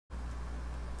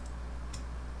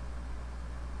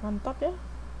Mantap ya.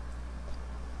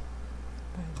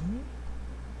 Ini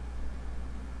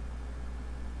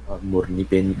murni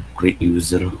pengen great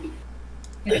user.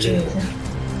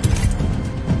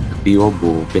 Tapi wo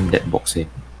pengen dead box ya.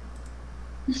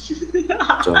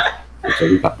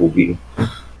 Jadi Pak Bubi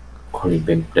kalau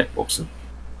pengen dead box.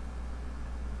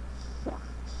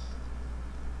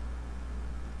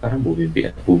 Karena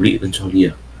publik pencuri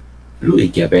ya. Lu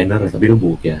kayak banner tapi lu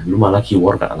buka, lu malah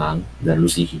keyword kan dan lu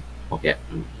sih. Oke.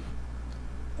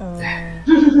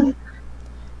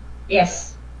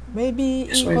 Yes. Maybe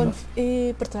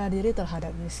percaya diri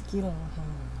terhadap skill.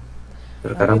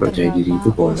 Terkadang percaya diri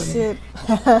itu boleh.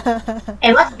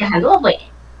 What's the hello vậy?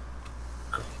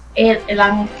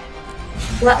 Lang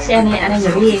what xe này anh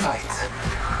nghĩ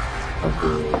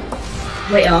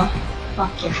vậy hả?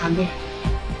 Fuck ya đi.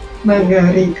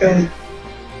 Margarita.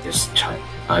 Yes,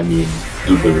 I mean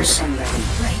figures.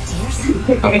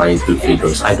 Apa itu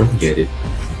figures? I don't get it.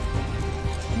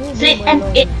 See and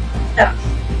it.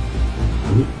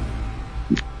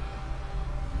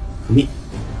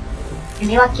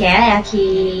 Ini wakil ya di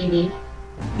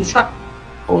Discord.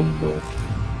 Oh no,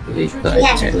 later I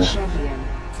check lah.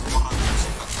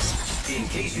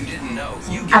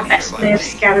 Apex players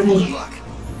scare me.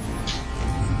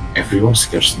 Everyone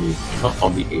scares me, not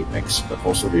only Apex but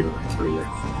also real life player.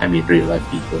 I mean real life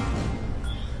people.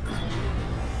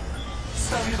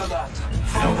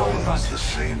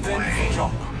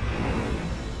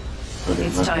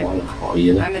 It's time. Oh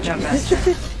iya lah. I'm the jump master.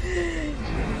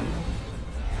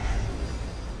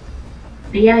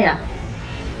 Iya ya.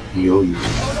 Yo.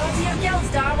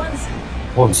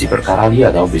 Oh si perkara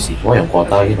dia tau besi. Oh yang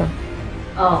kota gitu.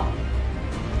 Oh.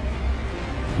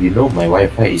 You know my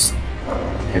Wi-Fi is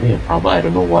having a problem. I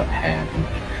don't know what happened.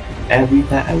 Every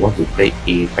time I want to play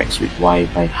Apex with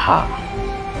Wi-Fi,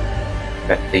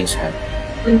 bad things happen.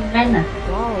 Wingman ah.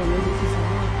 Wow, jadi susah.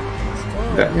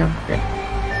 Nggak nyampe.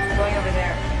 Going over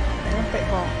there. Nyampe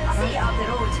kok. I'll see you up the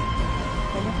road.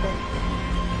 Nyampe.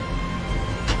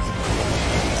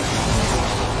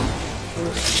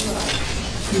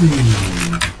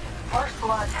 First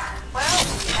blood. Well,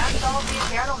 that's all the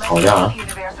eternal Oh, yeah.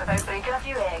 mystery of the universe without breaking a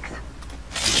few eggs.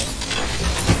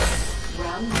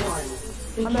 Round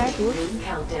 1. Mana aku? Ring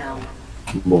countdown.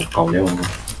 Một cầu đeo không?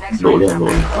 Next Đổ round. đeo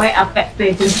đổ. Why Apex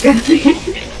players scare me?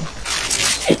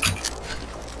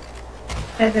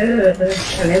 Aduh,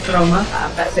 kalian trauma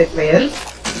ke Apex players?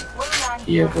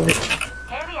 Iya boleh.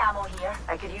 Heavy ammo here.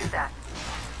 I could use that.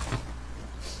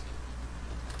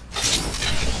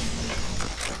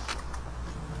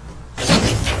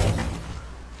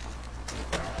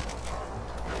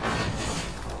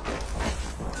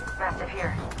 Massive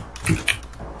here.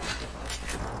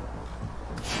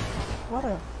 War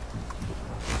ya?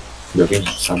 Được em,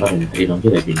 sabar ini. Hilang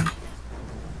kita ini.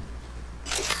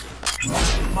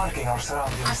 Marking our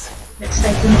surroundings. Let's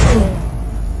take control.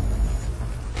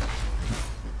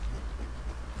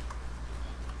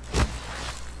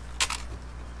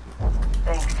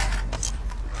 Thanks.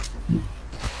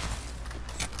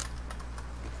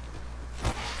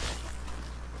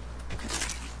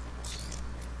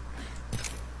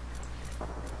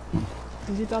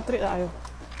 Digital trick lah ayo.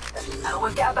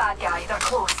 We've got a bad guy. They're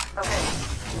close. Okay.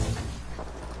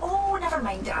 Oh, never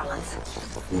mind, darlings.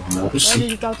 Kenapa Nah,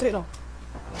 sih? digital trick loh.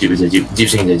 Jeep aja, jeep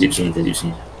sini aja, jeep sini aja, jeep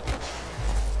sini.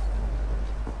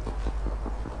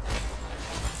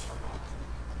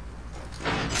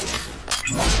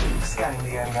 Scanning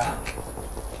the area.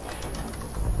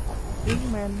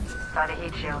 Wingman. Got a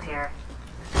heat shield here.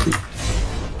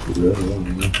 Dua, dua,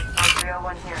 dua. Real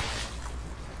one here.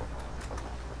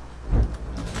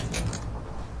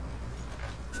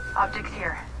 Objects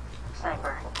here.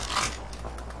 Sniper.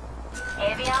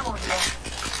 Heavy ammo here.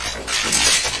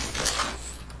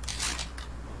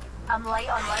 I'm light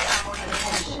on light ammo here.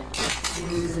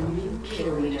 There is a new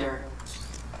kill leader.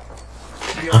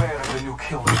 Be aware of the new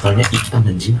kill. Katanya ikan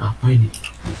anjing apa ini?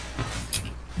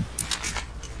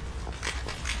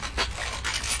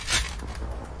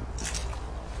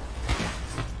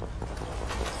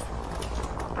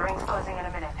 The ring's closing in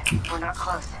a minute. We're not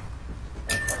close.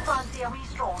 Fancy a wee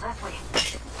stroll this way.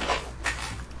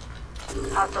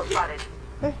 Hostile spotted.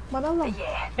 Mana lang?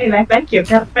 Yeah. Hay là bán kiểu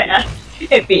cà phê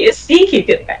FPS thì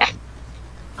được ạ.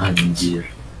 Anjir.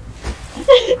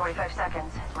 45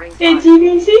 seconds. Ring's Cái closing.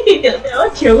 GBC thì được đó,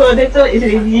 chiều rồi đây tôi sẽ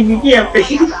GBC kia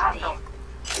phải.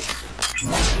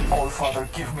 All Father,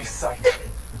 give me sight.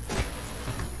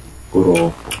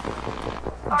 Kuro.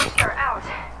 Archer out.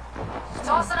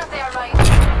 Toss it if they are right.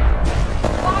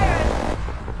 Fire!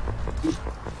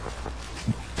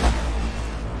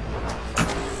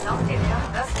 Not area.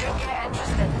 This could get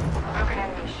interesting. Broken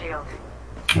enemy shield.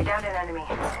 Downed an enemy.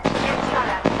 Getting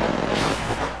shot at.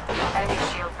 Enemy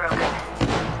shield broken.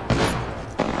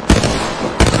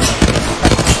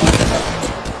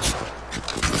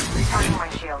 Recharging my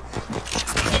shields.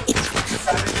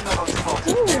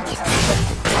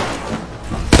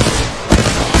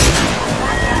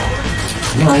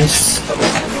 Nice.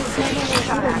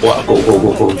 What? Go.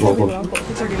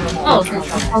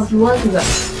 Oh, dua juga.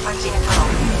 Punching a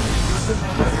tunnel.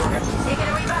 Taking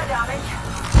a rebound damage.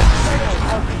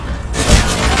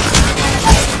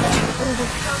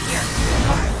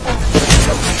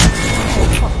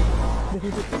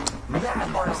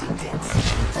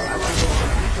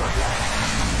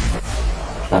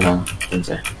 Tenang,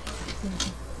 bentar.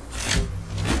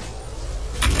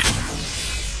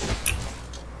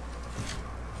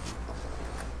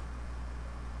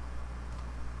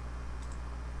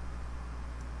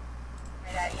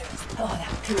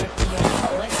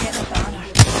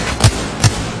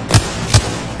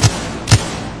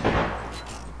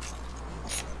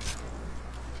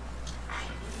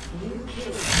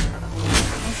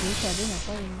 Tadi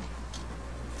ngapain?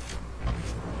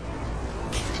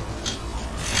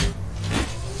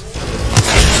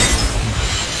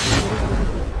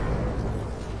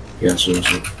 Ya, sudah.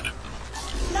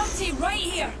 Nazi right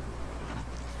here.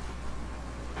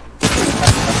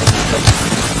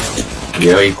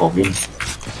 Dia ikomin.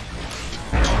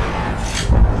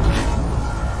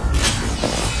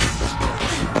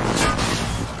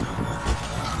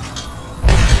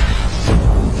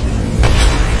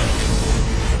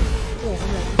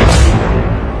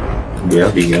 Dia.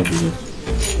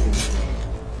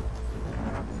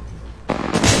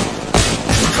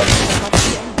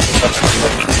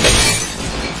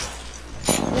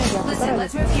 Listen,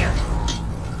 let's move here.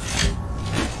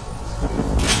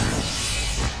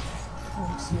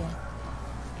 Oh, siap.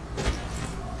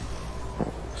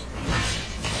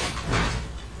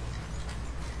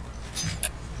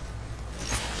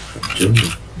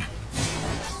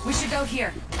 We should go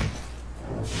here.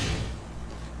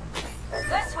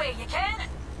 This way, you can.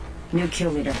 New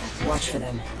kill leader. Watch for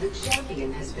them. The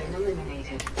champion has been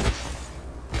eliminated.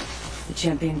 The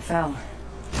champion fell.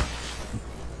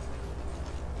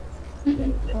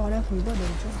 Oh, ada yang berubah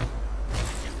dari itu.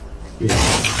 Ya.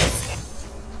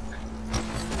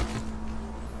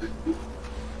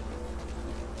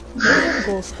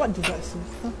 Go squad juga sih.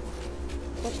 Hah?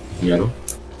 Iya loh.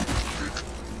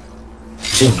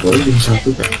 Baru jam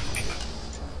 1 kan?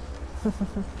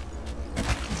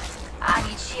 I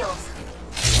need shields.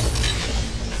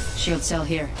 Shield cell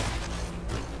here.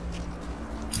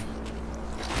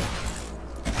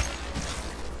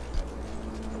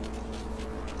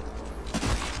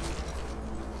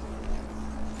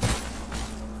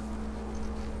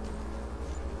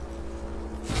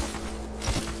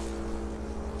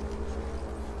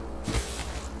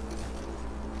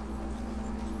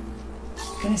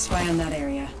 Gonna spy on that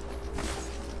area.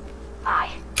 Aye,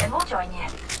 and we'll join you.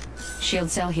 Shield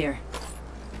cell here.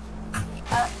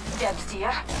 Debs,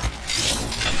 dear.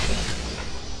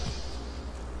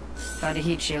 Found a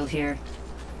heat shield here.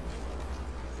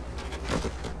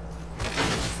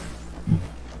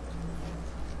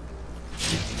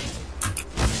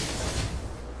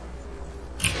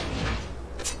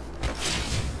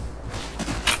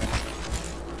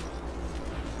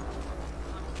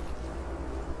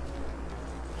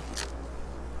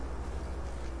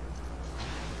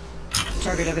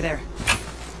 Target over there.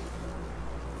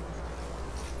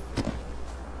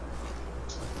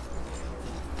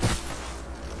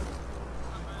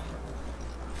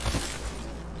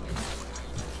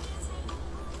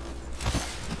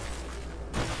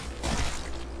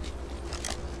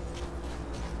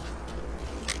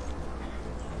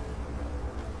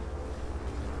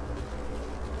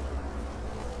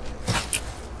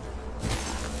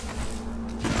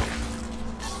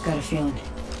 Got a feeling.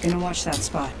 Gonna watch that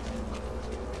spot.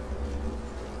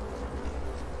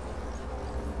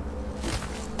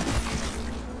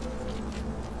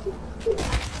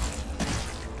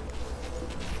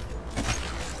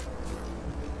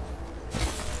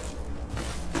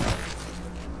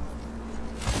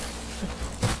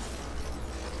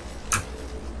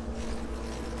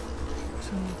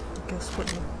 Pakai squad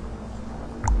lah.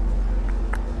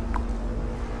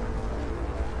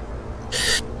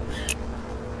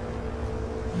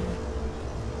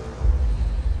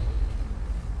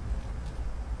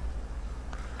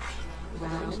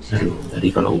 Aduh, tadi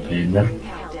kalau banner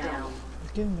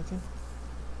Bikin.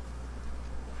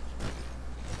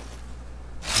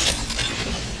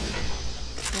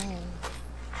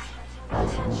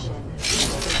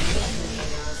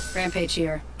 Rampage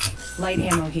here. Light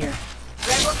ammo here.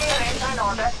 Replicator in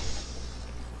orbit.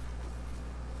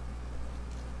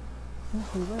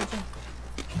 Hủy aja.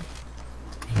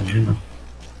 Iya.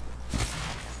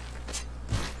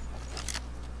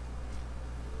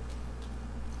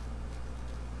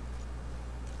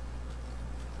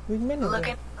 Wingman Look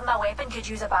ada. at my weapon could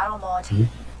use a barrel mod.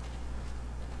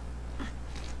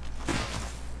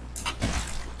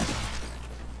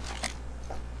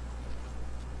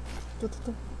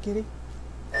 Tuh, kiri.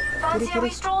 Fancy a kiri. wee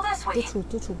stroll this way?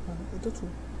 Itu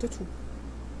cu.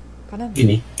 Kanan.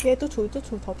 Ini. Ya itu cu,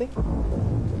 thảo tích.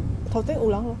 Thảo tích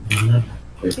ulang loh. Mana?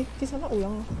 Di sana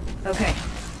ulang loh. Okay.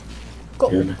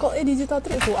 Kok digital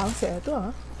trick của áng sẽ tuh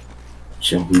ah?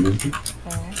 Siang dulu tu.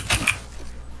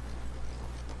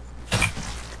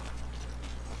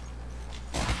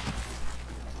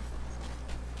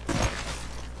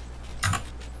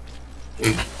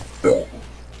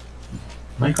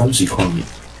 Mấy con gì con nhỉ?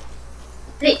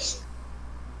 Bleach.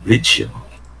 Bleach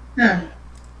à?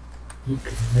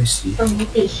 Okay, I see. From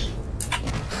Bleach.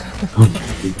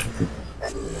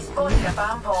 Spotted a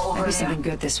bomb ball over Maybe there. something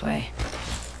good this way.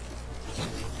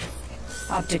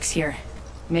 Optics here.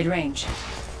 Mid-range.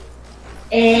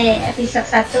 Episode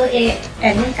 1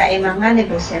 ano kailangan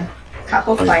negosyo.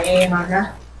 Kako pa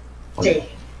mga J.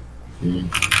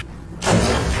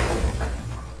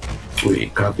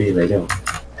 Ui, copy lại đâu?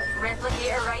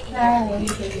 Replicator right here.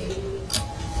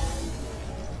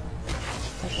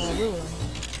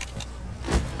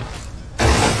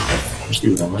 Mesti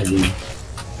ulang lagi.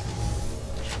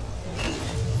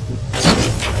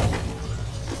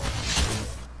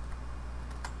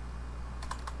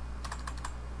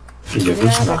 Bây giờ cứ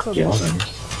sạc kéo rồi.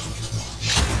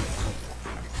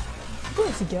 Có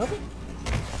gì kéo vậy?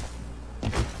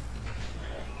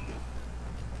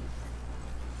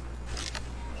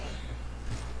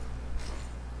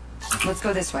 Let's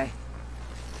go this way.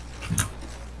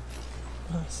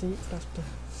 Sí, flashbang.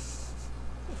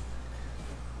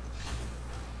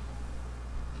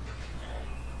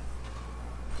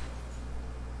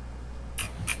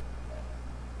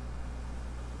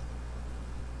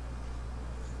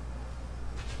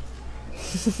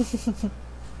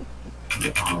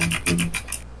 Ya ampun.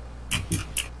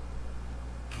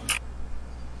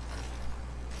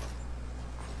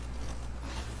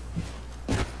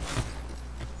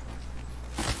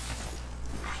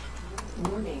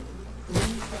 Warning.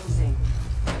 Ring closing.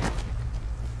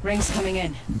 Ring's coming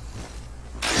in.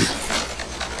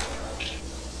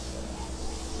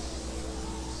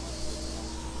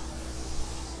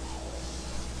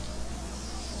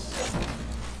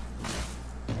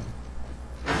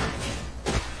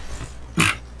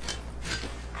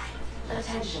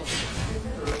 Attention.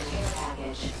 Delivering care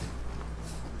package.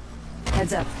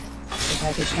 Heads up. The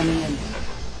package coming in.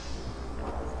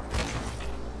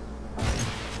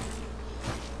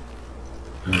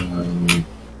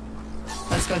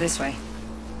 Let's go this way.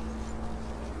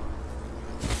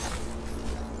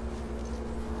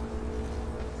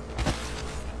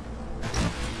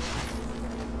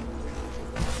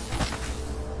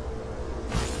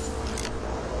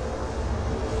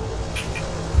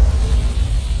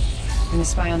 I'm gonna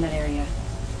spy on that area.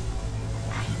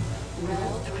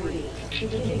 Round 3.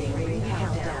 Beginning ring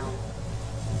countdown.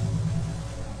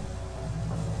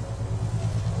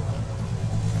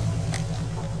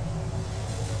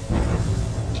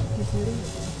 Di kiri.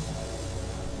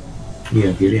 Iya,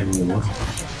 kiri yang mau.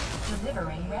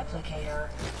 Delivering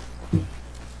replicator.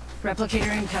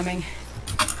 Replicator incoming.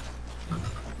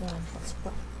 Nah, empat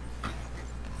spot.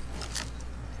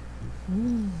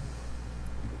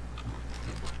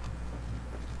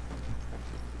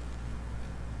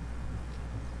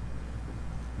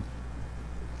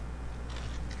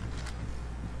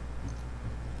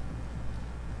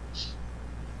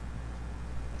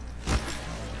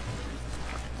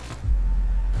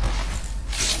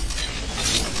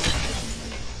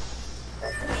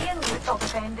 Me and Luke will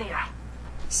defend there.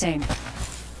 Same.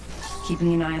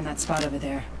 Keeping an eye on that spot over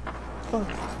there. Oh,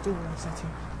 itu yang satu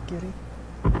kiri.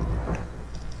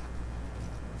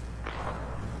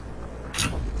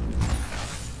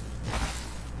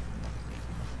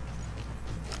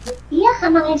 Iya,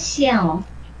 hamang siang.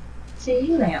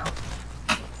 Serius.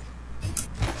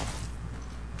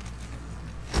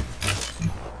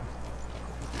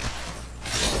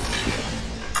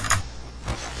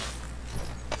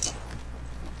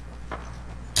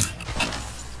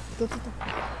 Tuh.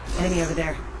 Enemy over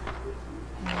there.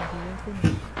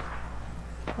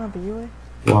 Mà bị ơi.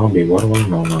 Quang bị quá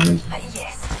quang nào mà.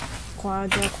 Yes. Khóa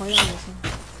ra khóa ra rồi sao?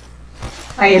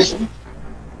 Ayos.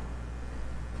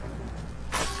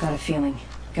 Got a feeling.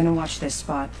 Gonna watch this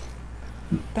spot.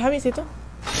 Tahan di situ.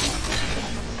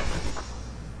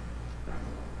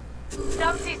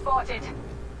 Stumpsy spotted.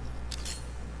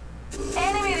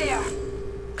 Enemy there.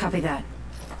 Copy that.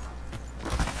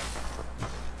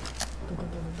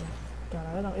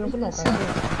 Caralho, não. Eu não, cara.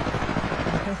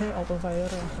 Auto fire.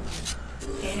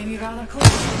 Enemy rather close.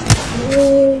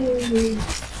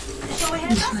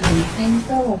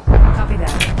 Copy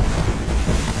that.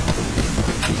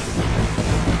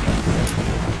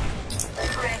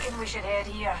 Reckon we should head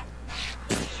here.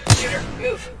 Shooter,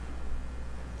 move.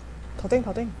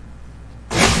 더댕.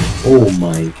 Oh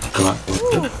my god.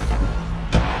 What the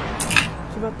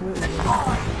씨발 왜?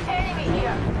 Enemy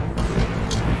here.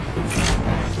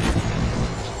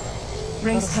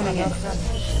 Rings coming in.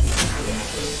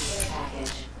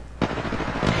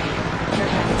 Care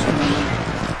package coming in.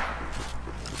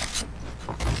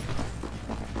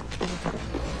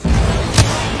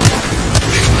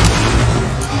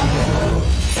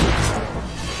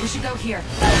 We should go here.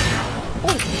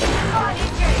 Oh,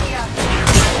 ninja here.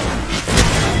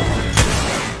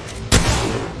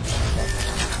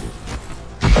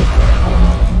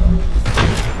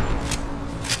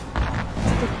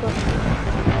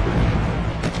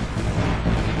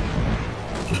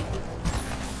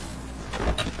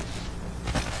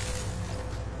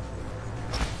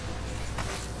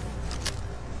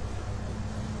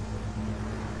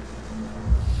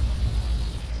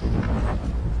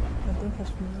 Nothing has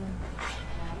been.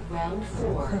 Round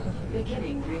 4,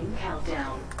 beginning ring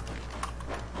countdown.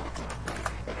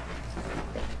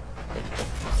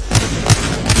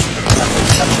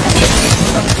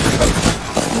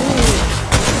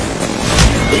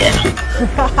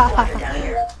 Water down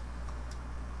here.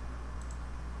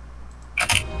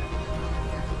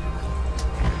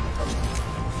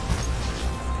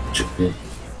 Cepet.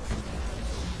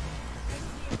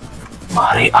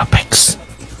 Mari Apex.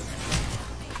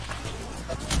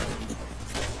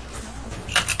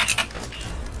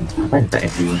 Apa yang tak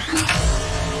everyone?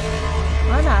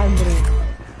 Mana Andre?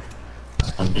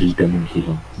 Andri dah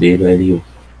menghilang. Dia Leo.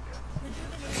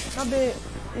 Sabe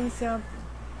siap.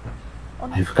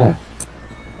 AFK.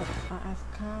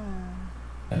 AFK.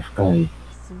 AFK.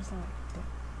 Simsa.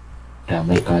 Dah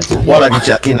mereka aja. Gua lagi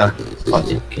cekin lah. Oh,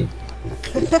 yakin.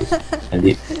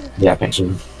 Nanti dia Apex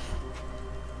dulu.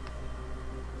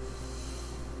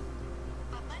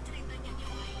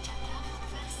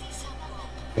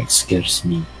 It scares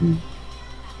me.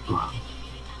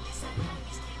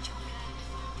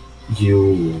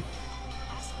 Yo.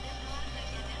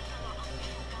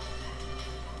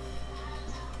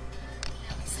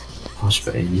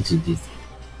 Hospital ini jadi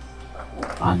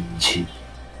anjir.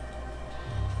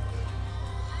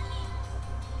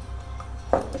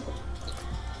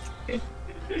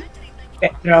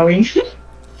 Bad drawing.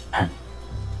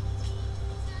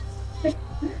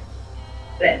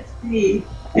 Let's see.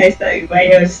 I started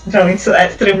why I was drawing so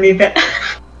extremely bad.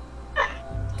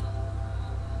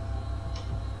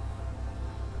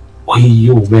 Oh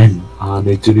yo man,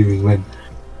 naturally man.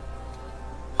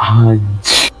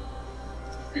 Anjir.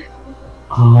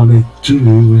 Naturally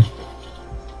man.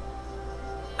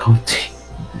 Kau cik.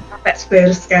 That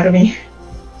square scare me.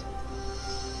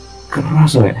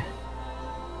 Keras ya.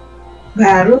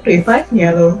 Baru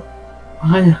revive-nya loh.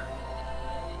 Makanya.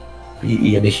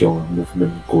 Iya nih show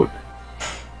movement code.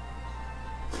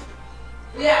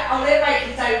 Dạ, ông lên mày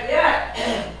thì xài đấy ạ.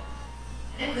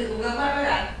 Em thử cùng ngâm mắt với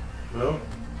bạn. Belum.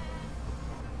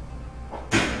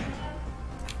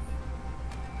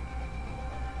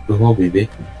 Lu mau bebek?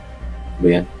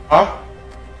 Bayan. Hả?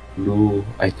 Lu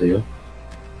itu yo.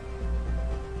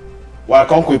 Wah,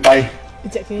 con quỳ bay.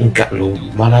 Enggak lu,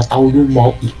 mana tahu lu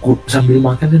mau ikut sambil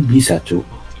makan kan bisa cu.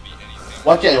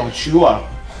 Wah, chạy dòng chiếu à?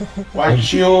 Wah,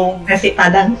 chiếu. Nasi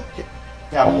padang.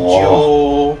 Nhằm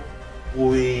chiếu.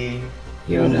 Ui.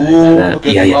 Ya udah, Tunggu, ada,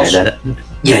 pakai iya mouse.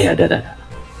 ada.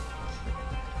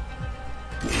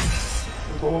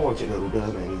 Kok mau cek Garuda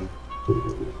này?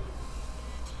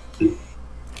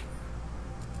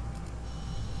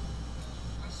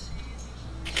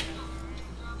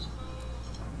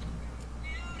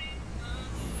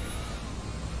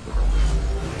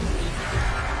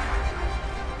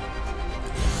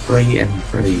 Pray and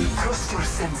pray, Trust your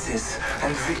senses,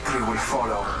 and victory will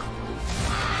follow.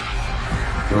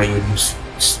 pray and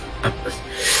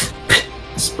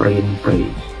spray and pray.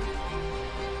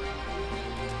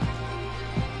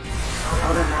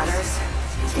 All that matters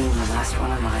is being the last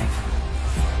one alive.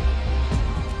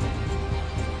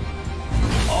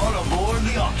 All aboard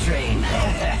the Ock train.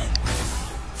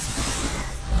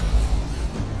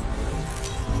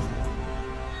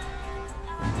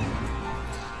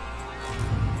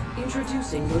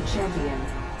 Introducing your champion.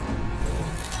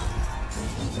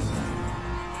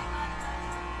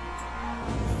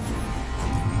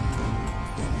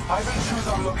 I will choose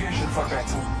our location for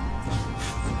battle.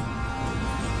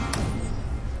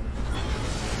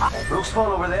 Looks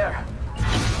fun over there.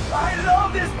 I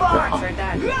love this part! Heard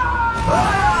that.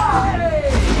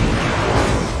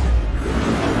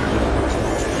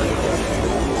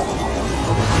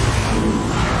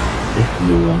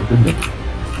 Luang cái mình.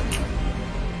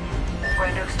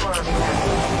 Going to explore over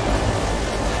here.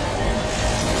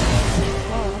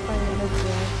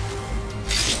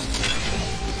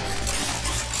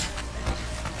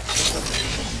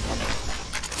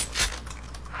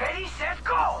 Ready, set,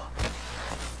 go!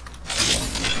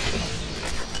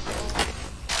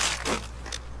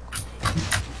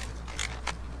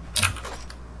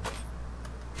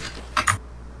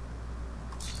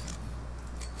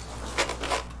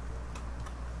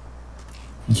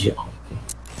 Ya,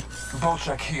 Bow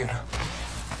check here.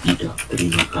 tidak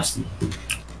terima kasih.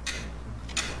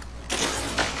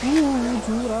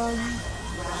 Jurang.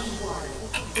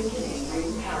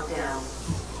 Countdown.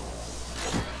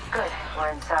 Good,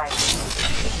 we're inside.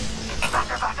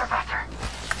 Faster, faster, faster.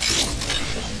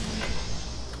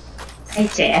 Ay,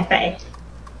 efek.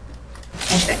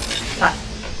 Efek.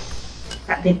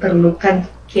 Tak diperlukan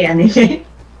kian ini.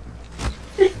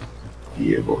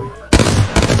 Iya boy.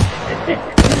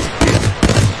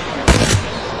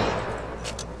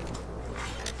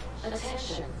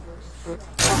 Attention.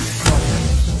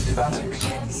 The battle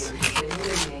begins.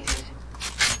 Eliminated.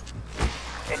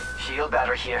 Shield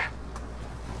battery here.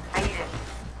 I need it.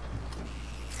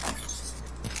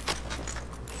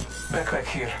 Backpack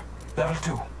here. Level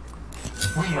 2.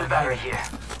 Shield battery here.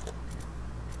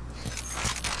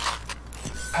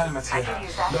 Helmet I here. can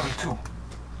use that. Level 2.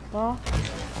 Oh,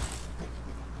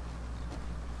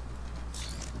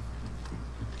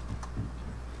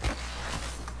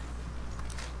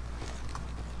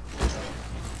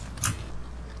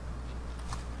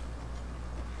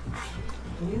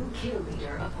 New kill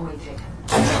leader appointed.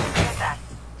 Get that.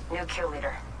 New kill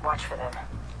leader. Watch for them.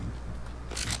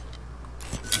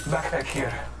 Backpack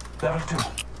here. Level 2.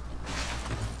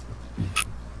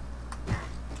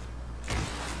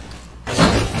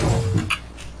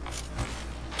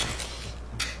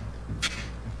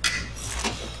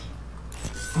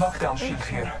 Knockdown shield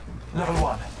here. Level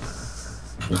 1.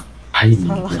 Hay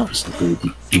mình là bisa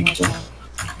dipincang.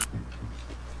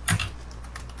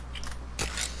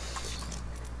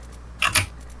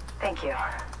 Thank you.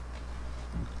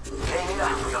 Hey, Mira,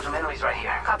 we got some enemies right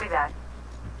here. Copy that.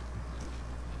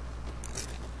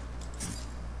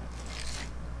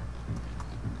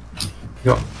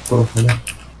 Yuk, turun sana.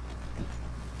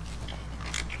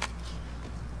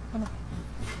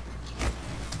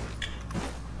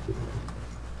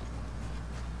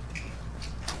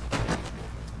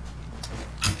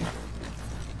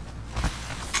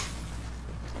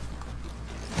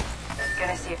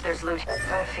 Gonna see if there's loot.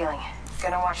 Got a feeling.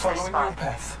 Gonna watch this Following your spot.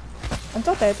 path. ang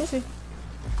cote itu sih.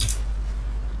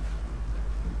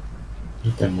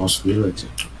 Kita mouse village.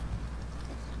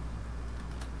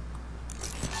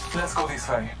 Let's go this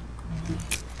way.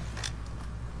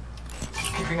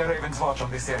 Keeping a Raven's watch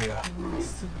on this area.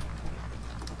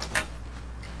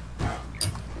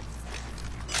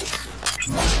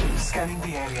 Scanning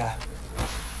the area.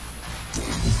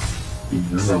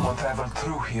 Someone traveled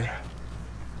through here.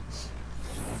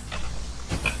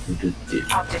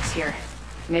 Optics here.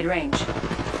 Mid-range.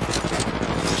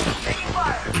 Taking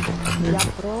fire! Ya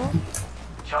bro.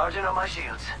 Charging on my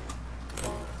shields.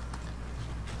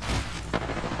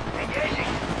 Engaging.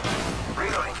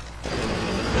 Reloading.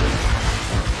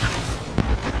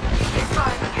 It's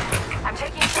fine. I'm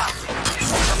taking shots.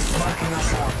 Marking our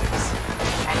surroundings.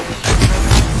 Enemy shield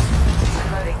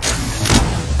reloading.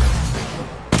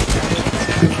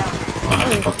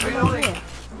 Reloading.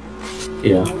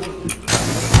 Iya.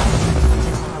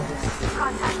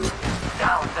 Contact.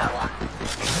 Down that one.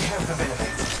 We have the benefit.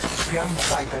 We are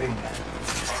inside the ring.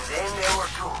 And then there were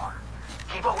two.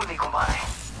 Keep up with me, compadre.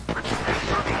 They're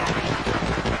shooting at me.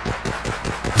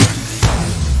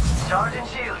 Charging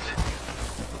shields.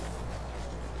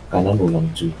 Kanan ulang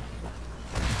cuy.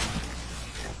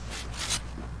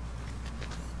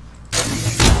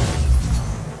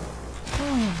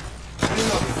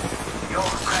 Reloading. Yo,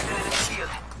 cracking in the shield.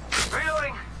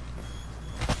 Reloading.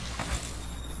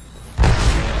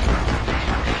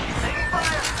 Taking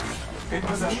fire. In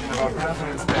possession of our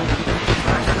brethren's banner.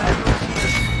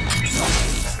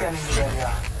 Scanning the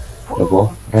area. Apa?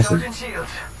 Resin. Charging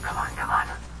shields. Come on, come on.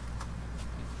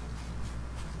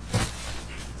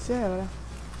 Siapa?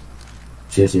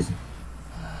 Sih.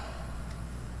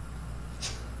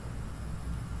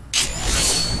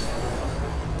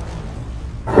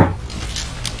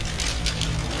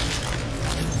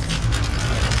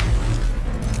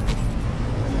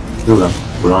 Ulang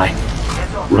lagi.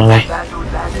 Heads up. Ulang lagi. Bad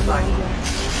dude landed by me.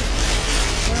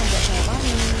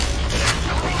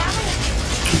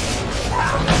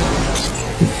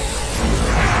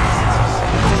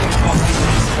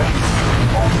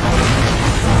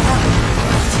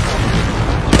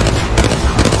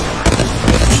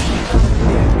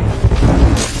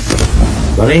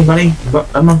 Maling, Mbak,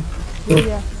 emang.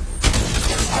 Iya.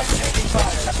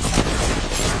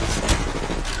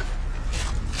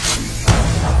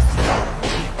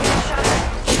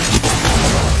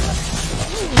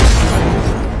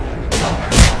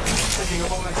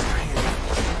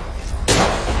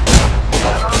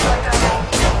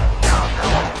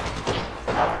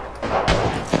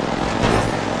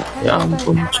 Ya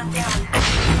ampun.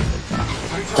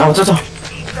 Caw.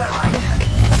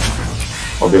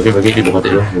 Oke, bagi buka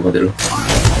dulu.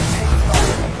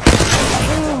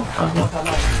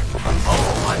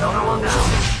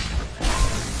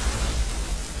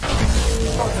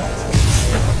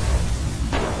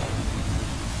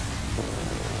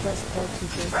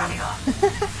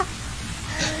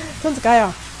 손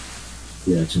가요.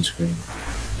 Ya, 진짜 그래.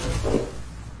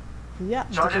 Iya,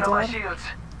 Charging on my dikejar. shields.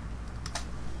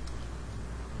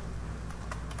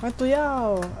 Itu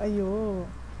ya, ayo.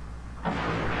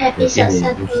 Episode Ini,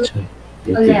 1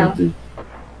 Ya, Leo. gitu.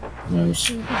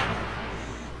 Nice.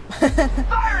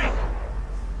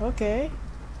 Okay,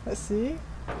 let's see.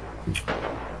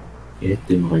 Ya,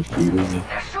 tim right dulu nih.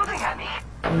 They're shooting at me.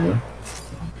 Ya.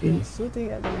 Oke.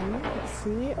 Shooting at me. Let's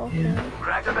see. Okay,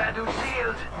 Crack the bad dude's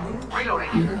shield.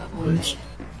 Reloading. Nice.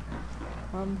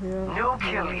 I'm here. New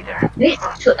kill leader. 诶，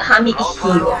出哈密一起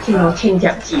听我听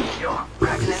讲机， Yo,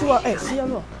 crack the 수아, 수야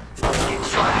너. get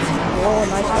shot. 오,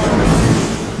 나이스.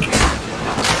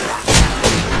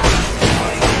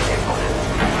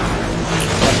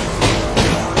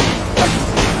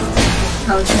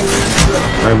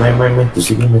 main di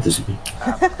sini.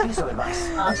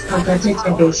 아까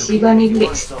제가 시간이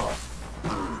릭스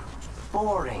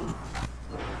Boring.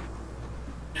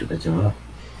 Sudah jawab.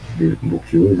 Di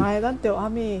bukti. Mainan Teo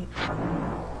Ami.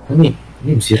 Ini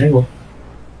mesti rego.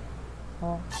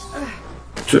 Oh.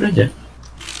 Sudah aja.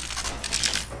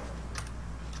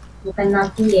 bukan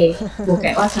nanti ya,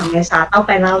 bukan wah sampai satu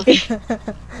penalti.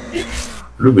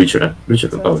 Lu bicara, lu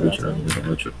coba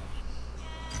lucu.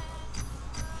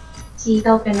 知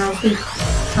道 penalti，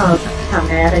 好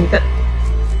，sampai人个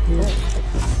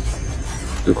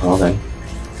Itu khó kan?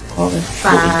 Parah.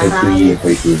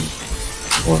 Itu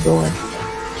bodohan.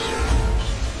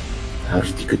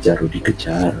 Harus dikejar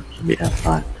sampai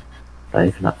dapat. Tadi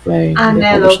kena flank.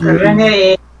 aneh loh keren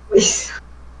ya, wis.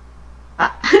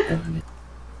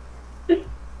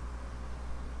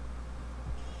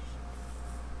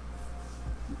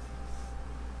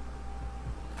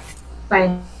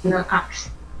 Final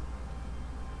acts.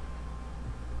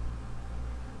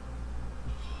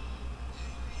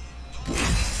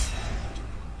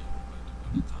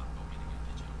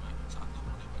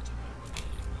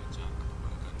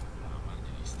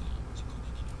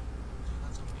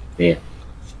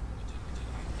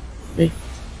 Nih.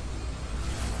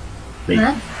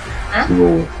 Hah? Hah?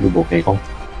 Lu bokeh không?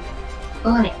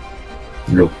 Có này.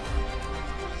 Lu.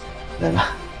 Đây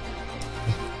là.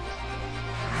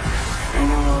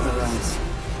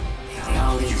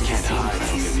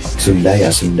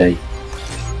 Sundai.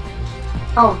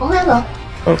 Ồ, có hết rồi.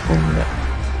 Không.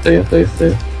 Tới.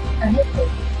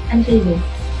 Anh đi gì?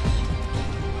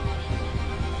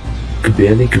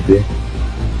 Gede.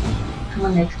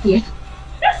 Emang naik ke dia?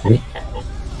 Nih.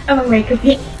 Emang naik ke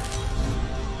dia?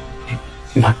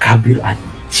 Makabil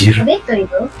anjir. Ada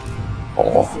itu.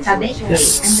 Oh. Ada.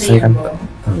 Yes. Saya kan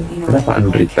kenapa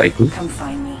Andrita ikut? Come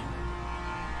find me.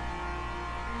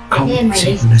 Kau Ini main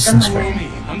cek sistem nasi. mana?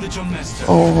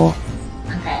 Oh.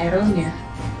 Angka aeronya.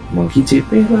 Monkey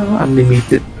CP lah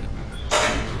unlimited.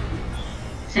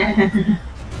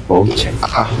 Oh cek.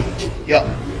 Ya.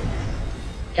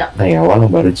 Nah ya awal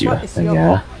baru jiwa. What is Nah your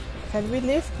ya. Can we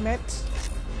leave, match?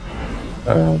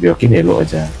 Biokin ya lo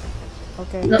aja.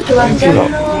 Okay. Lo keluar Kilo. jalan.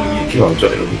 Kilo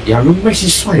coy lo. Ya lu masih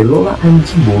sesuai lo lah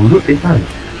anjing mulut kan.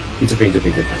 Itu.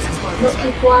 Lo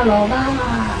keluar lo bang.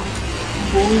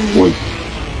 Woi.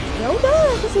 Ya udah,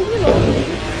 ke sini loh.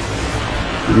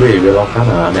 Lu ya belok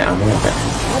kanan aneh-aneh apa?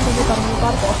 Oh, mutar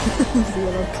kok.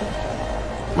 Belok.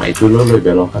 Nah itu lo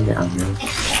belokan aneh.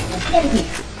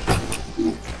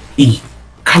 Ih,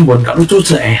 kamu kak lucu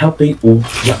HP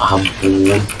ya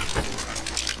ampun.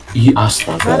 Ih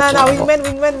astaga. Nah,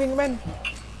 wingman.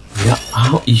 Ya,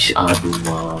 aduh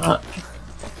mak.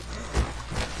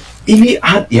 Ini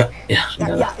ya. Iya.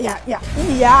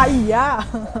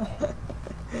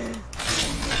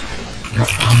 Ya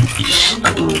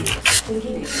aduh.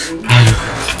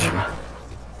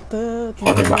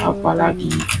 Kau nembak apa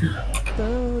lagi?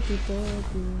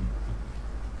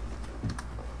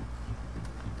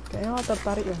 Kayaknya lo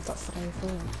tertarik ya tak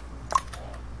rifle.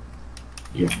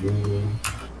 Ya nih.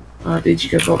 Ada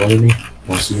jika tolong nih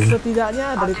masih.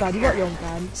 Setidaknya dari tadi kok Yong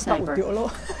kan. Tak udah lo.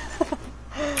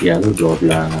 Ya lu 12.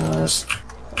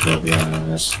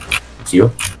 12. Sio?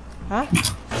 Hah?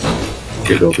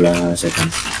 12 ya kan?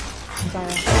 Bentar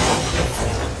ya.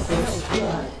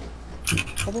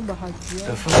 Kamu bahagia.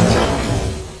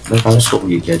 Dan kalau stok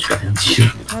gitu juga anjir.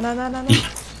 Nah.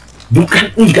 Bukan,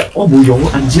 enggak, oh boyong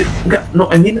anjir. Enggak, no,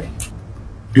 I mean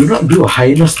do not do a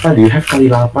highness tadi, you have kali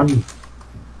 8.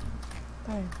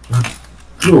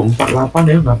 Lu 48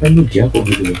 ya, ngapain lu dia kok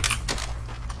gitu loh.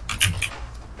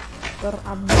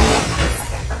 Terambil.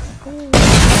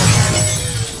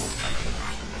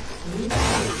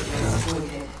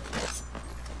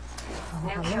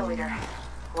 New kill leader.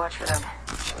 Watch for them.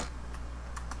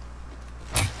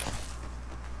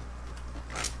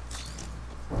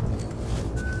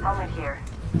 Helmet here.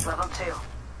 Level 2.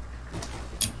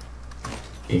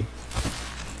 Okay.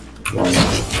 Wow.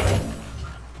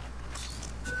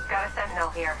 Got a sentinel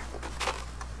here.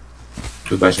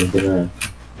 Coba sentinel.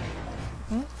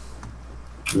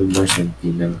 Lumba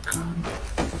sentinel kan.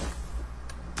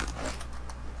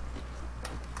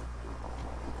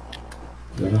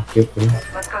 Udah keep ya.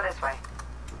 Let's go this way.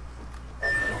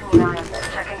 Keeping an eye on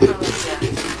checking for Lucia.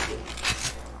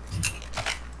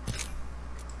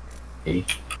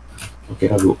 Oke,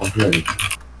 lalu off lagi.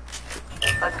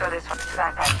 Let's go this way.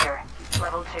 Backpack here.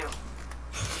 Level 2.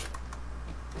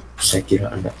 Saya kira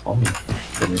ada om,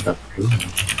 ternyata belum.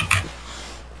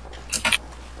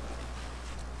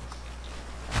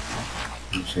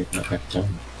 Saya kena kacang.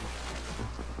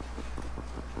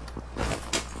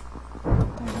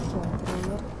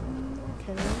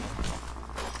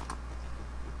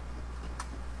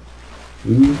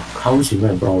 Kau sih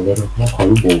main brawler, mau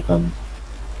kalau bukan.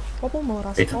 Kamu mau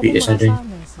rasa? Tapi saya deh.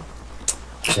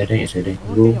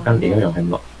 Lu kan dia yang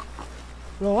hemlock.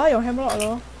 Lo lah yang hemlock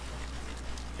lo.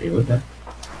 Ya udah.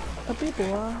 Tapi itu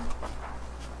lah.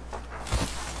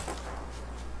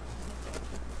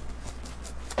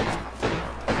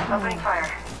 Opening fire.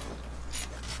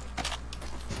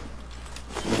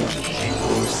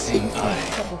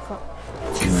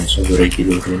 Nah, saya boleh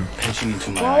tidur kan.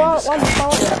 Wah,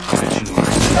 tahu ya.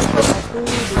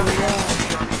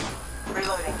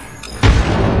 Reloading.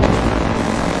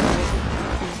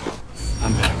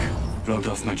 I'm back. Load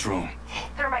off my drone.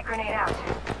 Thermite grenade out.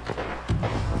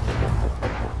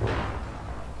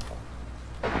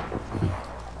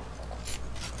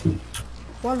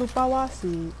 Wah lupa wah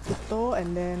si itu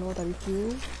and then what tadi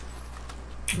Q.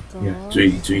 Ya,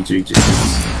 cuy.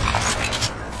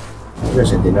 Udah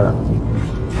sentinel.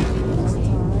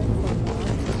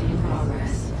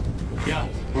 Yeah,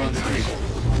 we're on the creek.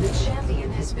 The champion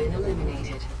has been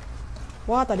eliminated.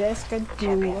 Wah tadi I scan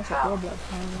Q, masuk ke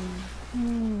BloodHound.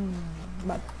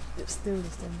 But it's still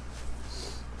the same.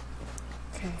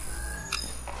 Okay.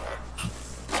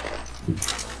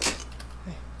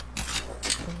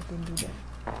 Don't do that.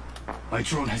 My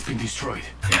drone has been destroyed.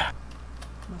 Ya.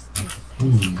 Must have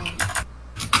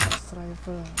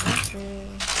rifle. Okay.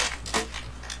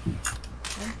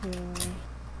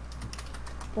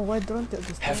 Oh, why don't you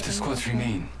just Half the squads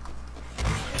remain.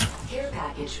 Care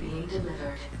package being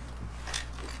delivered.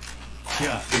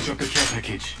 Yeah, they dropped the care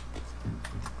package.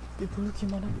 Dibunuh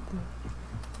gimana gitu?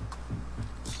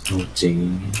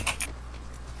 Kucing.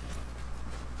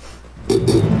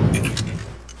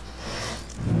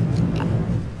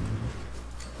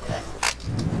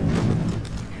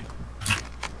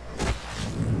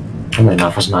 Main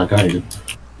nafas naga itu.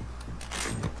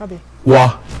 KB.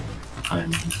 Wah.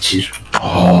 Anjir.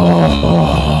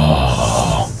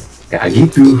 Gak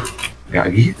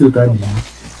gitu tadi.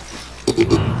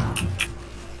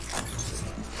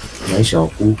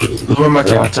 Xiaoku. Lu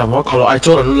macam-macam. Wah, kalau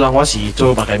Aico lu lang wah si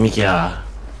Ico pakai mic ya.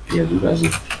 Iya juga sih.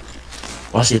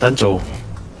 Wah si Tanco.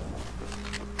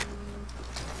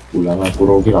 Ulang aku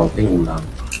rogi routing ulang.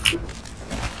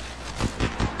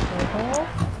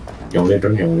 Yang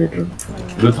leader.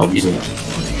 Lu tahu ini nggak?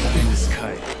 In the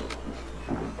sky.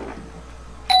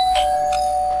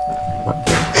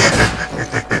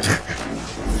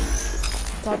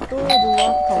 Satu, dua,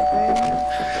 topeng.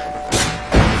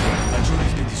 My drone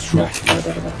has been destroyed.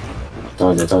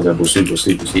 Ada. Tahu, busi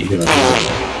ini lah.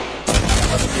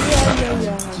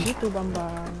 Iya, gitu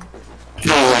Bambang.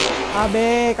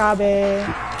 KB.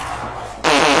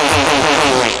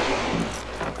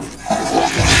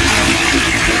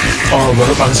 Oh,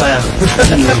 baru bangsa ya.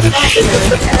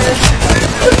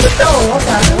 Oh,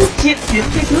 baru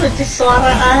gitu aja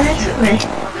suara aja nih.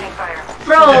 Opening fire.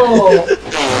 Bro,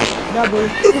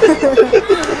 Double.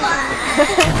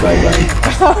 Bye.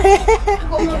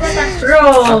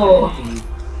 bro.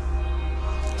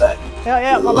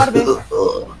 Ya, kabar deh.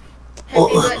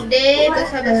 Happy birthday,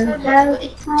 besar-besar.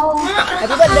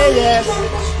 Happy birthday, yes.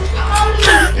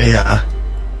 Iya.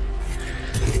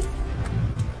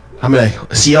 Hamil,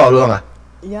 sial doang ah.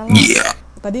 Iyalah.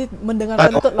 Tadi mendengar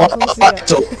kentut langsung sial.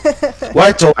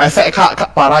 Why 做 effect 卡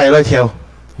parah ya lo theo.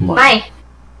 Mai.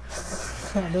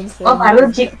 Don't say. Oh, baru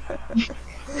jeep.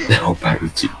 Oh, baru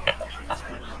jeep.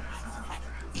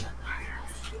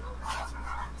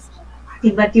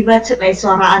 Tiba-tiba celai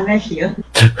suara aneh ya.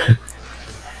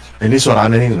 Ini suara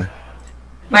aneh nih.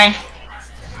 Mai.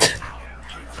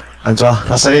 Anca,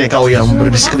 rasanya kau yang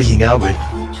berbisik di hingga apa?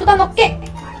 Sudah oke.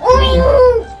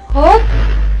 Oh.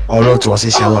 Oh, lo cuma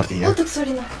sih sial artinya. 어떻게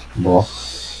소리 나? 뭐?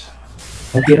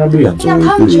 그냥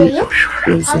다음 주에요?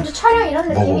 다음 주 촬영 이런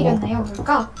느낌이겠네요.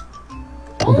 뭘까?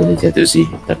 boleh jatuh sih,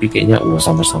 tapi kayaknya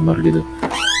samar-samar gitu.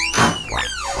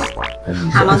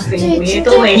 Sama seminggu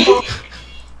itu weh.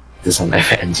 Itu sama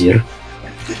efek anjir.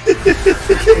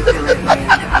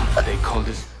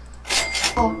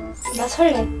 나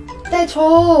설레. 근데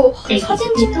저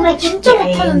사진 찍는 거 진짜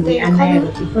못하는데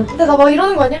가능? 근데 나 막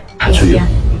이러는 거 아니야?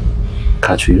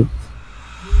 가주요?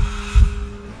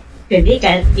 Jadi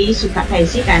cái ý sự thật thầy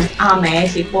sĩ cảnh mẹ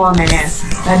sĩ qua mẹ nè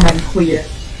nên mình khui rồi.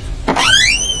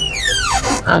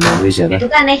 Nang Malaysia Itu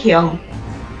kan nih Hyung.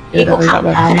 Ikut hak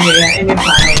ini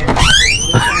phải.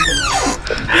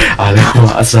 Ada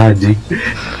masa anjing.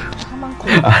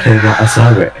 Ada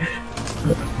masa be.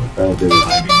 Aduh.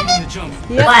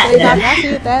 Iya, terima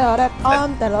kasih telolet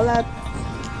on telolet.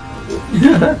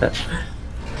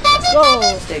 Let's go.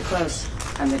 Stay close.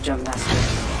 I'm the jump master.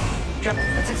 Jump.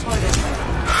 Let's explore this way.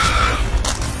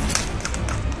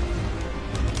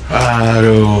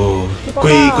 Aduh,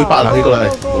 kui pak lagi kalau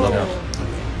ulangnya.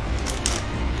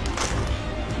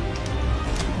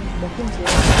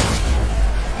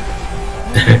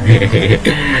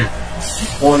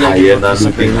 Hyena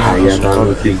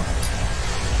looting.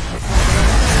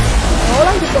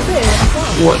 Orang juga tuh ya.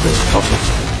 What the fuck?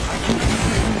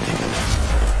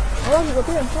 Orang juga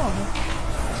tuh yang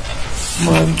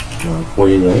Man,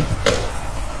 poinnya.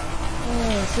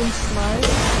 Seems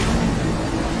nice.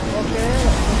 Oke.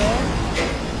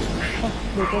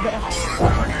 Bego deh.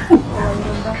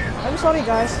 I'm sorry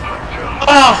guys.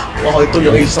 Wah itu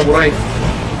yang samurai.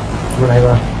 Samurai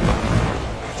lah.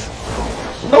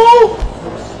 No.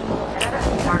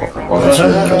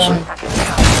 Langsung.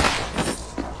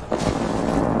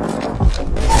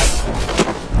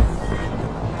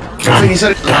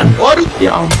 Finisher. Waduh.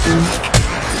 Ya ampun.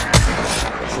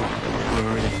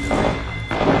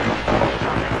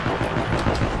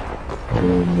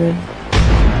 Oh man.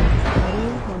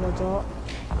 Mana cok?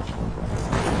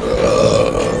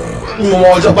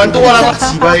 Mau ajak bantuan lah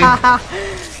si baik.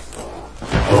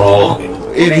 Oh.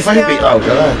 Revive pick out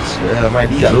jalan. Sudah main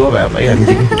dia lu apa main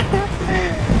anjing.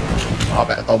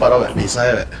 Apa tobat apa bisa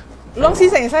ya. Long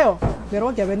siseng saya, biar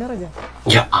wajah bener aja.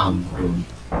 Ya ampun.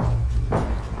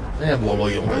 Ini bolo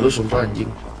yang lu sumpah anjing.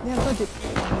 Ini apa sih?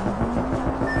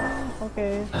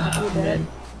 Oke. Man.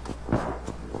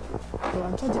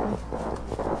 Pelan saja.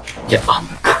 Ya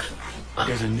ampun.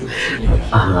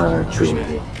 Cuy.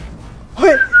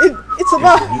 Wait, it's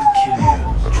about.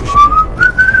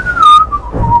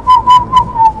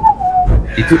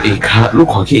 Itu Eka, lu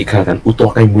kaki Eka kan?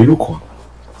 Utuh kayak lu kok.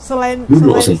 Selain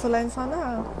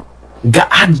sana. Gak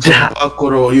ada.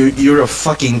 Akuro, you're a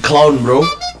fucking clown, bro.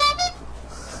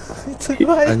 Itu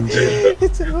baik. Anjir.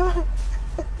 Itu baik.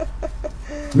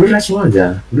 Lu langsung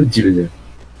aja, lu jil aja.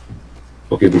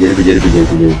 Oke, bejari.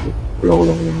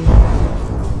 Ulang.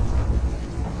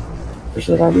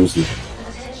 Terserah lu sih.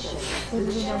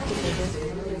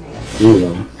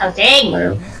 Ulang. Cing.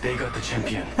 Ayo. They got the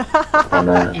champion.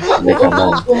 Kanan, di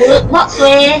kanan. Box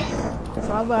weh.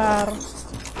 Sabar.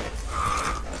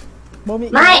 Bomi.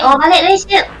 Mai, balik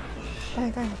lagi.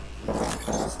 Kan.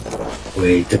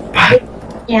 Wih, cepat.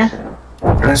 Ya.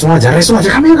 Resu aja.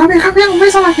 Kami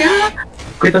main salah ya.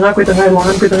 Kue tengah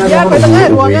ruangan, Iya, kue tengah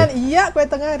ruangan. Iya, kue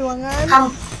tengah ruangan.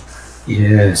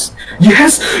 Yes.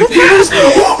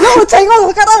 Lu cengol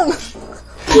sekarang.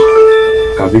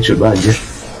 Kami coba aja.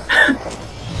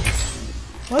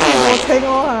 Masih mau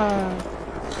cengol ah.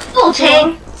 都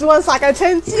清， Cuma sakai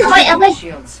cenci.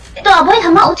 Shields. itu aboy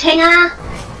sama uceng ah.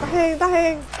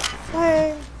 Taheng.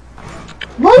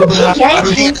 Boy uceng ya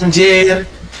Aduh uceng. anjir.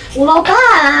 Ulau ka,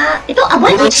 itu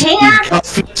aboy uceng ah.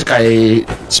 Kayak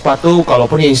sepatu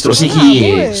kalaupun instruksi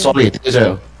solid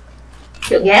aja.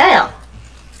 Được ya.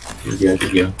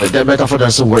 Iya. Dan metafor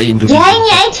dan sumber Indo. Ya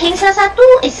ini uceng salah satu,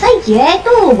 saya ya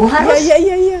itu, bu harus.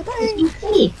 Iya, taheng.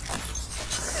 Ini.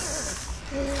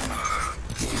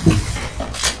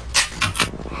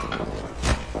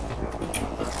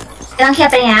 Sekarang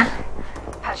siapa ya?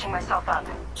 Patching myself up.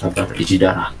 Sabar, isi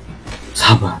darah.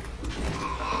 Sabar.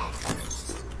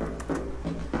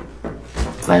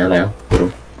 Layo, turun.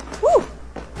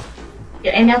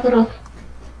 Giờ em đeo pro.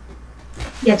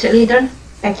 Giờ trợ lý đơn.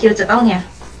 Tại kill trợ tao nha.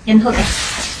 Nhân thôi này.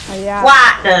 Yeah.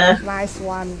 Wow, the Nice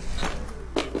one.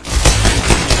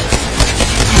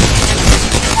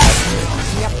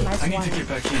 Yep, I nice need one. to get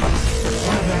back in.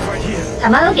 One of them right here.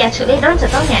 thằng nó lúc giờ trợ lý đơn trợ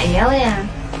tao nhảy yếu ấy à.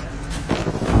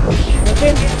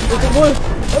 Okay, let's go.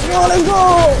 Let's go, let's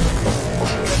go.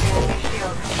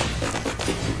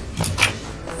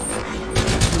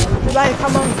 Zip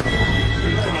come on.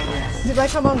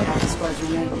 Zip come on.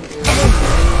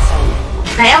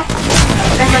 Thấy không?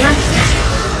 Đây mà nó.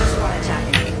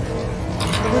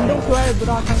 Lindung keluar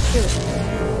berapa thang skill.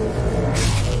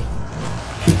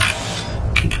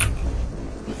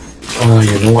 Oh,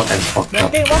 you know what? I'm fucked up.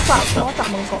 Okay, watak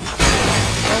mengkok.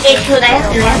 Itu đấy,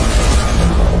 itu đấy.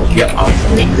 Get out.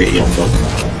 Để yang dong.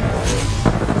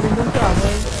 Lindung keluar.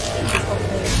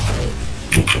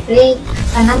 Đi,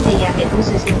 anh ăn thì để tôi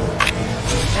xử xíu.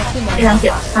 Đi làm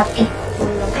việc thật đi.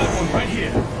 Right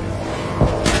here.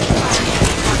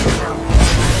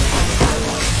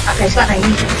 Cái soạn này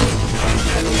đi.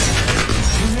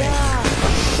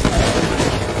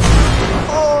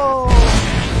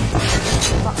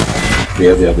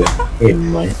 Biar.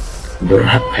 Emang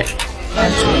berat, Pak.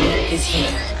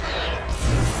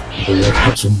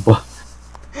 Berat, sumpah.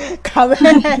 Kabe.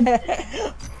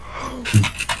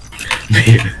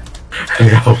 Biar.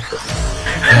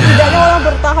 Tidaknya orang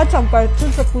bertahan sampai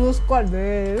 10 squad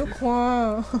deh. Lu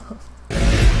kuah.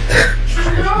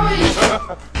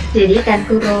 Jadi kan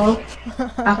Kuro,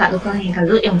 kakak lu kan yang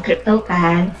kalau yang crypto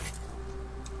kan,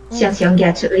 siang-siang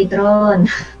dia curi drone.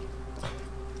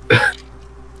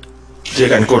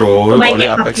 Dia kan Kuro, lu boleh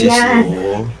Apex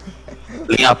isu.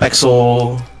 Li Apex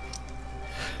so.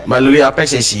 Malu li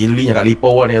Apex sih, lu yang kali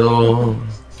power ni tu.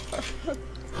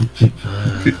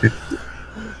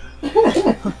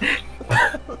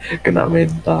 Kena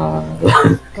mental.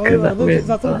 Kena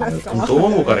mental.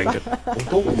 Untung bukan ranked.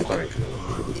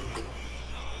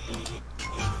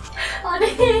 아니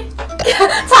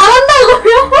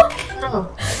잘한다고요?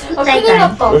 Chay 큰일 kan,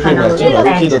 났다. kalau lu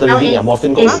Khi kan, tao tadi nhà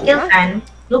morphin cái có skill kan,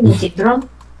 lu buncit drone.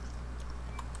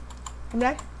 Hôm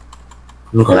nay?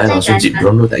 Lu kalau langsung chip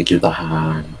drone lu tak kill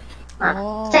tahan.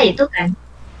 Chay itu kan,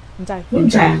 Mencari.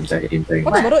 Imcai.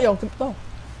 Kau baru yang crypto.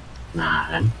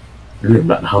 Nah kan, lu yang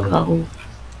BloodHound kau.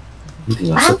 Lu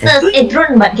tinggal pantes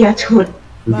drone buat dia cut.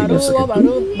 Lu tinggal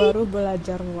Baru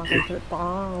belajar memakai crypto.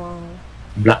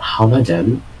 BloodHound aja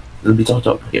lu lebih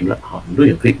cocok pakai BloodHound. Lu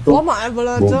yang crypto. Oh, mak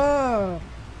belajar.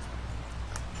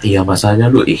 Iya masalahnya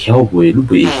lu ikhau gue, lu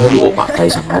ikhau lu pakai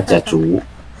sama aja cu.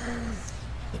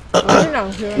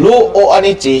 Lu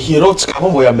ani hero sekarang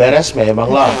mau yang beres memang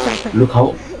lah. Lu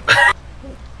kau.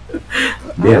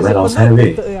 Biar main lawan saya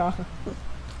weh.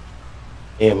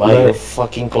 My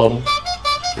fucking clone.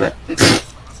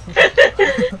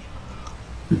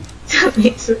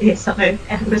 Sampai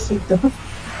harus itu.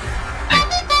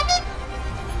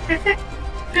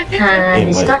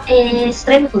 Discord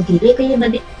stream UDD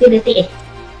kayak BBT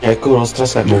Ya aku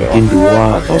stress kan mungkin 2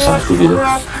 atau 1 gitu.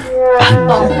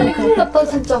 큰일 났다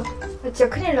진짜. 진짜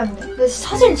큰일 났네. 나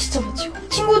사진 진짜 못 찍어.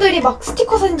 친구들이 막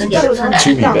스티커 사진 찍자고 저한테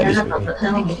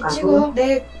찍어.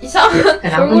 내 이상한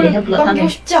얼굴 남기고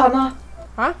싶지 않아.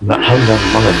 BloodHound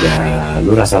gampang aja.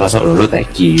 Lu rasa-rasa lu tag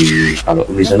kill. Kalau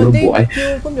misalnya lu buat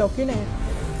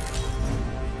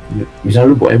misal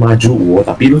lu buat maju,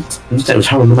 tapi lu cari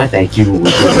usaha lu main tag kill.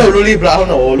 Lu li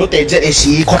BloodHound lu tejet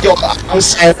isi kau tiok ang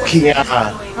saya kia. Hah?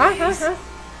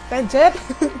 Tejet?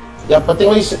 Yang penting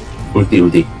lu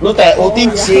ulti. Lu tag ulti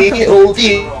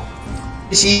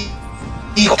si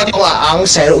kau tiok ang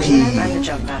saya kia.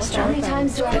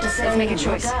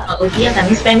 Ulti akan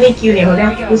spam Q nih,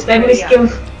 udah spam skill.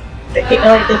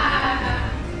 Itu.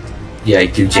 Ya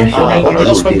kill Jeff.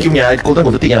 Kalau spam Q-nya,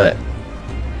 golden gue detiknya.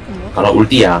 Kalau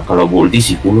ulti ya, kalau bu ulti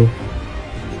 10.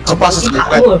 Kepas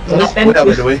sesuatu. Udah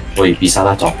by the way. Woi, bisa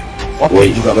lah cok.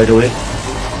 Woi juga by the way.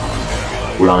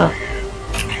 Pulang ah.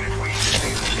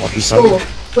 Wah bisa.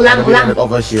 Ulang.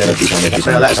 Over here. Bisa.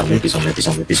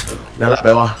 Nalak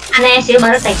bawah. Aneh sih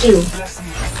baru tag Q.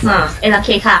 Nah, elah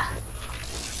keka.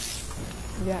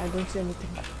 Yeah, I don't see anything.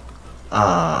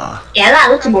 Ya lah,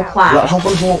 lu coba kuat. BloodHound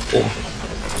pun semua.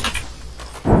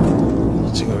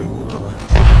 Tinggal ibu.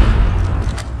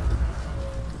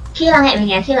 Khi là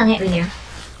nghe về nhà.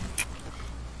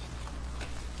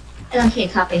 Elah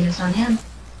keka bên son hen.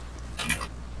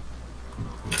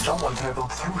 Someone traveled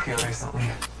through here recently.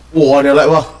 Wah, dia like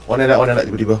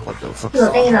tiba-tiba. What the fuck? Được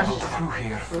đây rồi. Through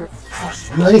here.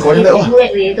 Mana ni kau ni like wah? Gue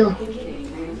itu.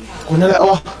 Kau ni like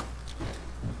wah?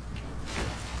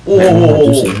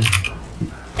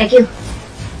 Thank you.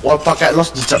 Wah pakai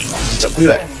loss dicap gue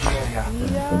like.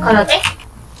 Kalau teh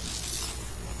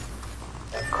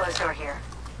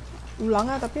ulang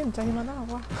tapi entah gimana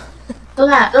apa. Tuh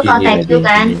lah, lu kalau tag itu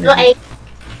kan, lu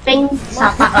ping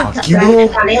sapa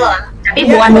kali lo. Tapi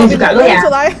bukan juga lu ya.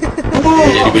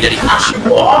 Jadi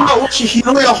wah, si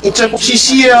hero ya, saya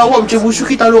posisi ya, wah macam musuh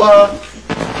kita lu ah.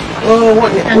 Oh, wah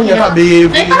ni nak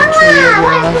baby.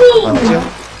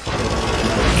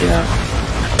 Ya.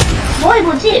 Boy,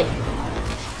 buci.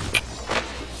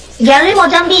 Gary mau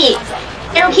jambi.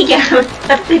 Em kiki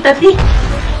tapi.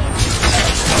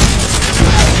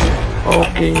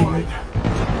 Oke.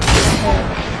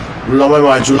 Belum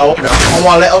maju lah, udah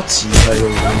awal layout sih.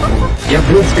 Ya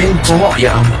belum pencok,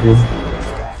 ya ampun.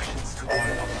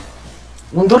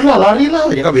 Mundur lah, lari lah,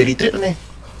 ya kan retreat nih.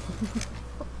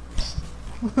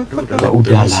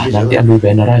 Udah lah, nanti ambil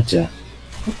banner aja.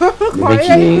 Lu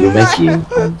making,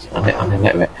 aneh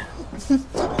lewek.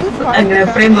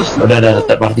 Udah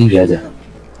third party dia aja.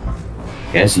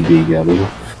 Kayak si Bega lu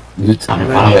aneh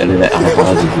parah lewek, aneh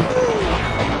parah gitu.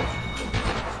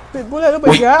 Boleh lu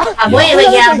Bega?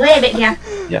 Boleh.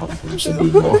 Ya ampun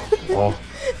sedih. Oh.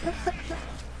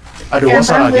 Aduh,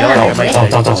 masalah dia lah.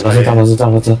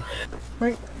 Tahu.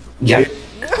 Ya.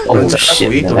 Oh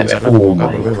shit, oh my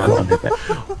god.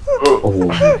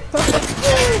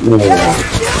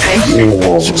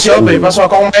 Siapa pasal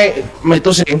kau mai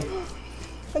tu sing?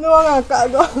 Ano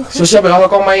ngakak ko? Siapa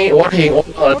kau mai warning?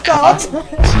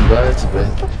 Ciba.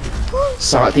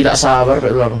 Sangat tidak sabar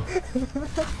Pak Ulang.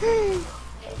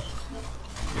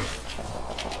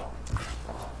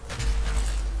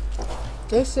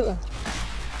 Yes lah.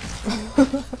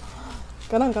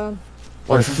 Kanan.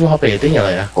 Wah, itu HP itu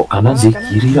nyala ya? Kok kanan sih?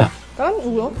 Kiri lah. Kanan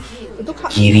ulo. Itu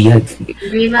kiri ya.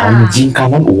 Anjing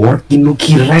kanan working lu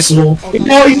kires lo.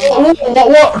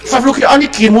 Wah, Five lu kira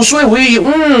Anakin musuhnya weh.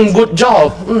 Good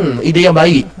job. Ide yang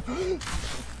baik.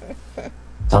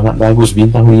 Sangat bagus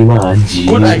bintang 5 anjing.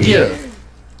 Good idea.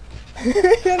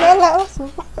 Nolak lah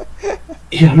sumpah.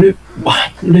 Iya lu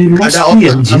ada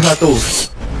opsi satu.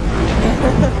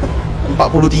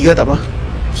 43 tak apa?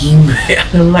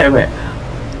 Gimana lah,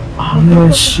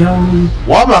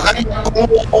 Wah, makanya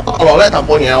kalau lihat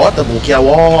tamponnya, wah terbukia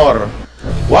war.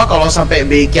 Wah, kalau sampai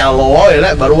bekia lo,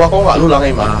 ya baru wah kok nggak lu langai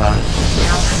mah.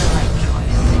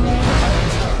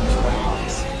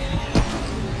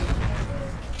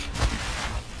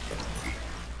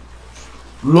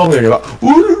 Long ya pak.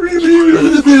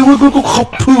 Kok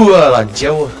kapu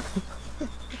lancau.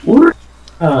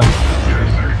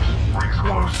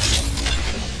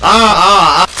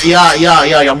 Ya,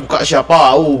 yang buka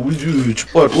siapa? Oh,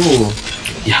 cepat,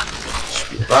 Ya.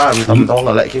 Minta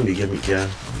tolong nggak like bikin.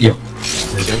 Ya.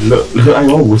 Lu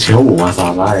ayo buciau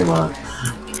masalah emang.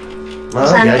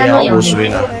 Ya,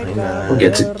 musuhin lah. Kok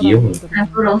gak cekiu?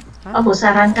 Aku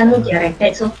sarankan lu jangan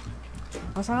repet so.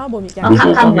 Masalah bom ikan.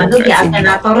 Kamu lu jangan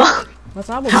alternator lo.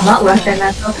 Masalah bom. Kamu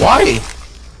alternator. Why?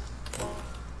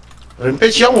 Rempet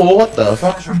siang what the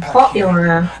fuck? Kok yung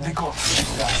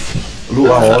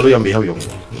lu yang behau yung.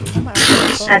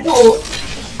 Satu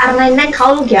R99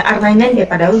 kau lu gak R99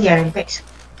 daripada lu gak Rempex.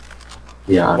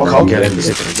 Ya, kau gak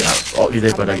bisa kerja. Oh, ini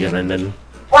daripada R99.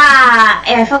 Wah,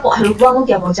 Eva kok halu gua lu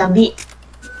gak mau jambi.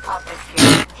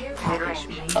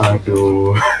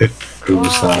 Aduh.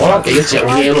 Rusak. Orang kayaknya siang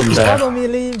ini lu bisa. Aku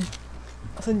milih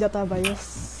senjata bias.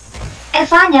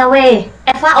 Eva-nya weh,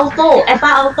 Eva auto.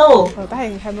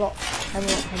 Tahan hemlock.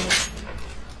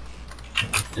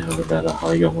 Ya udah lah,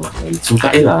 hoyong lah.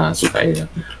 Sukai lah.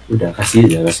 Udah kasih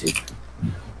aja.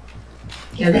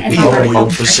 Ya udah Eva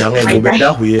yang siangnya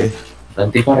beda ya.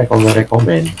 Nanti kau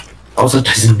rekomen. Kau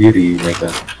sudah sendiri mereka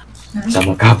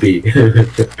sama KB.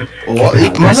 Oh,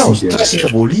 mana? Stres kita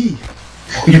bully.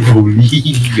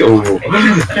 Bully. Oh,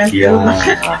 ya.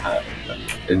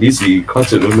 Jadi si kau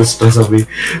lu stres apa?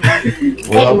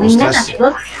 Wah, aku stres.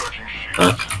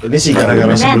 Ini sih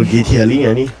gara-gara sebelum GTA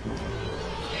nih.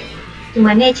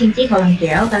 Cuma nih cinci kalau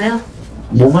kéo kali lo.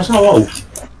 Mau masalah?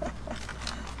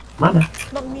 Mana?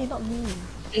 Not me.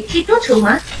 Khi itu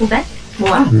cuma, bukan?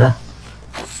 Buah. Nah.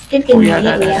 Cái ya.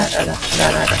 Ada.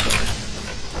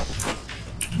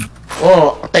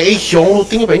 Oh, tay xiong lu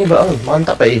tinggi ini bang,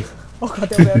 mantap tay. Oh,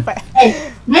 kata berapa?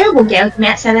 Nếu buồn kéo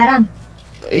mẹ sẽ là răng.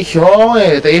 Tay xiong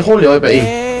tay hôn liều tay.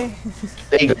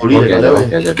 Tay gạo li này đâu?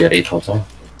 Ya biar itu toh.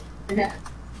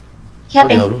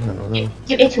 Siapa?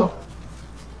 Chip itu.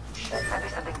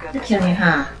 Kecil nih,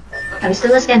 ha. Habis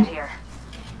itu scan.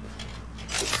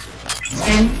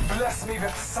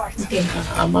 Oke.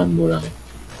 Aman pulang.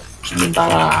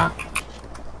 Sementara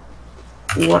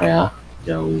keluar ya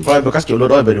jauh. Wah, bekas kilo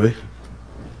doy by the way.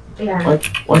 Iya.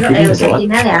 Wah, ini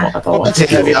email ya. C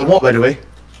heavy ammo by the way.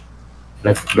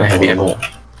 Heavy ammo.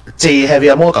 C heavy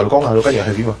ammo kalau kau nggak kan ya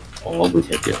heavy mah. Oh, buat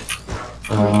heavy.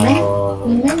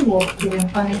 Wingman buat yang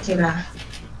connect lah.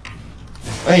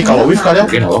 Kalau wave kalian?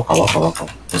 Oke, kalau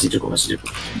masih cukup.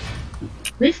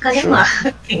 Wave kalian mah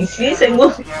tinggi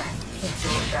semua.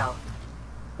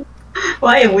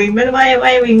 Why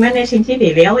Wingman này xin chỉ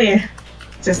để léo vậy,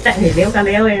 just start để léo cả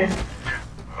léo vậy.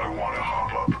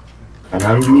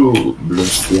 Karena lu belum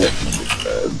setia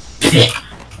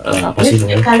apa sih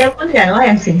namanya? Kalian pun jangan lo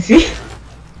yang singsi.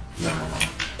 Nah,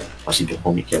 masih di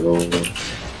komik ya lo. I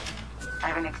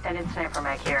have an extended sniper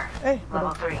mag here.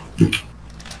 Level 3.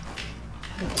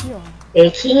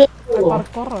 Deki.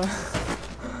 Parkour.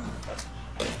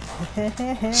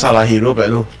 Salah hero pak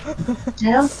lu.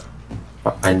 Jauh.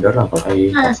 Pak Ender apa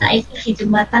kayak? Saya di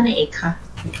jembatan nih Eka.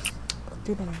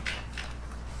 Tidak.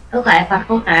 Lo kayak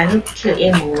parkour kan, lu kill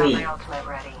emui.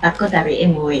 Parkour dari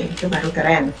emui, itu baru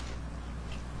keren.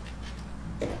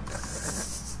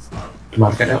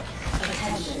 Market ya?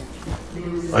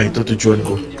 Itu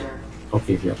tujuanku.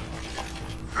 Oke siap.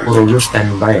 Lu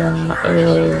standby ya.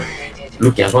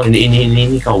 Lu kira kok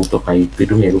ini kau untuk kayak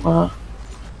gedung ya lu mah?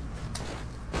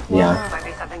 Ya.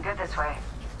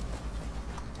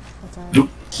 Lu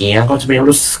kira kau sebenarnya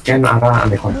lu scan arah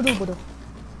aneh kon.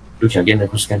 Lu jaga aneh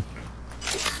scan.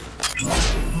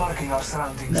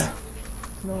 Nah.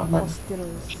 Aman.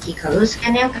 Jika lu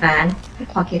scan ya kan,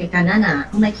 kau kiri kanan ah,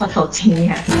 mulai kau tahu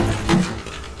ya.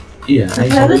 Iya,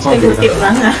 lalu cek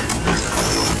banget.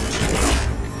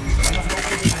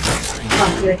 Kau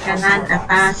kiri kanan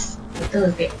atas itu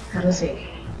harus ya.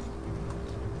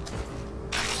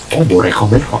 Oh, mau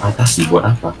rekomend kok atas sih buat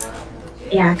apa?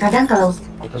 Ya kadang kalau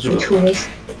ditulis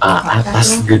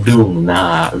atas gedung,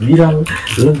 nah bilang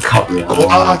lengkap ya.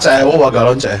 Wah, cek, wah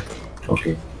galon cek.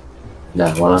 Oke. Nah,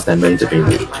 malah standby itu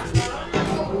ini.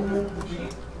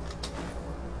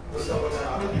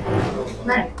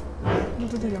 Nah.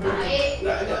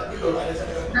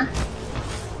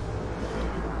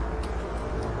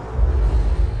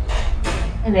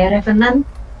 Ini Revenant,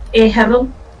 Harum,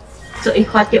 so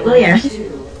ikut lo ya?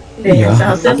 Iya,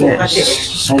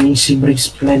 Shining Shimmering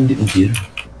Splendid anjir.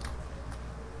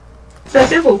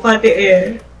 Saya buka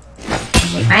deh.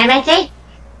 Main sih.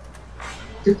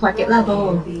 Từ khoa kiểu là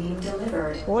bồ.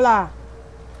 Hola.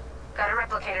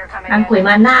 Ăn quỷ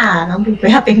mana, nó bị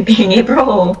phải bình bình ấy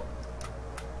bro.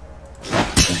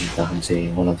 Tahan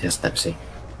sih, mau nanti step sih.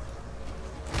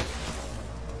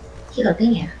 Khi có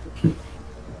tiếng nhỉ?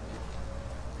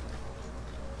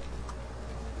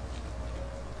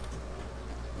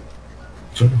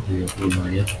 Jodoh ya,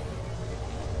 lumayan.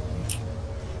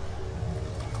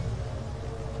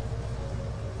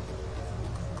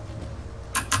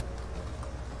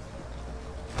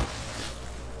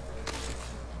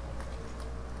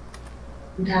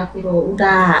 Udah bro,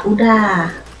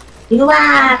 udah. Di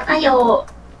luar, ayo.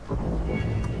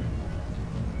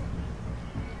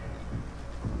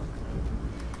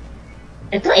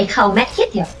 Itu Eka market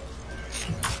ya?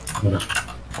 Mana?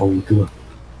 Oh itu.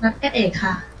 Market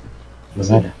Eka.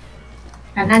 Mana ada?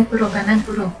 Kanan bro,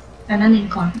 kanan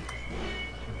Lincoln.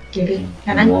 Kiri,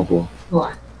 kanan.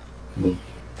 Buah.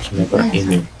 Sniper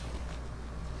ini.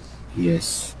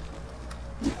 Yes.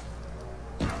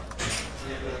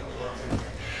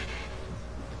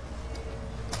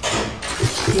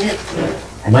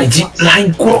 Magic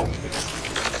line kok.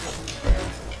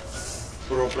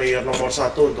 Pro player nomor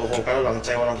 1 untuk Hokage lang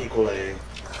cewek orang Kikole.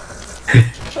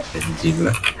 Anjing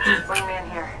lah.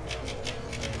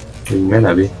 Wingman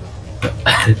abi.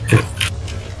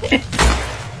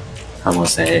 Kamu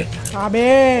saya.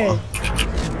 Abe.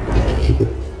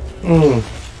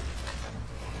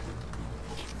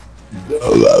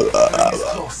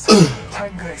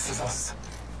 Time graces us.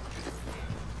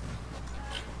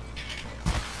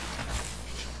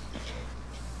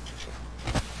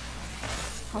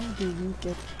 How do we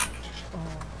get?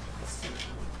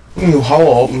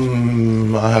 How?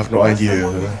 I have no idea.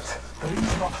 The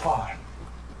ring's not far.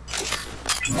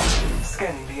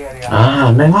 Scanning the area.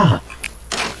 Ah, memang.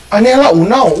 Aneh lah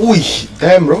Unau. Wih,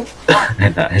 damn bro.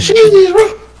 Shit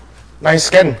bro.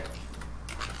 Nice scan.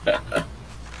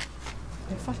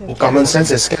 Common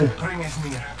sense scan. Ring is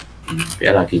near.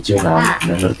 Biar lagi cuy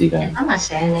nggak ngerti kan. Sama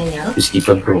saya nanya.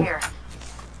 Peacekeeper bro.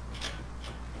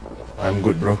 I'm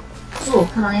good bro.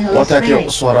 Kalangnya What that yuk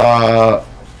suara.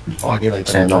 Oh gila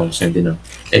itu. Sentinel.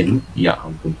 Lu ya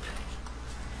ampun.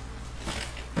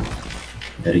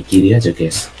 Dari kiri aja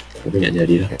guys. Tapi nggak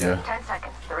jadi lah.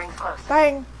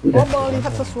 Teng, gua mau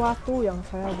lihat sesuatu yang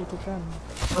saya butuhkan.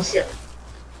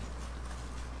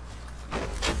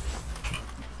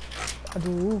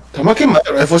 Aduh. Tamakin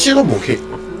FOC lo bokeh.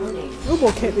 Lu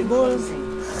bokeh di bol.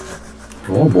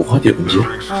 Oh, bokeh dia anjir.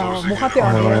 Bokeh dia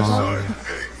anjir.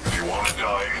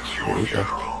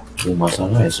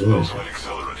 masalah ya semua.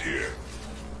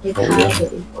 Kita Oh, iya.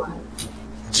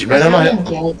 Chip lain nama ya. yang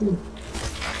kayak itu.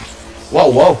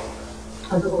 Wow.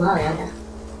 Aduh, wow ya udah.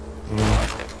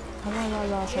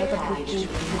 Alah, saya terbuku.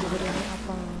 Bener-bener ini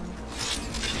apa?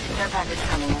 Care package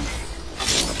coming in.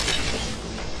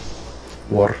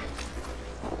 War.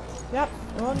 Yap,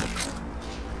 on.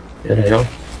 Ya udah yuk.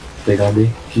 TKB,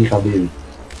 KKB.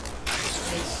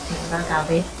 Bang KB.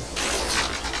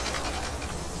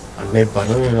 Aneh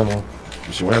banget kamu.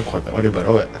 Semuanya kuat banget di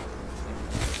baru ya.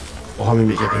 Oh, kami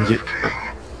bikin anjir.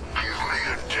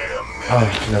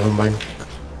 Never mind.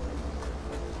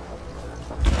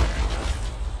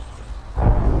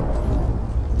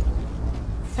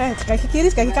 Kaki kiri,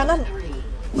 kaki kanan.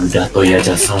 Udah tuh ya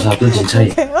aja salah satu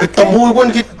cincai. Temu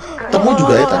pun kita temu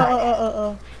juga ya tan.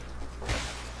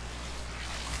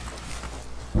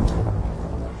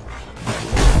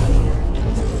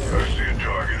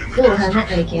 Tuh, hangat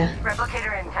lagi ya.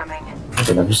 Replicator incoming.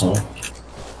 Tidak bisa.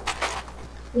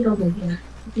 Ini lo begini.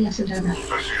 Itu yang sederhana.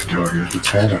 Dan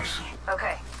bicara.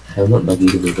 Okay. Helmet bagi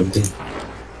lebih penting.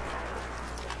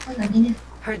 Oh, ini.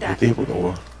 Heard that. Itu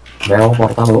pun oh. Lewat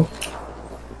portal lo.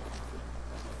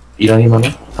 Hilangin mana?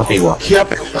 HP gua.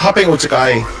 HP yang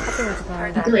ucikai.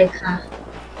 Itu Eka.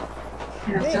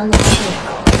 Jalan.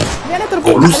 Ini ada Kok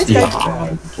terbuka lu tadi sih? Ya sekali.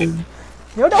 ampun.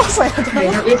 Ya udah saya aja.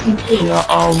 Banyak dia tinggi. Ya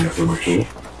ampun tuh.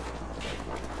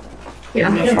 Ya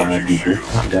ampun. Sama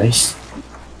dibuka guys.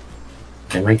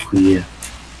 Am I clear?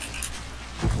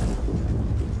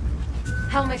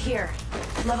 Helmet here.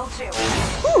 Level 2.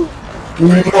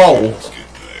 Wow.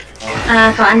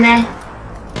 Kalau aneh.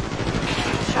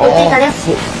 Ulti kalian.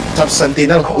 Cap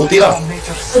sentinel ulti lah.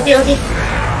 Ulti.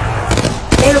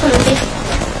 Lu kan ulti.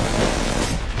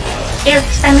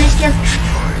 Stamina skill.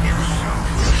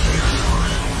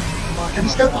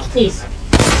 Habis itu aktif.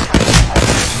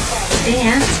 Ulti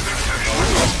ya.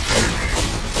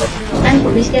 Kan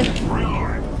habis skill.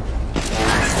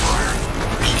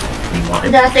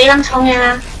 Udah tuh hilang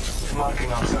songnya.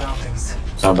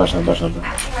 Sabar.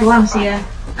 Ruang sih ya.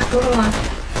 Aku ruang.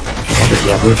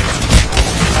 Siap lu.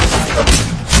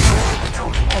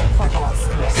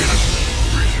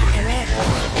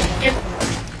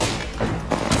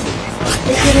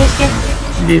 Skill.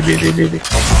 B.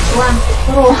 Ruang.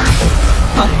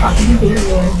 Ini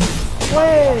dulu.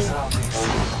 Wey.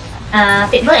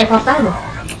 Tiện với portal rồi.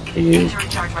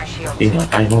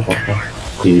 Ngapain mau portal?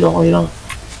 Hilang.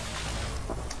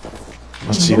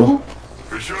 Masih lo.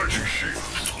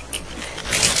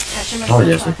 Oh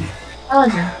ya sih. Oh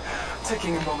dạ.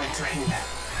 Taking a moment to heal.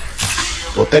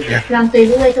 Rotate nha. Làm tùy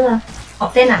với tôi à.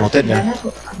 Học tên à? Rotate nha.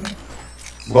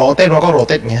 Gõ tên nó có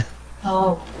rotate nha.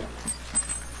 Ồ.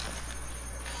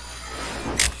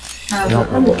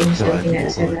 Có một hình sự thì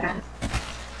lại sẽ ra.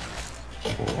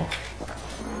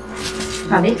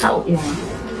 Cà biết cậu thì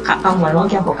cậu con ngoài món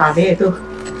cho của cà biết tôi.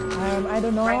 I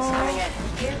don't know. Frank's coming in.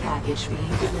 Care package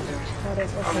being delivered. That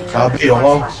is okay. Cà biết đúng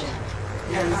không?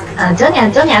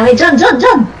 Chớ nhà mày chân.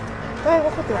 Đây,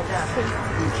 có thể.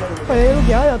 Phải lúc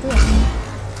giờ rồi tôi.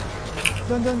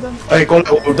 Dân. Ê, con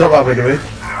lại ultra vào về đấy.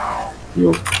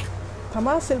 Yuk.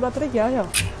 Sama silver trick ya.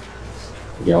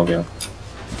 Gel.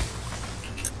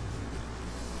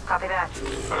 Copy that.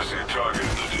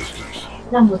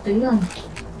 Làm một tí rồi.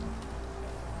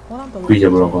 Orang tuh. Kuya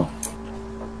belum kok.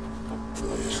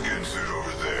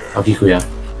 Aki kuya.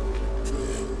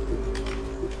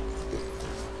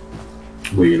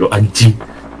 Wih lo anjing.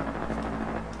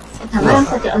 Thằng bạn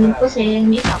có chợ Olympus thì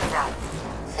nghĩ Copy that.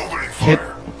 Hit.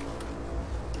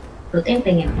 được em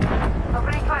pengen.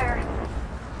 Opening fire.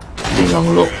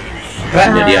 Tinggal lo. Rat.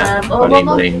 Dia.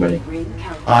 Balik.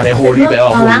 Này holy bell.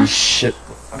 Holy shit.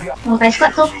 Một cái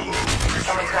squat không?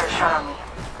 Someone's got a shot on me.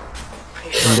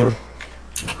 Mundur.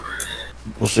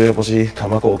 Posisi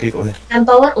담아고 오기 거네. Làm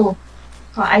power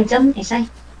Kalau item say.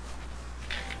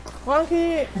 Orang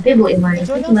khi Tapi buat yang mana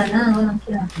itu gimana orang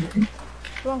kira.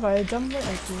 orang kayak jam với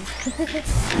anh chị.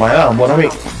 Maya, mau nami.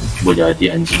 Mau jadi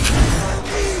anjing.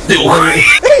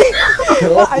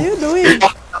 What are you doing?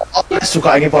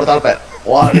 Suka ini portal Pak.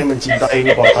 Wah, ini mencintai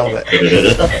ini portal Pak.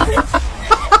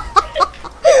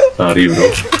 Sorry bro.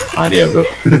 Ada ya bro.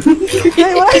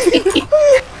 Hey, what?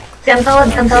 Cầm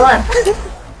tower.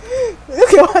 Itu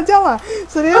kayak macam ah?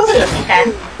 Serius? Không sửa cái cản.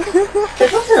 Tôi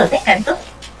không sửa cái cản tôi.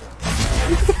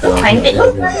 Phải định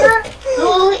lúc đó.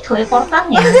 Tôi thổi portal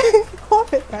nhỉ. Có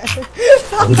phải tại.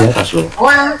 Aku di atas bro.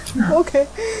 Wah. Ok.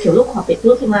 Kiểu lúc họp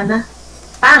itu gimana?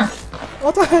 Bang.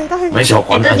 Oh, tahan. Masih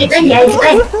sokon Itu anjing. kita ya, kita.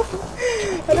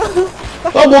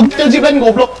 Oh, mau kita jiban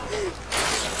goblok.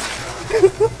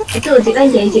 Itu kita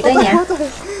ya.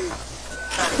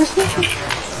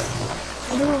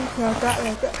 Aduh, ngakak.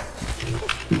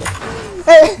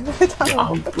 Ya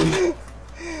ampun.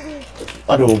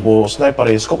 Aduh, mau sniper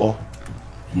ya scope oh.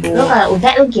 Lo kalau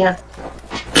udah lo kira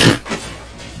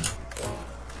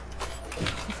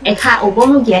kak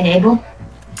ubung lo kira nih ubung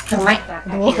terbaik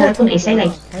kalau pun isai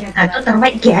lagi itu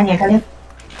terbaik kira nih kalian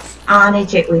aneh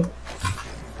cewek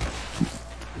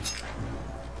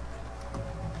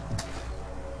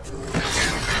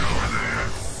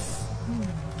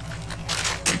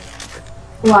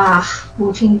wah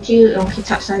bucin chứ ông khi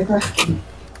chặt sai cơ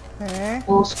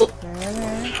ô sụp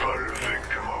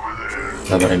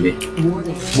Sabar MB.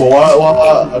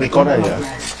 Bawa record aja.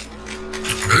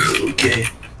 Oke.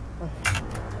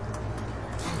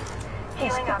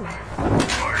 Healing up.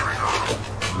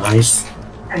 Nice.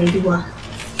 kali 2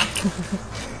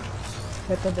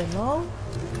 Better than no.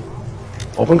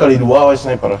 Open kali 2 awal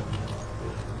sniper.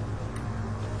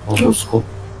 Oh, scope.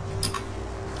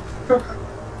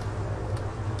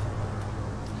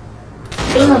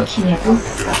 tengok sini aku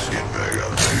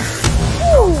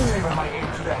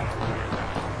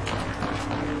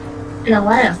là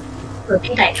quá rồi rồi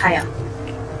cái đại khai à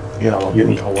Ya, dia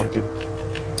ni awal ke.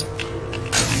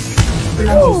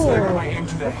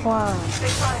 Wow.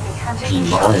 一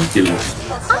毛很丢。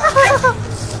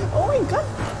 Oh my god.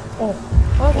 Oh.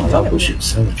 我倒不是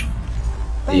三个钟。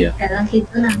Iya. dalam situ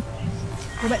nah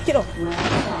Go back kid.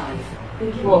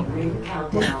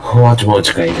 Wah, cuma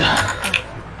cekai dah.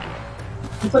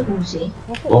 ikut musik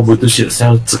Wah, butuh shield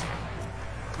cell.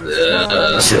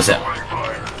 Shield cell.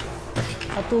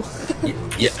 Satu.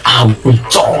 Ya ampun,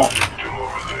 cok.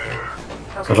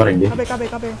 Sabar ini. KB.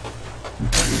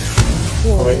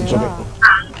 Oke, coba.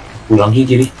 Pulang ke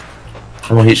kiri.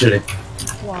 Sama hit shot deh.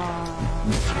 Wow.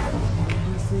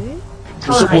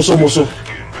 Easy. Musuh.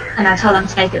 anak salam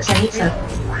saya kiểu saya biết sợ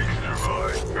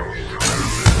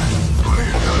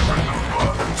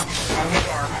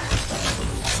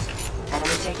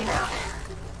Enemy taken out.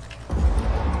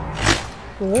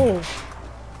 Oh.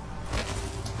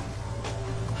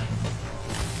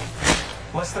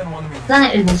 Less than 1 minute. ra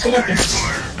lại được một số điều kiện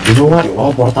You know what?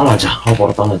 Oh, portal aja. Oh,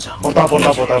 portal aja. Portal.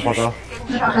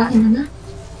 rõ ra thì nó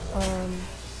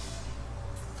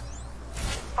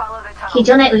Follow the thì tunnel.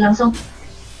 chỗ này ở langsung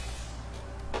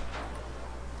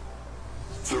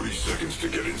 30 seconds to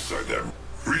get inside that.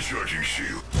 Recharging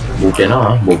shield. Bộ bên đó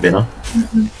hả? Bộ bên đó.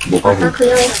 Bộ có nó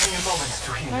clear Only a moment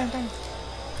to heal.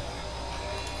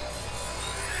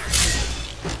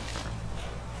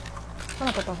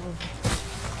 Kenapa tahu?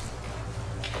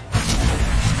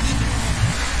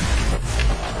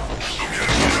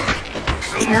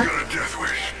 hả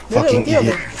Fucking Dia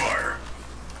idiot.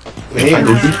 Eh,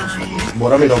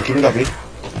 Bora may daw king gabi.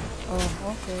 Oh,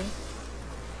 okay.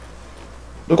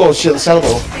 Lu ko shield cell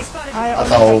ko Ay,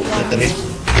 atau battery.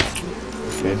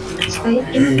 Okay.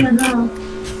 cái mà nó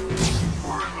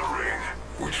We're in the ring,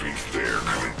 which means they're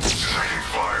coming. Second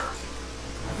fire.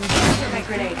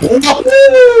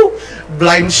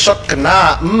 Blind shot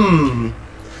kena.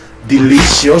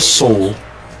 Delicioso.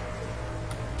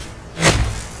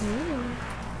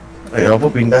 Ay, apa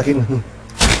pindahin?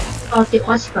 thì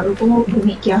quá chỉ bảo cũng một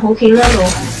bị kia hô khí lên rồi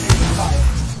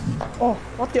Oh,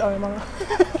 what the emang?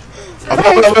 Apa?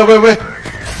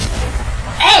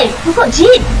 ê không có gì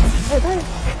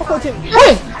Apa sih?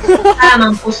 à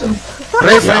mà bổ sung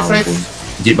Rave.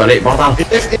 Jit balik portal.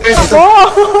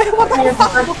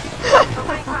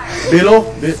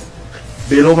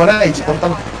 Belo mana iji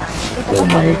tentang. Oh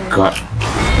my god.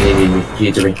 Ini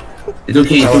kiri coba. Itu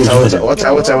kiri itu. 我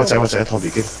頭已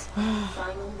經。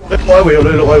你開會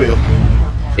喎。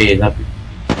 tapi.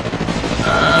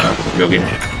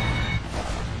 Begini.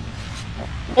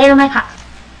 ê hôm nay khả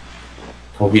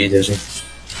Hobi aja sih.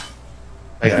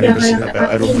 Ada besi,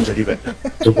 ada rumput jadi bed.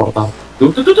 Itu portal.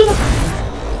 Tuh.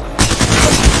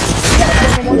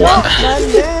 Wah.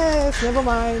 Yes, never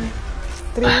mind.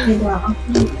 đi vào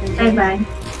bye bye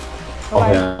Oh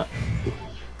ya.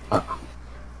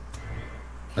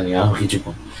 Tanya aku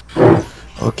cukup.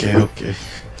 Oke.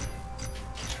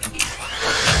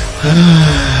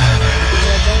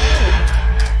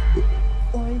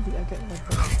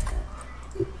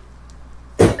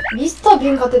 미스터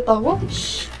빈 같았다고?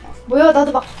 뭐야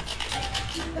나도 막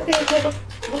계속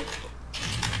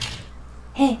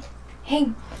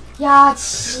야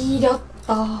지렸다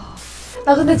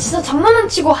나 근데 진짜 장난 안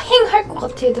치고 행 할 것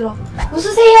같아 얘들아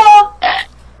웃으세요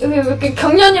여기 이렇게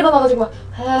경련 일어나가지고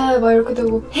막 이렇게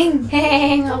되고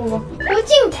행 하고 막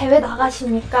포징 대회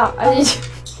나가십니까? 아니지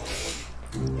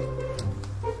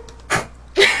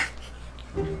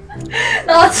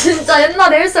나 진짜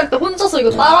옛날에 헬스할 때 혼자서 이거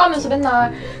따라하면서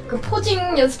맨날 그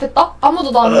포징 연습했다?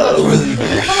 아무도 나 안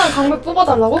가르쳐줬는데 하나 광배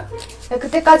뽑아달라고? 야,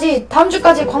 그때까지 다음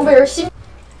주까지 광배 열심히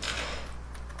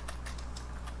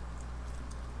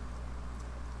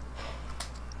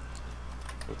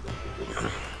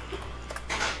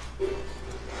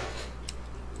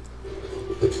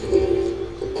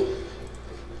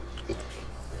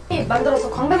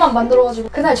만들어서 광배만 만들어가지고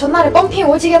그날 전날에 펌핑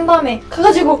오지게 한 다음에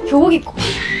가가지고 교복 입고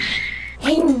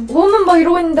엥 몸은 막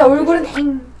이러고 있는데 얼굴은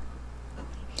엥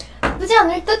나쁘지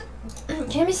않을 듯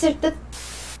재밌을 듯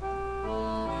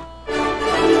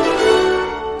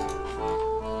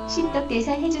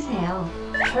신떡대사 해주세요.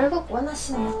 결국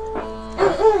원하시는 것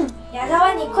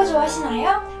야자와 니코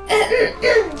좋아하시나요?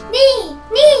 니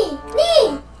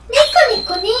ニコニ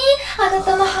コにあな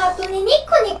たのハートにニ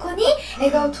コニコに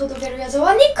笑顔届けるやつ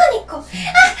はニコニコあ、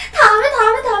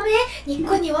ダメニ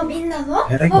コにはみんなの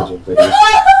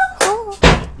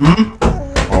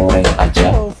Goreng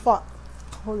aja. Oh fuck.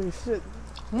 Holy shit.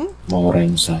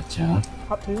 Goreng saja.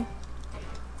 Up to you.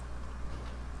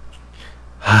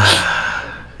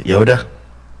 Ya udah.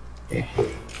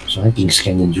 Soalnya King's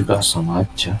Canyon juga sama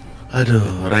aja. Aduh,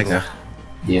 rank ah.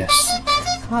 Yes.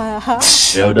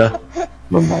 Ya udah.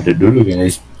 Memadu dulu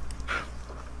guys.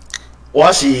 我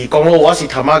是講咯，我是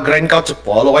他媽 grand 到直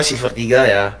播咯，我是 tier 3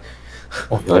呀。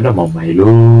Oh ya udah mau main lu.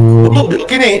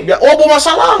 Gini, oh mau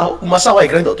masalah, masa wa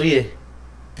grand tu ye.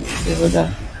 Ya udah.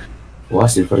 Wah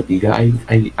silver 3 I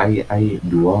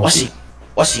 2.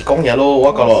 我是講嘢咯，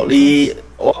我kalau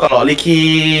你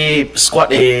去 squad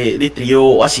誒，你 trio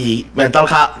我是 mental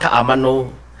較阿慢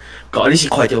咯，kalau你是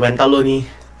快條 mental 咯你。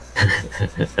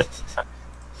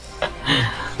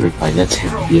Rupanya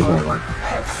champion banget.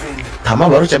 Tama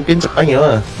baru champion Jepang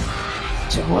ya.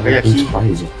 Jangan kayak Jepang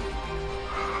aja.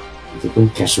 Itu pun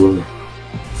casual ya.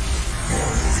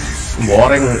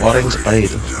 Orang Jepang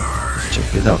itu.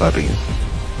 Champion tau kaping.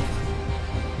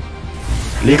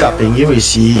 Li kaping因為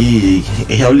是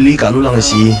有呢個路浪嘅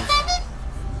事，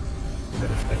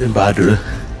真baru.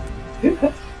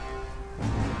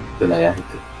 Itulah ya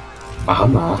itu.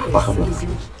 Paham lah.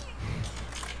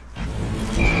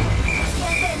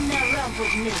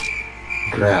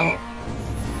 Grell.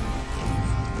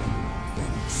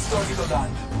 Study the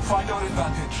land, find our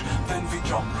advantage, then we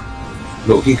jump.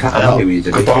 Lo khi khác apa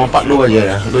ya? Ketua lompat lu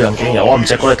aja ya, lu yang kayaknya wah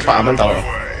bisa kalau cepat aman tau.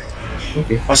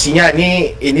 Oke. Pastinya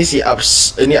ini si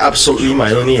absolute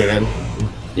 5 itu nih ya kan.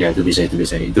 Ya itu bisa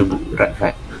itu red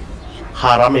flag.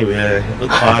 Haram ya, lu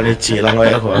kau ada cilang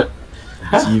aja kau,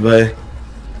 cibai.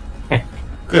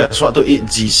 Cái soát tôi ít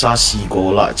gì xa xì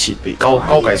cổ lại chỉ bị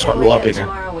cao cái soát lu apa kan?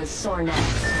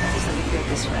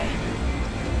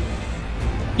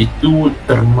 Itu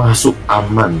termasuk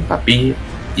aman tapi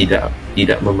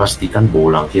tidak memastikan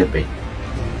bolang siapa.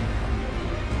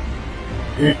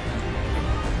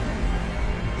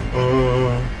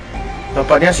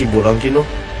 Nampaknya si bolang kino.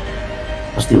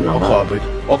 Pasti ulang.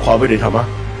 Oh kau di tama.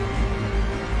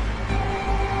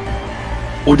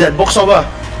 Udah box apa?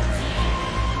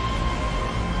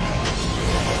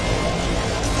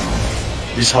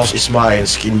 This house is mine,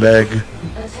 skin bag.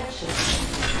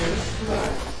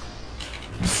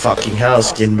 Fucking hell,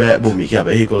 skin bag. Bumi kaya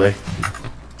ba hiko le?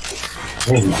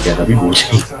 Ya tapi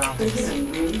bocil.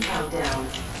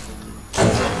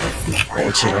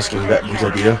 Bocil lah skin bag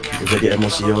jadi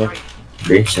emosi ya.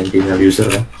 Deh, sentinel user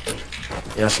kan?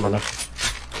 Ya semana.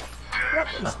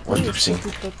 Wajib sing.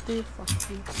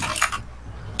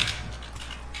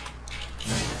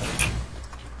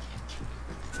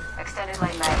 Extended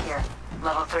light mag here.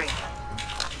 Level 3.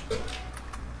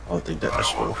 I'll take that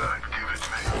as well.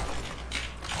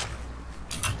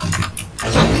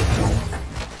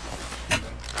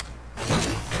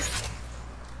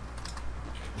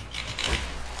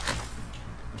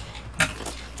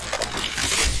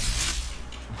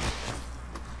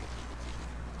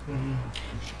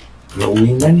 Kalau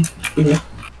wingan punya.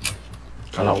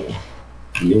 Kalau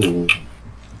Yo.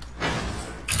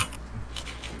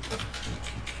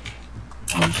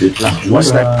 Hampir lah. Dua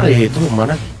sniper itu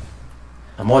mana?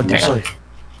 Mau disoy.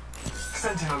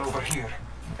 Sentinel over here.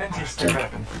 Enter still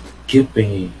weapon.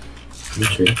 Keeping.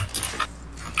 Lucu ya.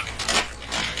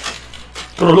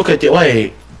 Kalau lu kayak tiap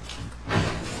wae.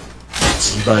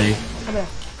 Cibai. Apa?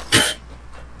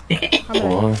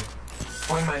 Oh.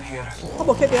 One man here. เขาบ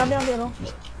อกแค่เดียวไม่เอาเดียวเนาะ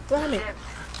ก็ให้เมท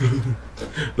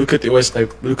Lu kayak tiap wae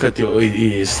sniper. Lu kayak tiap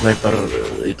wae sniper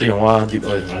itu yang wah di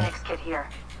wae. Phoenix kit here.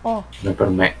 อ๋อ Sniper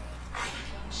Mac.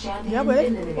 ya boleh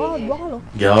wah dua kali loh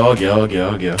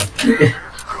Gyo.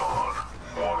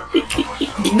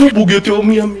 Lu bugi tiap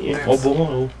Miami. Oh bohong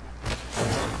lu.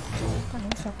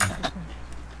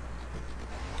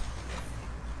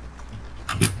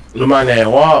 Lumayan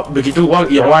wah begitu wah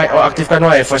yang wah aktifkan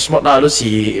wah first mode lalu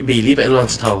si Billy pak lu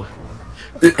langsung tahu.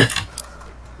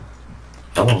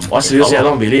 Wah serius ya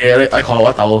long Billy, I kalau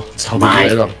wah tahu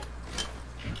Billy long.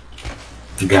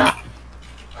 Enggak.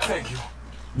 Thank you.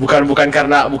 Bukan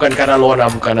karena Lona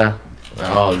bukan ah.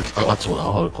 Oh, kuat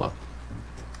sudah kuat.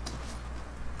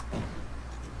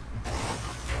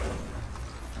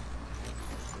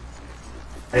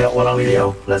 Ayo orang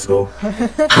video, let's go.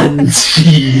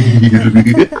 Anjir.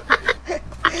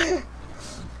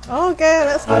 Okay,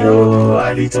 let's go. Aduh,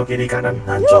 Ali cok kiri kanan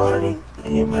hancur nih.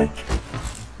 Ini mah.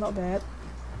 Not bad.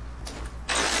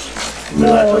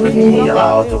 Belah ini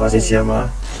laut tuh kasih siapa?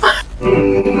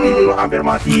 Hampir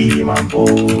mati,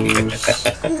 mampus.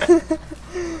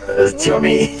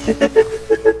 Xiaomi.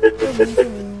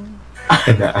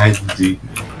 Ada anjing.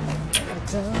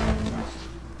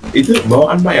 Itu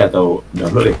bawaan Mai atau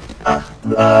download ya?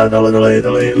 Download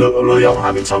itu lu yang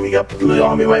ambil Xiaomi gap, lu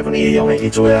yang ambil iPhone ini yang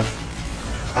itu ya.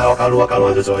 Kalau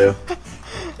aja coy.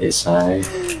 Esai.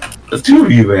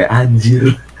 Curi we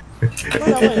anjir.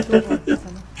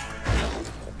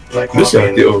 Lu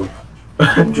siapa tuh?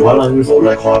 Penjual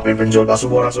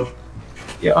bakso boras tuh.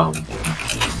 Ya ampun.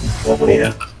 Walaupun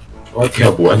ya. Oh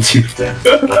tiap anjir.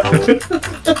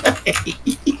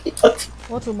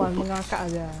 我只玩mengakak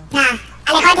aja. Nah,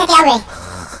 aneh kau jadi apa?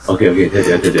 Oke,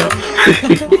 jadi.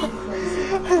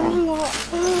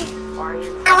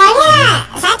 Awalnya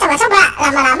saya coba-coba,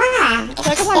 lama-lama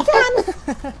kita kesakitan.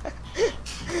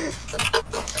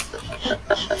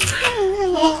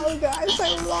 Hello guys,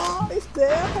 hello, is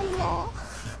there? Hello.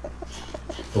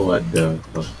 What the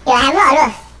fuck? Ya, hello lu.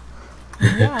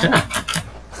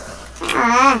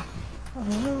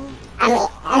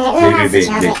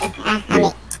 Ambil.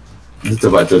 Lu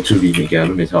coba curi nih kayak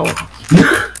lu tahu.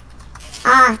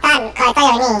 Oh, Tan, kau itu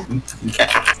yang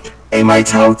ini. Mai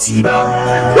超级棒。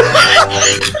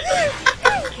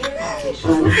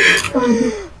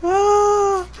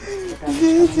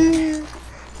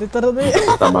Literally.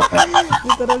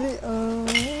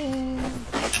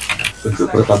 Untuk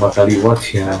pertama kali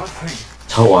watch ya,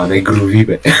 cowok aneh groovy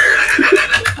be.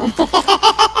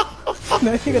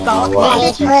 Nanti ketawa.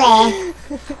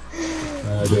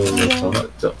 Aduh,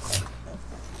 cocok.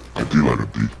 Nanti.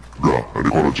 Udah, ada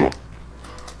koraja.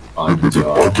 I'm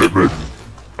Batman.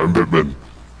 I'm Batman.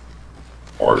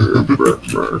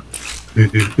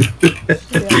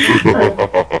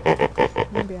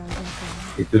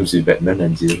 Itu si Batman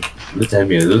anjir. Lu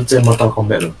cemil Mortal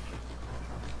Kombat lo.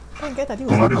 Kan kayak tadi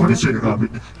Kalau ada kondisi kita ambil.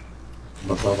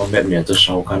 Mortal Kombat nih aja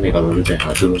Shao Kahn nih kalau lu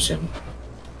jahat terus yang.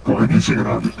 Kalau ada kondisi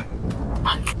kita ambil.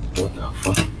 What the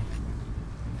fuck?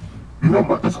 Ini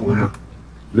apa atas semuanya?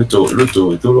 Lucu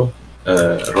itu lo.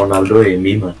 Ronaldo yang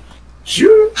mima.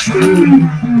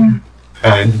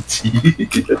 Anjir.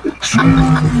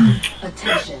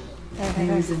 Attention.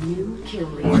 There is a new kill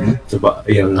leader. Coba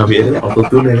yang ngambil auto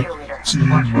tune ya.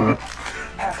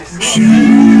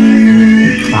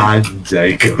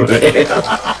 Anjay keren.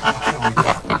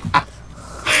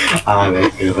 Aneh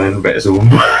keren be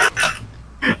sumpah.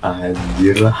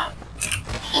 Anjir lah.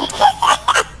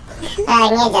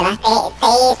 Ini aja lah,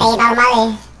 TI normal ya.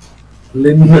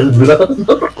 Bener.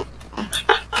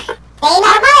 TI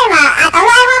normal ya, Mak? Atau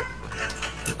lu emang?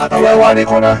 Atau lewat nih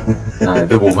kona. Nah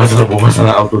itu mau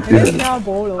masalah auto tune. Ya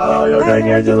udah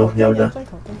ini aja loh, ya udah.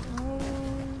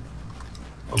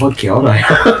 Apa kiau lah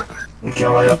ya?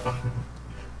 Kiau lah ya.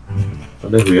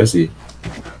 Ada gue sih.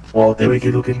 Wow, tewe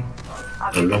kilukin.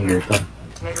 Belum mereka.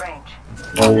 Mid-range.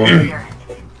 Wow. Here.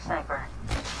 Sniper.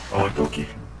 Oh, itu oke.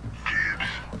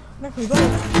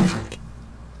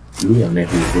 Lu yang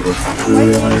nehu bro. Lu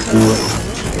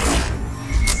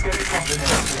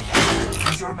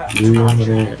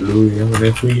yang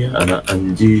nehu ya anak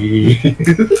anjing.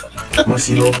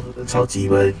 Masih lo 超级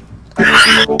呗。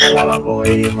Masih lo kok walang kok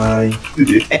mai.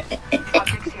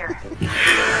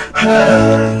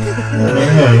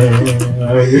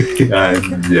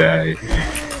 Anjay.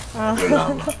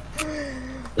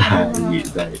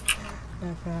 Dai.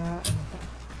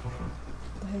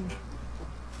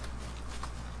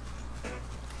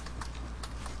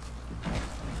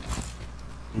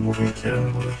 Moving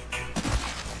camera.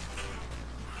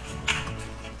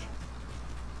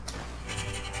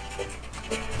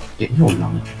 Kayaknya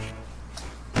ulang.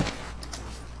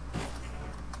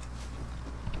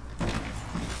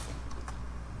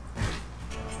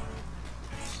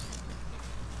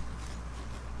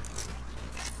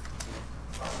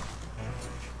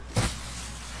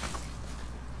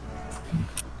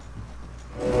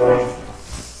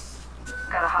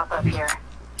 Gotta hop up here.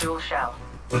 Dual shell.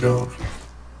 Aduh.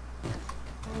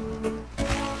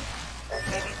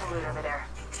 Maybe some loot over there.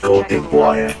 Kalau tempo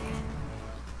aja.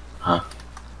 Hah?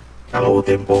 Kalau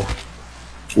tempo.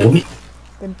 Umi?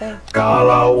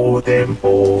 Kalau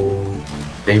tempo.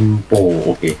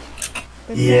 Tempo, oke.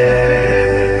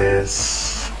 Yes.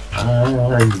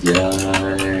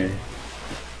 Anjay.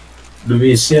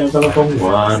 Demi siapa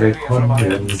penguat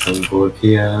konten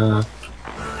sempurna.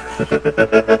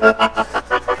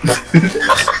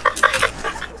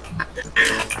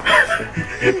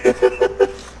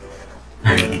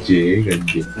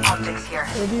 Ganjil. Optics here.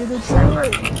 Jadi itu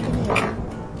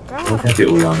Oh, dia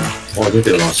tiup ulang. Oh, dia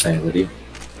tiup ulang saya tadi.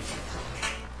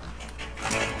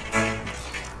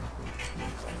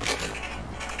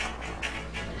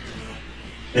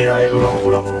 Ayo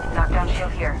ulang. Knockdown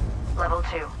shield here. Level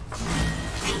 2.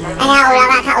 Ayo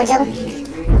ulang ke ujung.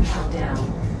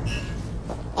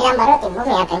 Yang baru timbul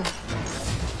ya, Teng.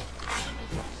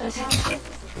 Attention.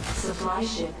 Supply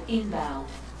ship inbound.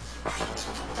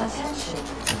 Attention.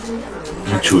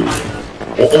 Delivery. Cuy.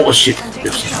 Oh shit.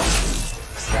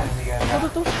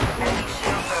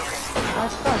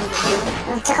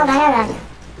 Cukup banyak lah.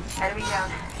 Enemy down.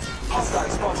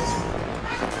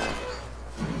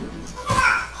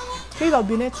可以到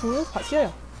边的出入拍摄呀。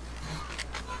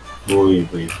Ui.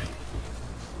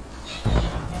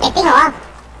 Epic hả?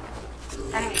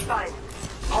 Enemy spotted.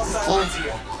 Okay.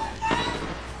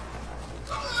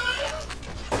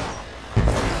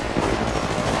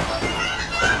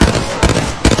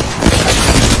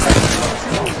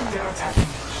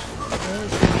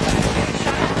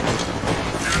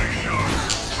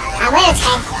 À mới được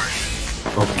thầy.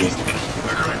 Ok.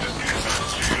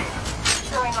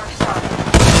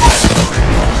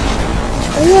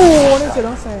 Ồ, nó chỉ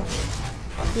đang xe.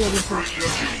 Đi đi xe.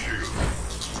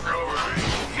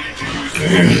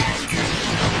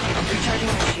 Recharging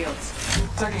my shields.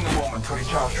 Taking a moment to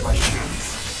recharge my shields.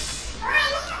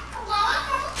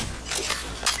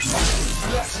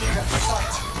 Let's look at the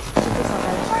fight.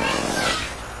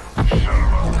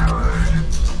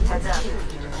 Heads up.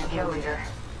 Kill leader.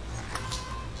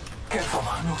 Careful,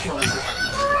 no kill leader.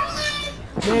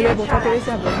 Để bộ tao tới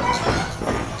xem.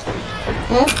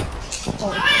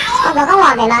 Bữa có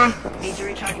ngồi vậy mà. Need to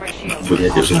recharge my shields. Boleh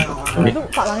dia sini. Ini. Itu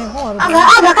Pak Lang yang kau ada.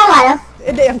 Bữa có ngồi luôn.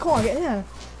 Để yang kau agaknya.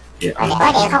 Ya.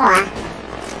 Để không ngồi.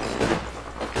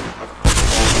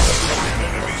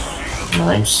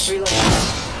 Nice.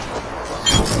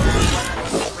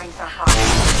 Rings are hot.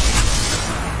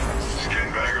 Skin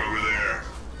bag over there.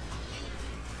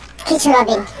 Khi chưa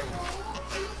bình.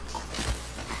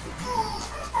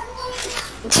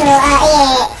 Chưa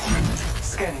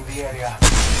Scanning the area.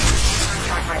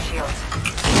 Recharge my shields.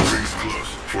 Rings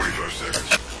close. 45 seconds.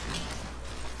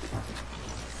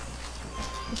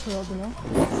 Itu apa ni?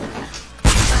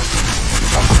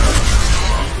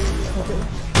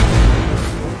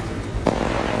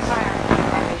 Fire.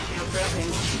 Enemy shield broken.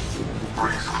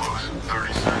 Rings close.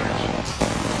 30 seconds.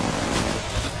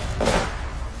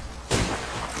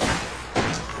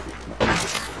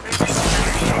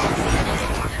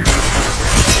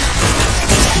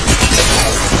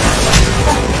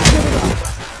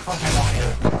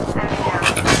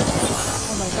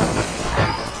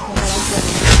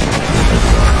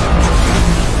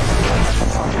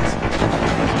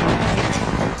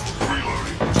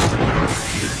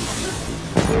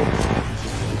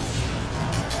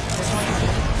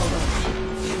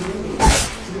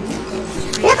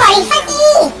 nó còn đi phát đi.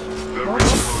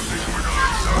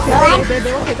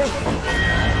 Để có thể đây.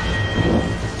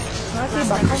 Nó chỉ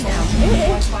bật không nào.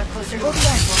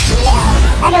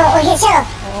 Aduh, udah chưa?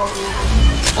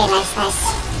 Okay, nice.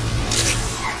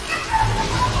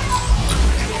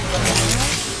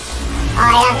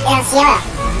 Oh, yang siap ya?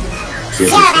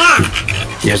 Siap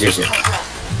ya? Siap.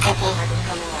 Okay.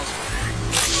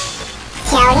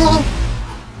 Siap ni.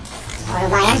 Oh,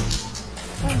 lumayan.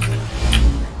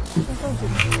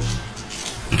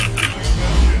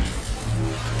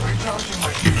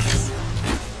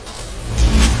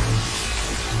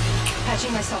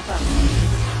 Patching myself up.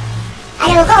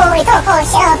 Aduh, kau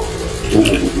siap.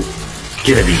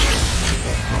 Kira di.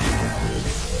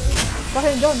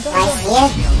 Bahaya, John. Nice ya.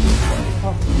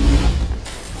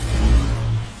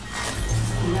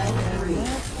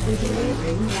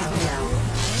 Ring countdown.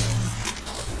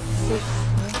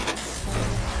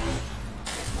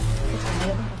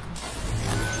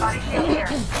 Body shield here.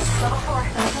 Level 4.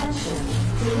 Attention.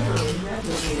 Delivering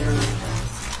replicator.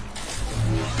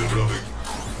 Developing.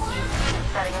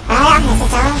 Setting up. Anh sẽ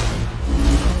sao?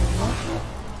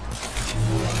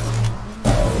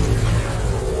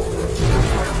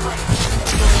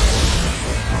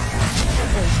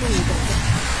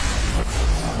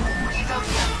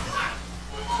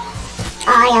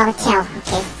 Oh, yeah, kill.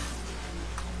 Okay.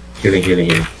 Healing. I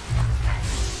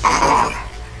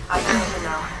don't even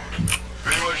know.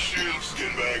 Bring my shield,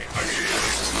 skin bag. I can heal it.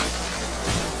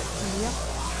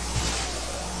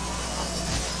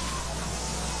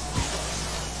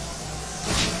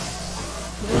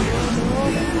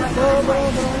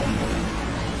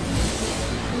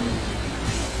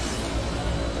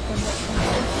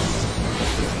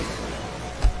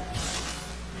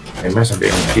 Memang sampai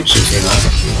yang hit sini lah.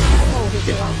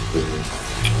 Ya ampun.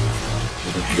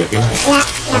 Yakin?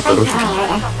 Terus.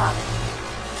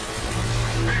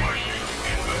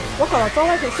 Kalau có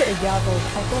威血嚟嘅度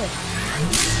太多。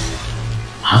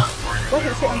嚇？威血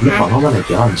色你房嗰個嚟幾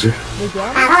唔知？你幾？我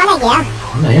揾你幾？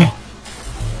嚟啊！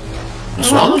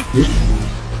爽？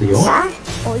你用？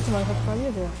我以前咪學過呢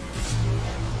個。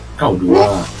夠đủ啊！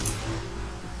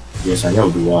夜神又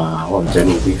đủ啊！我唔使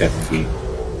路邊嘅啲。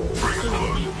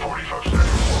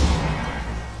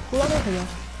好啦，係啊。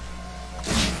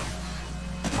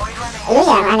Lu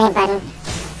yang aneh baru.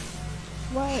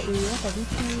 Wah iya tadi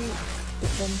sih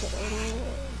bentuk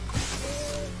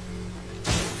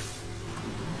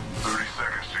 30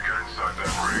 seconds to get inside that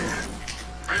ring.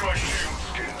 Be my shield,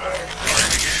 skin bag.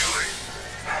 Immediately.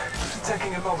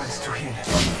 Taking a moment to heal.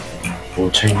 我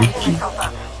清呢件，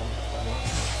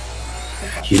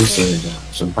顯性嚟㗎，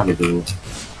順翻嚟到。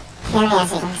Yang ya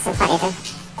sih, sempat itu.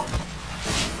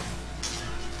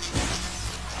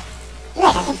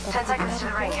 10 seconds to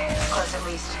the ring. Close at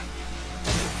least.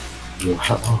 要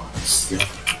黑啊！死啦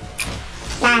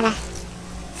！Nah.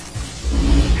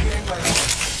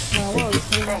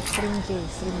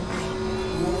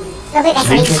 Lebih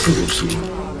你應該都冇事，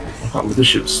我發覺都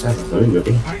雪山嗰啲藥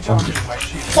都啱嘅。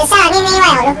雪山嗰啲咩位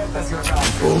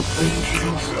我都。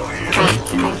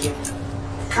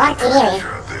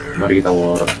Mari kita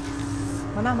war.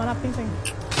 Mana ping ping.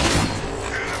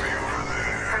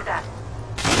 Heard that.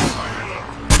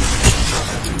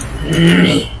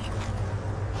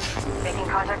 Making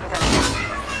contact with enemy.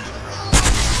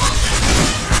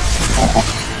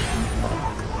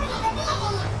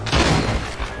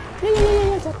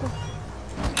 Ya, jatuh.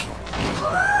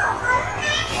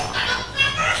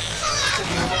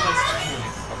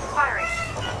 Firing.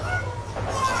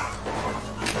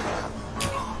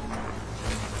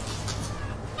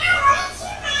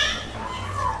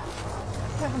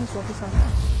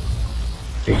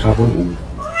 Cái khá vốn ủ.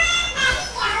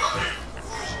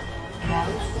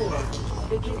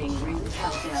 Beginning ring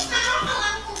countdown.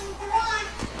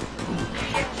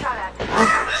 Getting shot at.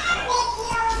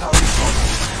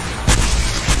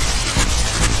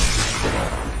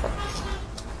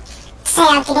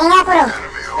 Saya kirinya bro.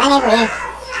 Aneh bro.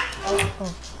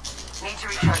 Need to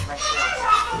recharge my shields.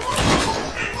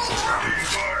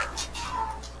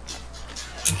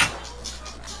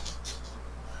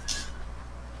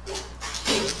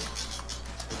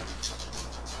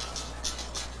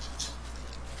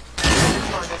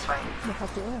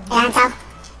 Jangan tahu.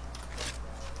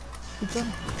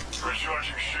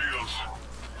 Recharging shields.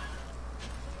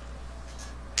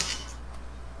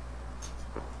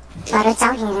 Baru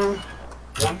tahu ini.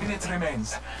 1 minute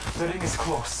remains. The ring is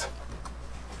close.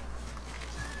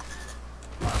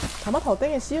 頭頭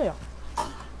釘嘅屍啊！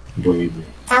 Rồi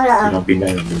Tahu loh. nó bên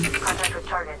đây là mình. Contact with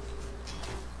target.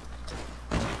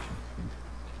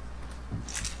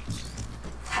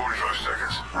 45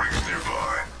 seconds. Rings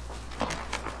nearby.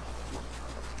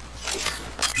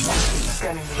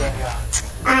 Scanning the area.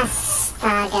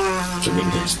 Astaga. Cho mình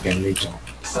để scan lấy cho.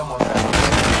 Someone there.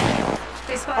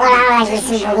 They spotted Orang me. lagi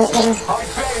sembunyiin.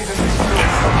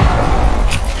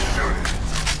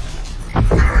 I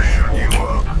buried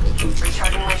them.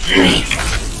 Recharging my shields.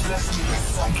 Bless me with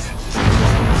sight.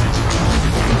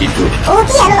 Chip trụ. Oh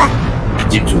kia lu.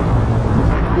 Chip trụ.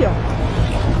 Iya.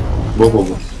 Bố.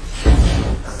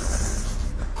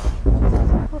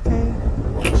 Oke.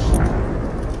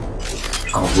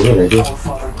 Bố ở đây đi. Oh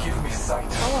Father, give me sight.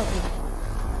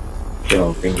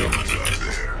 Kiểu kinh nghiệm.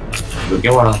 Được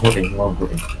cái hoa hô tình hoa hô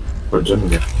tình. Còn chân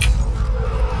được.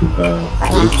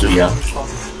 Chip trụ ya.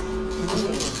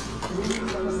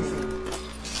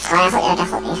 Soalnya aku ya udah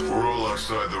kok ya. We're all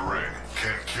outside the ring.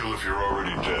 Can't kill if you're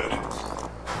already dead.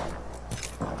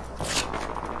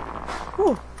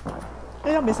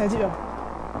 Ini yang biasa aja ya.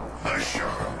 Nice shot.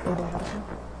 Udah harusnya.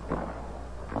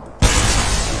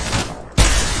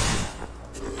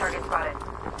 Target spotted.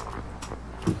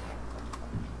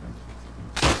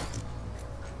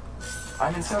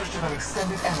 I'm in search of an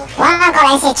extended energy. Wah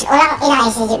kalau SC orang hilang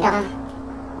SC dong.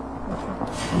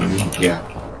 Ya.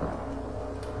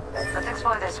 Let's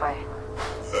explore this way.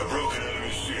 A broken enemy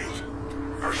shield.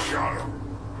 I shot him.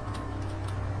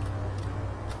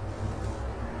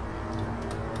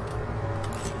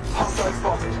 Hostile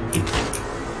spotted.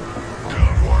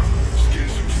 Down one.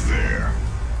 Skins there.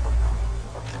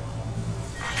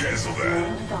 Cancel that.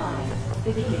 Round 5.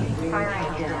 Beginning ring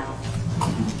Firing. countdown.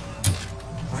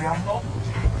 Rihanna?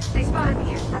 They spotted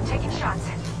me. I'm taking shots.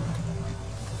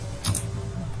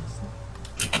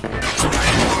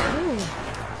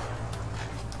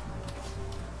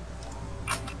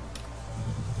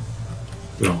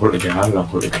 Lòng hút lại cái lòng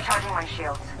hút lại. Recharging my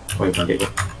shields. Quay vào đây.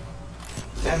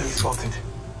 Enemy spotted.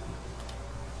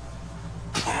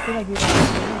 Dia lagi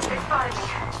They spotted me.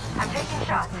 I'm taking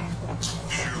shots.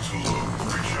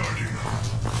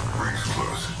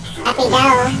 Tapi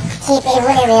jauh, si ibu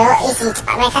Leo isi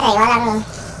cepat mereka dari orang nih.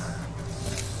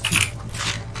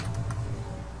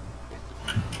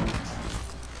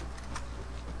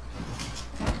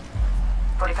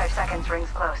 Seconds, rings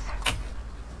close.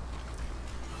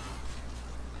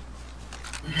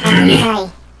 Hai.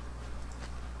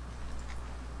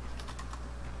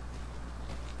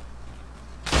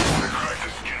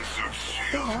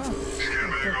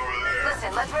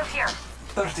 Listen, let's move here.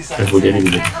 30 Kemudian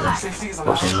ini seconds. 50 is a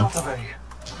lot shot away.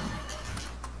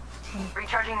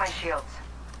 Recharging my shields.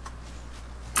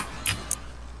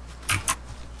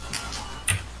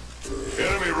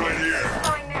 Enemy right here.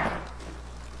 Going there.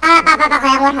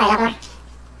 Hỏi lắm.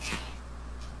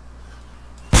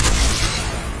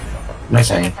 Máy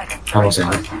xài, không xài.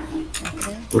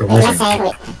 Udah máy xài. Saya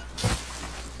gue.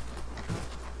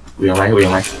 Udah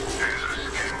máy.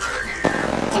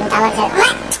 Jangan tahu aja.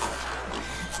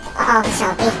 Oh,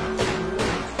 Shopee.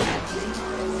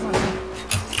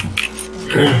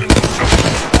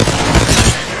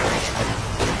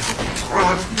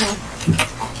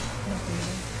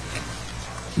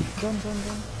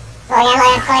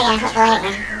 Goyang.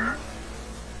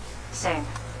 Same.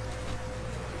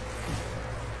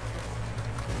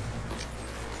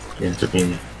 Ya, cek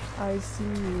ini. I see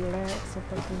lag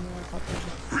sepertinya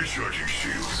katanya. Recharging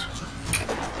shields.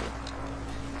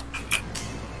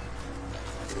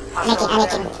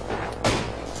 Anakin.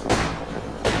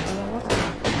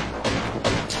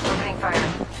 Opening fire.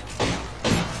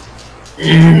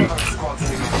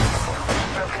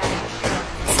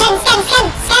 Scan.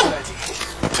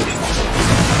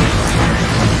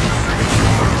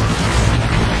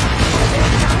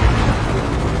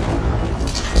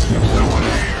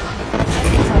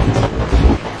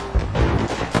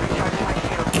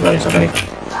 Sorry.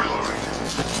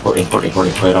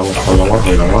 Hồi đó.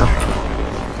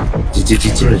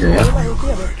 Cicil aja ya.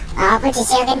 Apa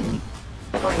cicil kan?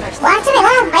 Wah, coba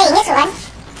lah, bayinya suan.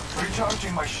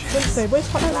 Saya boleh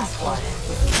spot lah.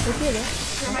 Oke ya.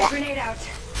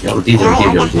 Ya ulti.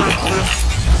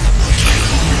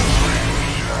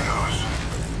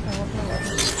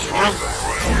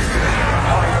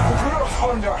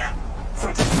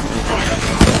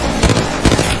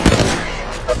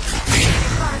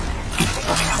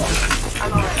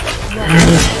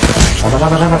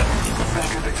 Apa.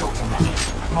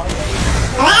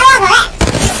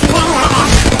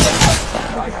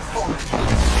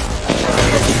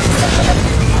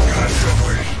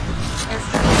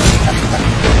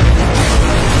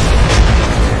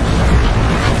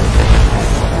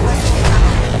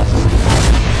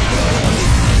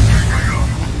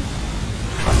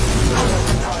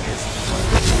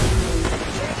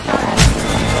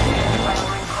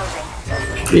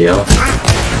 Dia.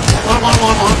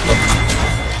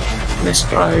 Nice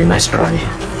try.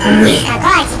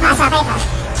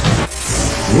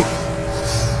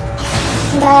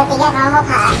 Dua, tiga, mau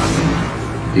Pak.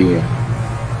 Iya.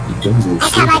 Ujung busi.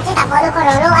 Eka maju tak perlu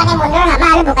dulu, aneh mundur nggak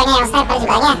malu bukannya yang sniper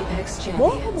juganya.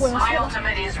 Bukan My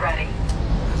ultimate is ready.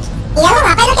 Iya lu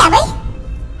ngapain lu Boy?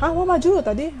 Hah, mau maju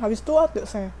tadi, habis itu ada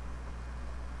saya.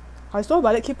 Habis itu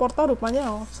balik ke portal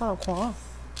rupanya, salah kuah.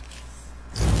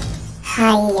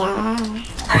 Haiya.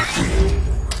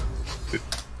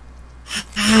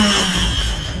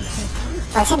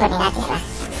 Polisi belum negatif lah.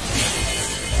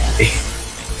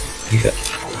 Iya.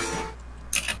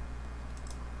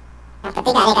 Yang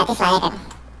penting gak negatif lah ya kan.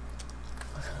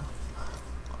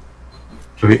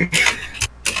 Tapi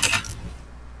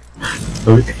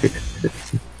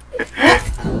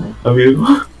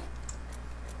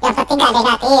Yang penting gak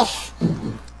negatif.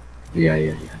 Iya.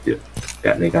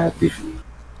 Gak negatif.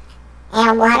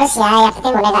 Yang mau harus ya, yang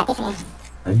penting mau negatif ya.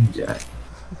 Anjay.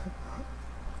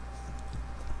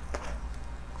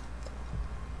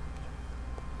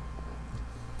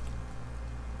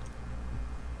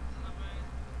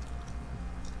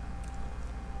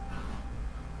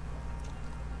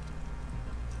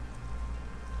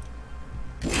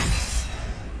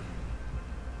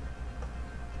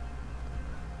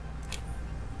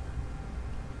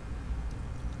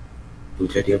 Tuh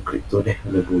jadi upgrade tuh deh,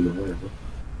 ada gulung ya tuh.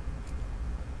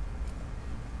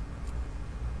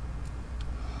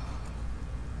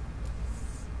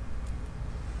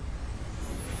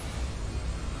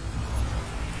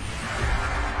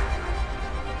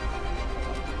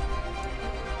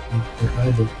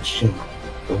 I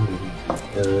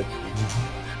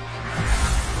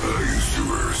used to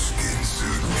wear a skin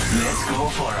suit. Let's go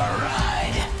for a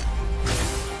ride.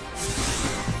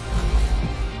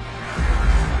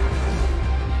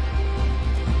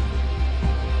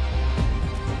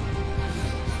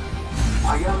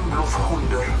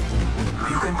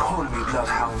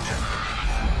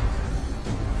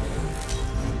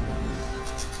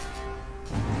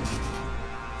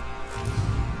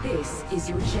 is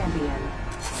your champion.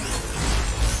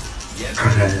 Yes,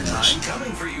 I'm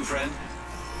coming for you, friend.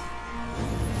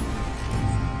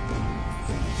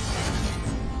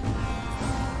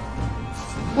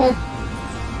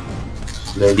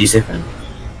 Udah di save kan?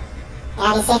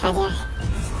 Ya di save aja.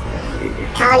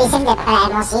 Kalau di save daripada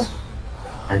emosi.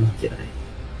 Anjay.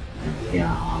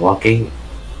 Ya, walking.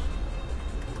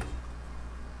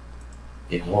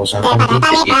 Ya, mau usah kan Daripada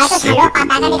tadi kalau tuh kalau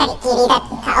patakan di kiri dan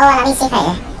KO lalu save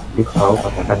aja. Lu kau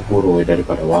katakan kuro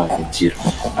daripada wah anjir.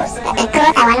 Kuro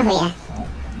tawan aku ya.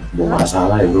 Mau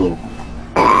masalah ya bro.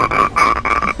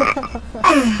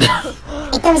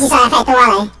 Itu sisa efek tua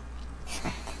lah ya.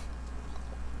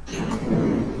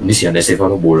 Ini sih ada save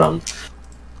lu bolang.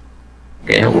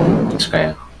 Kayaknya terus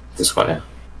kayak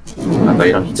atau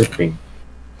yang ceping.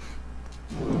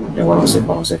 Yang orang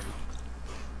save.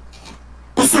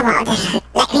 Bersama udah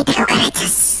like kita kau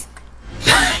keracas.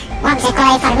 Wah bisa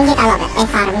kalau farming kita loh,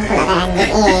 farming pula kan anjir.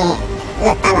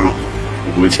 Lu tahu.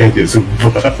 Gue jadi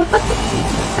sumpah.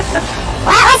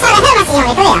 Wah suaranya masih yang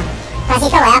itu ya? Masih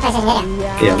itu ya versi sendiri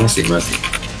ya? Iya masih.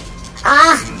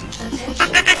 Oh.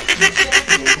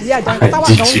 Iya jangan ketawa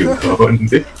dong.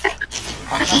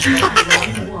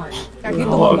 Kayak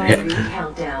gitu bang.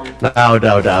 Nah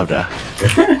udah.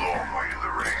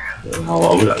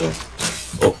 Awak pula kan.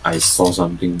 Oh, I saw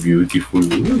something beautiful.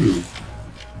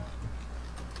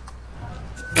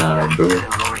 Nah, bro.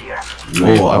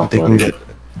 Oh, I'm taking that.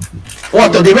 Wah,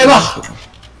 tuh di mana?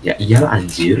 Ya iyalah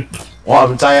anjir. Wah,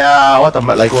 percaya. Wah,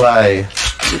 tempat lagi kulai.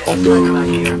 Kondo.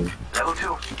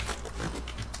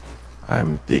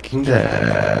 I'm taking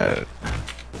that.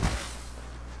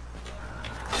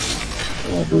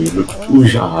 Waduh, itu.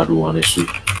 Aduh, aneh sih.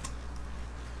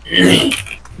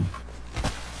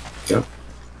 Yap.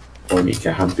 Oh, ini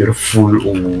kayak hampir full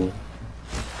ungu.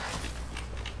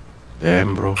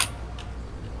 Damn, bro.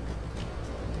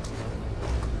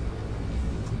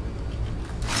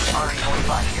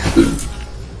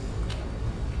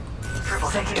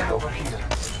 Over here.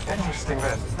 Interesting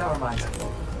then. Never mind.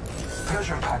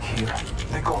 Treasure pack here.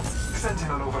 They got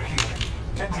sentinel over here.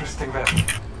 Interesting then.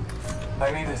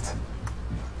 I need it.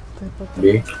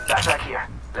 B. Backpack here.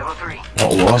 Level 3.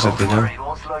 Oh, wah, sentinel. It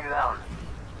won't slow you down.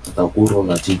 Atau kuro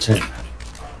na cincin.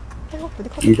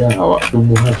 Tidak, awak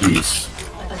tunggu habis.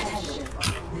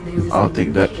 I'll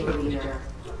take that.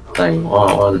 Time.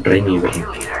 Oh, drainy vậy.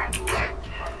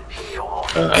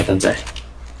 Ai tan giải.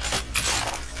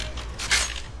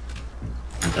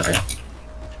 Bentar ya.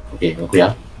 Oke, aku ya.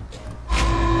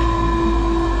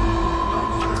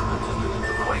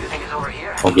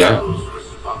 Oke ya.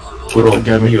 Kuro,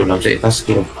 yuk làm chạy tas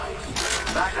kuro.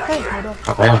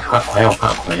 Kak ayo.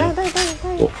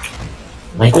 Oh.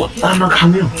 Nah, kok tanah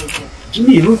kami?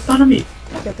 Ini lu tanah nih.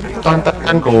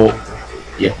 Tantangan kok.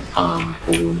 Ya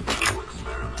ampun.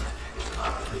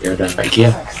 Ya udah kayak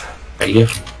Kia.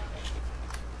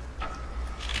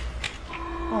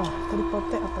 Oh, tadi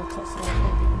potek atau tak salah.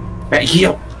 Kayak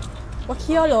Kia. Wah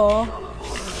Kia loh.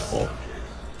 Oh.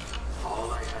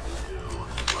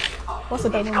 Wah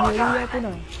sedang memilih aku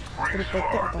nah. Tadi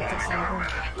potek atau tak salah.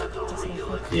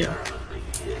 Iya.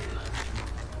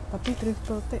 Tapi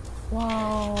triple tech,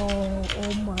 wow,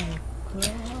 oh my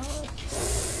god.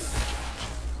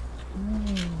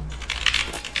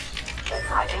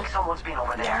 I think someone's been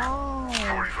over there. Wow.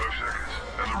 45 seconds.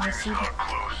 I see that.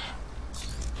 Close.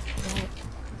 Right.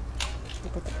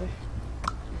 Triple tech.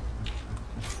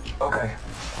 Okay.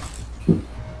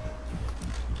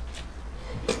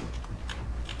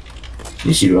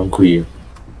 Ini sih orang kui.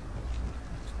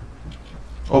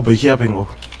 Oh, bagi apa yang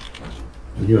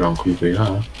Ini orang kui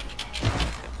ya.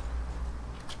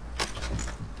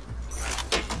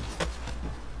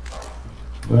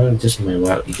 Well, just my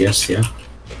wild guess ya.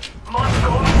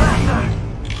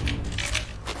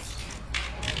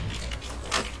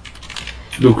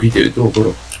 Lu kui itu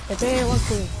bro.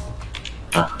 Waktu.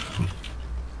 Ah.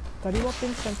 Tadi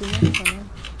walking sentinel di sana.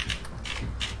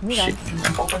 Ini kan?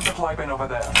 Open supply bin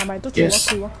over there. Sama itu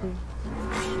cuma waktu.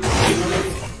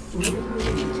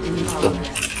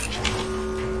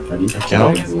 Tadi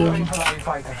Ciao.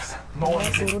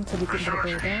 Turun sedikit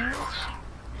berbeda.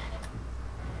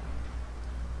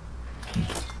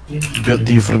 Biar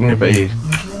different nih, Pak.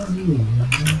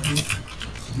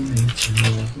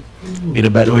 In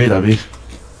a bad way tapi.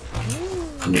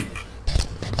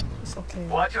 It's okay.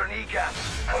 Watch your kneecap.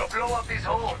 I'll blow up this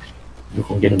hole. Lu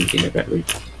kok gini bikin bad way.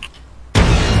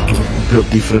 Build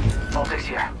different. Optics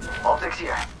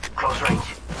here. Close range.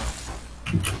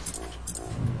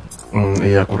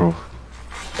 Iya kuro.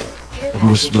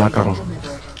 Tembus belakang.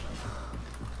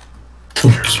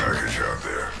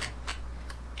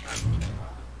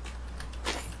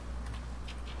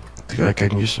 think I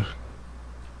can use her.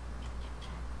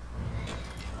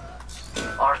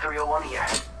 R301 here.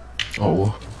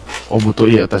 Oh, butuh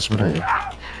iya atas sebenarnya.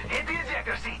 Hit the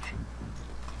ejector seat.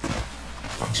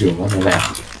 Chưa có nó lẹ.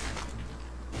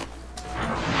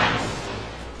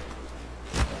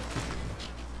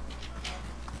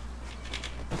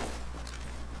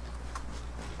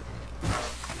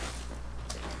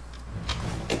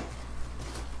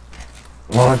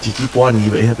 Wow, chỉ qua nhỉ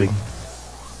vậy hả Bình?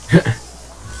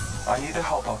 I need a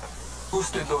help up.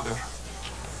 Boosted loader.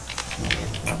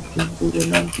 Tôi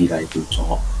đến nanti lại tôi cho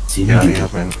họ. Xin Yeah,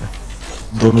 yeah, man.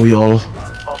 Don't we all?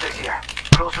 Optics here.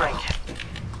 Close range.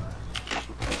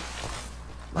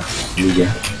 Như vậy.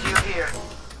 Shield here.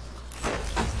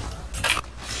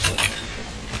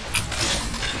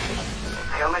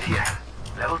 Helmet here.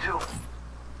 Level 2.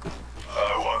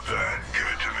 I want that. Give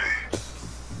it to me.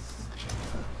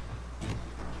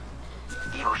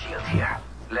 Evo shield here.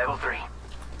 Level 3.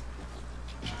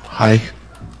 Hi.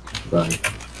 Rồi.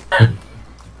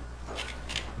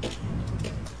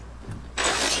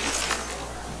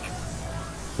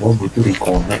 Oh, butuh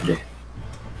reconnect deh.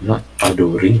 Not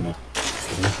adoring lah.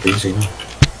 Freezing lah.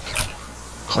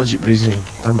 Kau jeep freezing,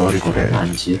 kan baru reconnect.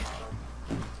 Anjir.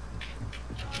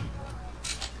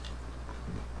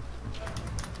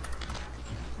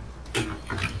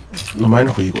 Lumayan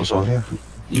hui kok soalnya.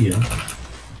 Iya.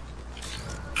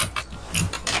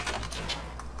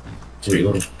 Cewek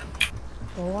baru.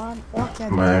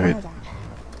 Married.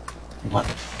 What?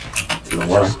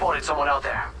 Luar. Spotted someone out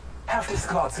there. Half the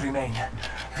squads remain.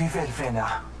 We will win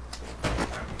now.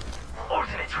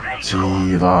 Ultimate ready.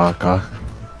 Cilaka.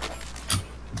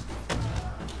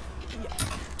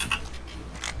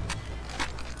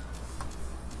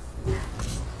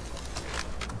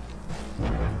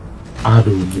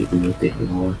 Aduh, ini punya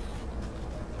teknologi.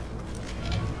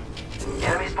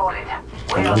 Enemy spotted.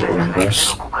 Way Kanan out there. orang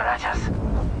gas. Cucarachas.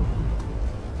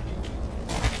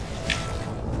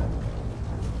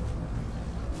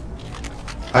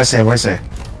 I say.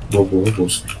 Bobo,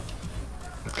 bos.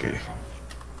 Okay.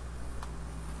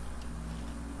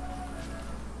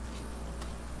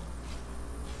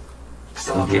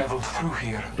 Still leveled through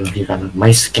here. Yang di kanan.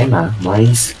 My scan ah, my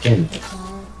scan.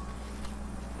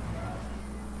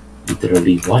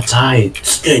 Literally, what side?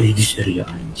 Scan in this area,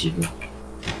 anjing.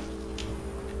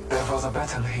 There was a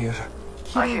battle here.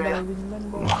 I hear you.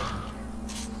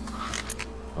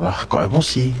 Wah, kok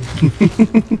emosi.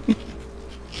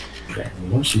 Gak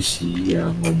emosi sih, ya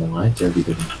ngomong aja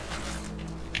gitu.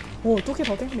 Oh, tuh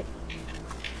kita hotel nih.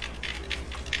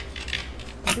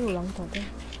 Tadi ulang hotel.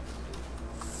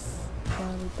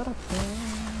 Baru terbang.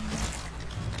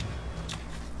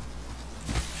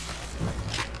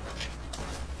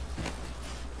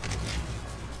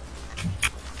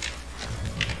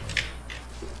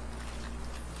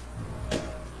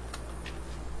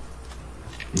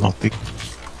 Nothing.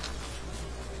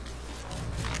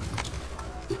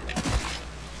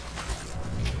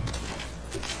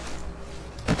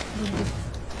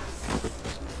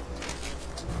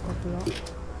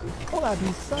 Kok nggak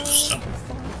bisa?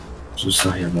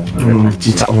 Susah ya mau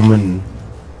Cicak momen.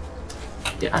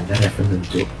 Ya Anda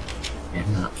referensi tuh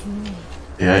enak.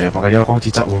 Ya, makanya aku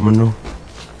cicak momen tuh.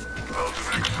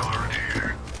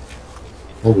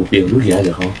 Oh, gue pilih dulu dia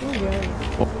aja kau.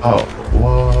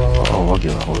 Wah,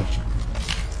 gila kau.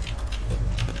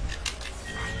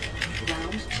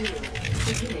 Round 2.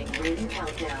 Beginning ring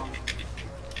countdown.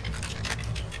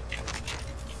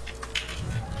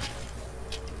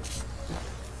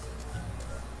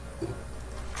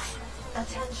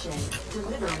 Attention,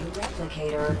 delivering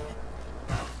replicator.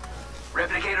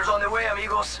 Replicators on their way,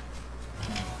 amigos.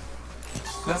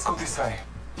 Let's go this way.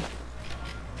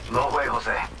 No way,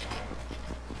 Jose.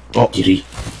 Oh, kiri.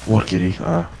 Wah, kiri.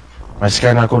 May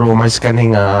scan ako ro, may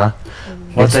scanning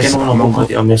What size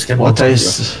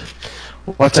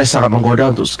sangat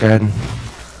menggoda untuk scan.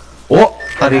 Oh,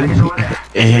 tadi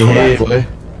boleh.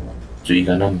 Cuy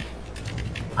kanan.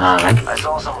 Kan? I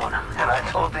saw someone, and I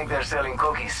don't think they're selling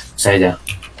cookies. Saya aja.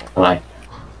 Alright.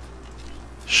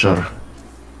 Sure.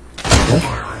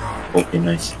 Okay,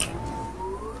 nice.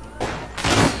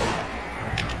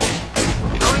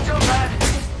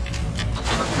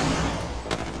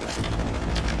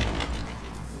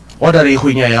 Wah, dari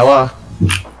huinya ya, wah.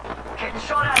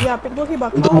 Ya, pik gue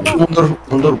bakal.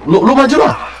 Mundur. Lu maju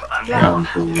lah. Ya.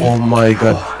 Oh my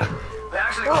god.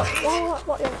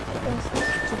 Wah, yang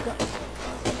juga.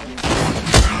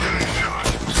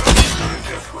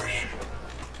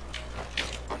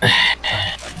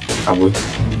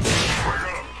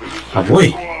 Aboy.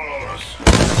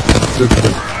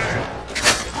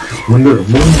 Mundur,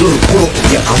 bro.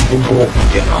 Ya ampun, bro.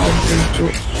 Ya ampun,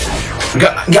 bro.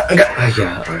 Enggak. Ah,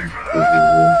 ya.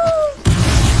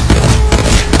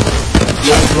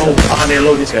 Low. Akan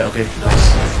yellow this guy. Okay.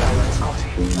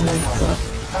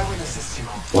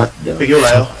 What? PQ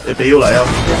lại không? Để PQ lại không?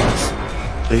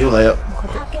 PQ lại không?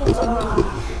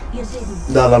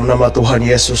 Dalam nama Tuhan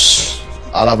Yesus,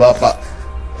 Allah Bapa,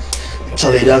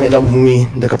 salibkan dalam bumi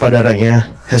dan kepada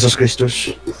anaknya Yesus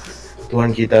Kristus,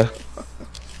 Tuhan kita.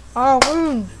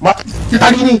 Mati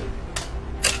tadi nih.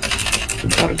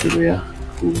 Bentar dulu ya,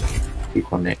 aku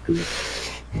di-connect dulu.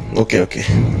 Oke.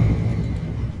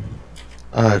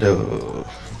 Aduh.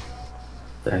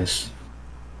 Tes.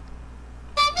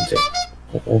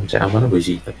 Cek aman apa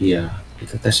sih? Tapi ya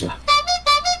kita tes lah.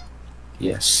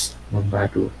 Yes,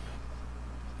 membantu.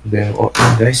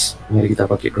 Guys, mari kita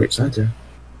pakai crate saja.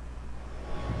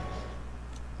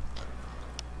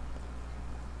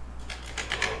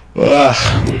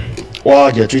 Wah,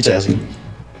 dia cuy sih.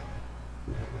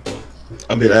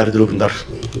 Ambil air dulu bentar.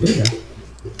 Ya.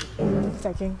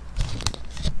 Checking.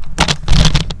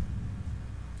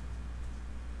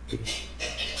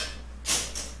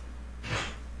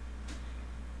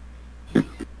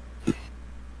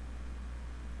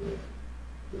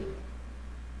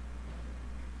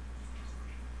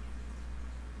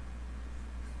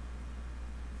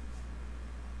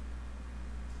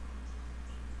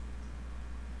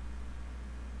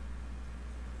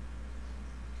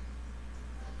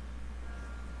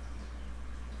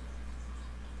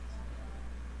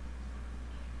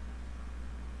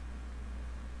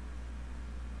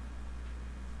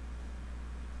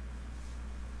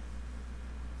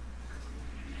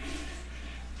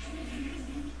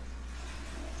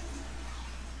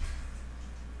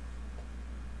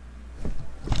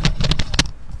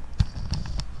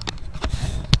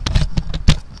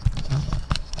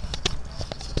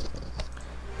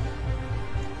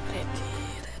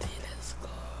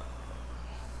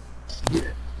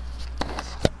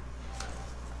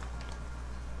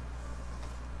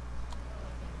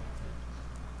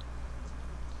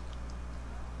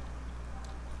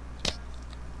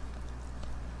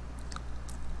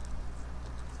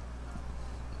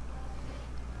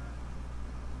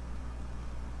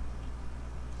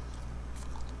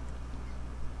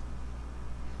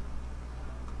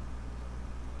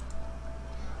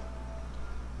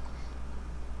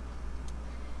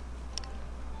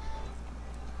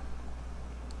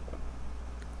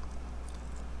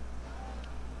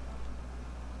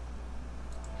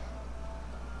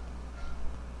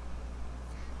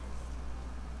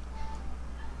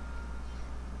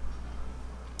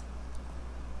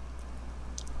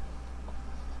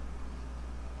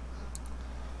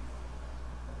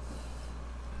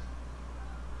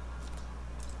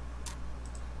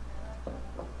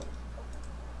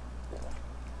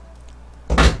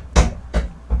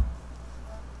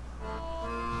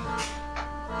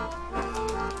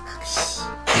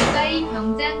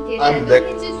 I'm back.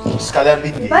 Sekalian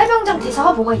링기. 리바이병장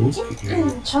대사가 뭐가 있지?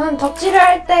 저는 덕질을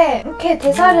할 때 이렇게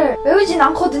대사를 외우진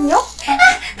않거든요?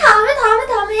 다음에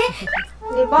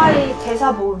리바이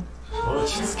대사 모음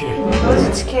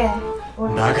어지츠케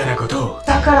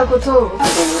나가라고도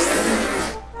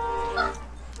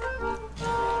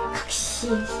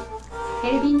각시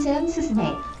엘빈처럼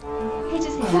수순해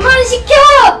해주세요. 그만 시켜!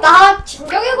 나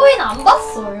진격의 거인 안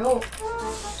봤어요.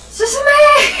 수수메!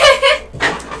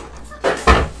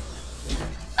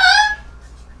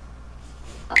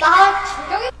 나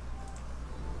진격의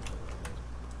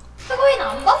거인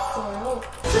안 봤어요.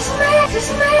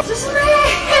 수수메!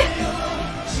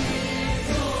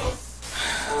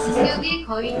 진격의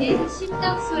거인은 씹덕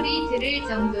소리 들을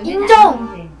정도는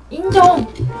인정.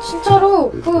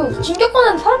 진짜로 그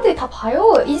진격권은 사람들이 다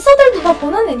봐요. 인싸들도 다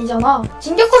보는 애니잖아.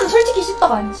 진격권은 솔직히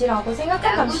씹덕 아니지라고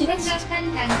생각한 싫지.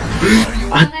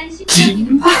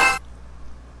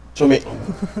 좀이.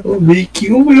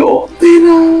 미키고요.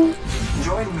 때나.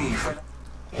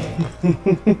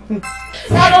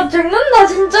 야, 나 죽는다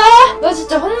진짜. 너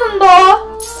진짜 혼난다.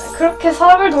 그렇게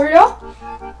사람을 돌려?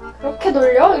 그렇게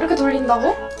돌려? 이렇게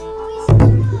돌린다고?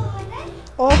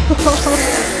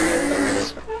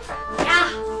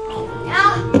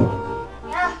 야.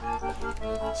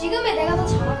 지금의 내가 더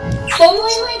잘하. 너무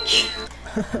힘들게.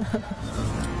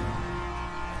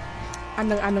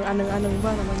 Aneng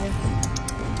ba namanya?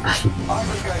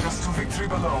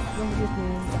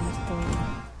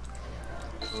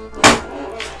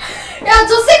 야,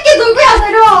 저 새끼 누구야?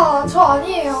 내려와. 저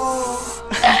아니에요.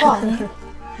 저 아니에요.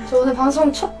 저 오늘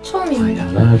방송 처음입니다.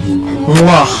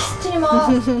 우와. 스트리머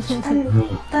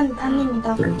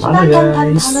단입니다.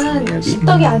 단은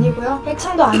씹덕이 아니고요.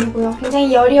 핵창도 아니고요.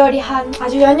 굉장히 여리여리한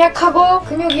아주 연약하고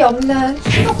근육이 없는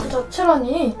씹덕 그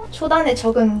자체라니. 초단에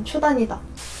적은 초단이다.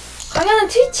 강연은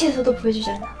트위치에서도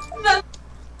보여주잖아.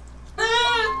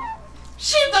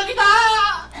 십덕이다.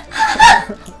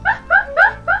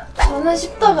 저는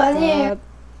십덕 아니에요.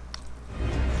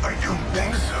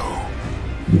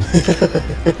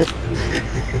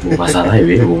 Mau masalah ya,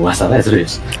 Bi? Mau masalah ya,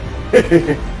 serius?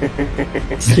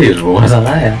 Serius, mau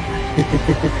masalah ya?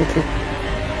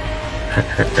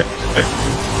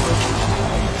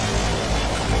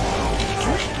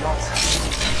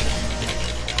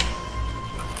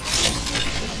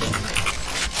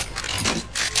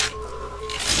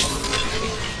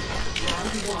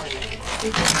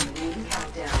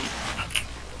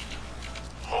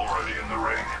 Already in the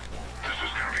ring. This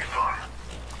is gonna be fun.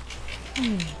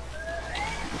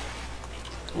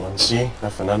 One C,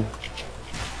 nothing none.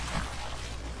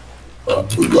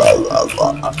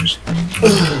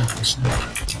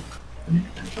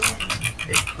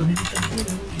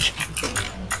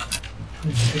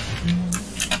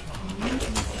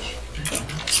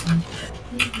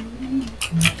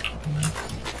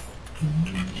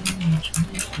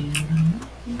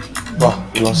 Wah,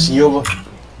 ulang CEO apa?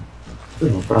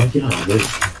 Mau perang kira ada.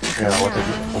 Ya, awak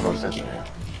tadi ngobrol tadi.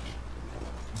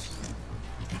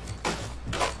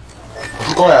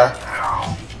 Kau ya?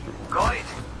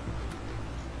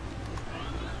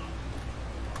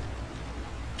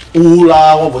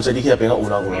 Ulang, awak baca dikit apa yang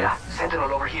ulang. Sentinel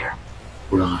over here.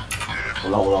 Ulang ah.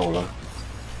 Ulang.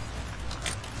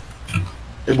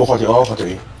 Bukan kata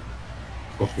ini.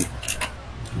 Oke.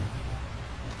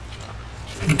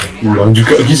 Ulang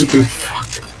juga gitu tuh.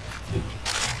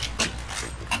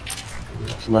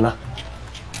 Gimana?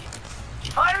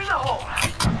 Fire in the hole.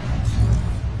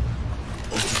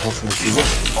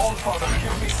 All father,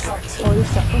 give me sight. Oh, dia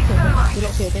start okay.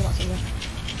 Duduk sini tengok sini.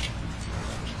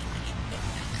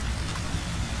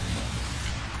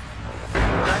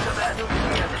 That's a bad news.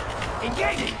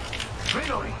 Engaging.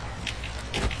 Reloading.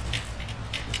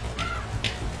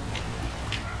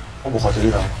 Bukan kata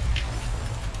ini lah.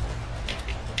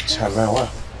 Cara awak.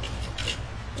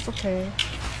 It's okay.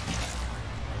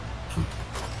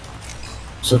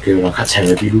 So kayak orang kat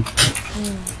saya dulu.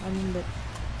 Ambil.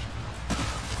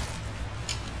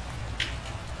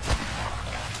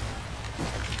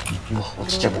 Wah,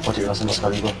 cakap bukan kata ini sama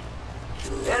sekali bang.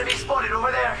 Enemy spotted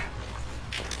over there.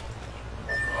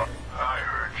 I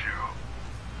heard you.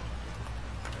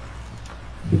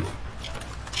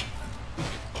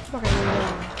 Pakai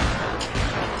ini.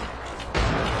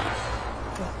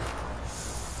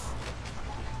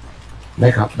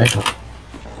 Backup. Ini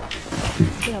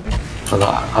apa?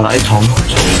 Kalau ai chong ni.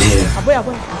 Apa?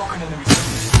 Apa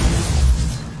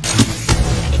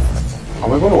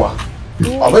pun wah.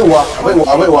 Apa?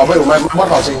 Mana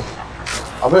tahu sih?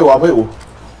 Apa?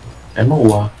 Emang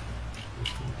wah.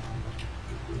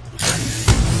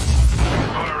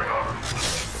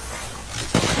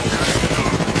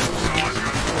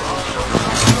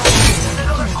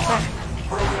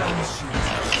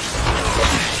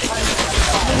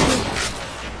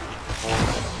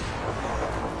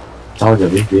 Tahu je,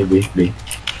 B.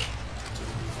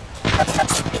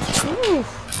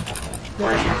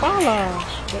 Kepala.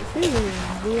 Kat sini.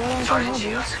 Dua orang sama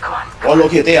dia. Oh, lo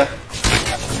kita ya?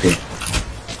 Okay.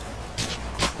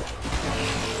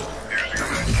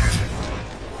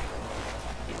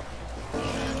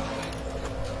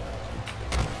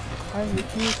 Ai,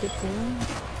 ini kita.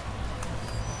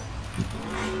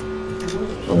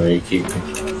 Oh, iki.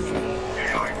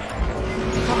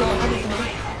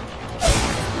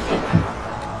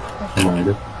 Mana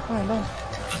ada? Mana?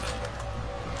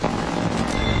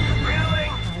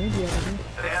 Ini dia tadi.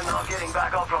 They're not getting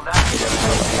back up from that.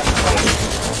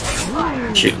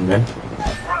 Shit kan?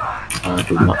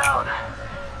 Cuma.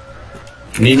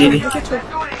 Ni.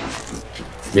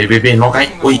 B, nó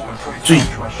cái. Ui, cuy.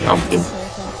 Ya ampun.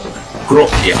 Grok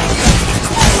ya.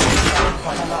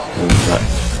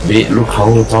 B, lu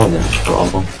tahu ya? Kalau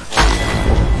abang.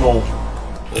 No.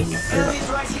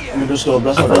 Minus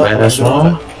 12 Apa beres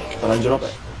semua? Terlanjur apa?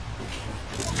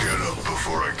 Get up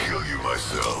before I kill you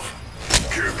myself.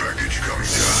 Care package coming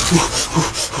down.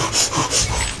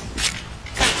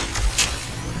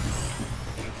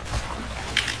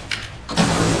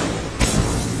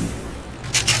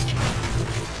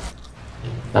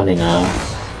 Tao này nào.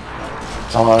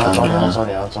 Cho nè.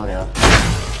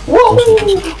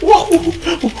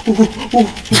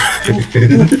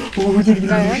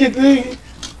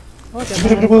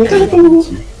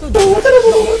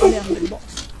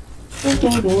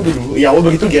 Ya, awak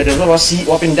begitu dia ada masih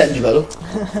wapin dead juga tu.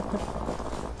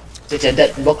 Saya dead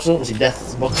box tu, masih death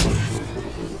box.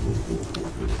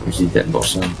 Mesti dead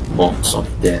box lah. Box of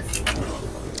death.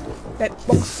 Dead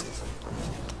box.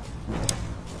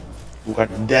 Bukan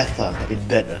death lah, tapi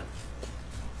dead lah.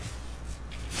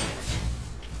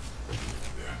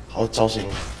 kau causing.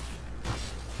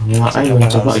 Ngapain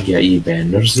mencoba GI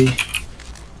banner sih?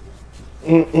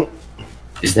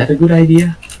 Is that a good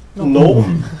idea? No.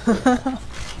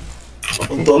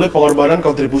 Untuk oleh pengorbanan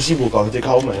kontribusi bukan untuk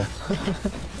kaum ya.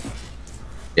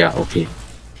 Ya oke.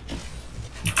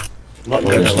 Not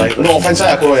gonna like. No offense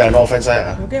saya aku ya, no offense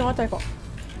saya. Oke, ngotai kok.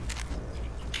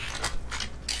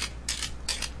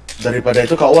 Daripada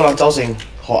itu kau orang causing,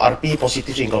 kau RP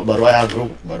positif sih kalau baru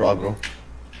agro.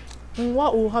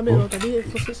 Wah, habis lo tadi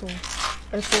eksosis lo.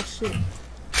 Eksosis.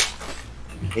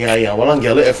 Iya, walang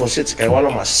gelo eksosis kayak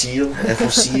walang masih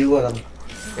eksosis walang.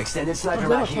 Extended sniper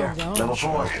back here. Level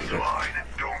 4.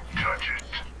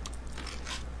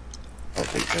 I'll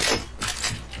take that.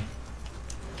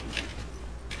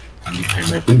 Ay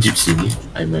may pun jeep sini.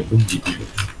 Ay may pun jeep.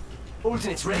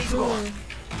 Ultimate's ready to go.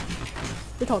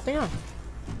 Đi thỏ tính à?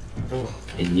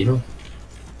 Ini loh.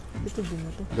 Itu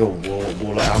gimana tuh? Yo,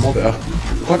 bộ lại ammo kìa.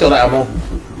 Có trở lại ammo.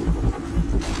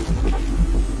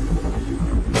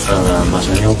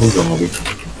 Masanya aku juga nggak bisa.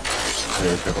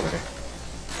 Ayo, coba deh.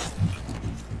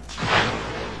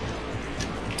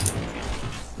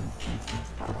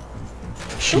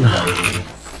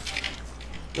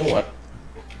 Know what?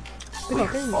 Đi thỏ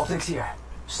tính. Optics here.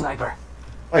 Sniper.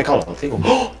 Ay, kau lah, tengok.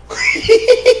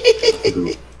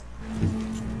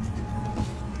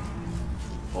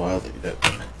 Oh, I'll take that.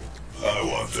 I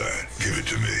want that. Give it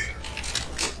to me.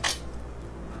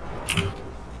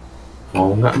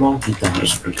 Mau nggak mau kita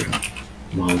harus bergerak.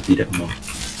 Mau tidak mau.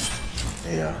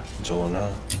 Iya,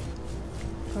 Jonah.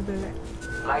 Ada lek.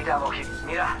 Light ammo here.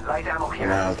 Mira, light ammo here.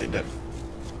 Nah, I'll take that.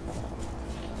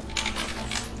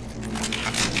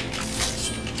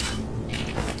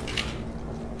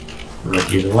 But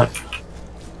you know what?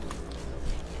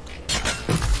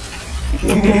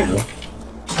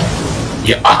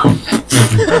 Ya ampun.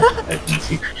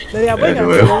 Dari apa ya?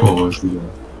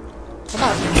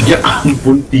 Ya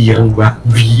ampun, tiang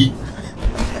babi.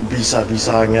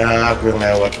 Bisa-bisanya aku yang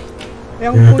lewat.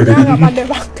 Yang punya nggak pandai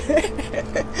pakai.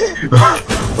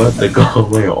 Basta kau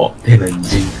mau ya okten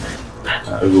anjing.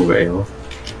 Aku gak ya.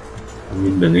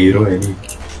 Amin dan hero ini.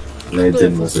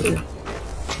 Legend maksudnya.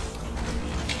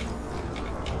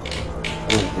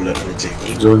 Oh, bulat anjing.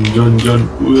 John.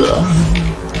 Wah.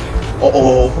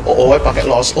 Oh, pakai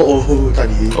loss.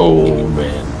 Tadi. Oh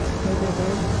man.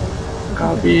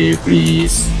 KB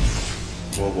please.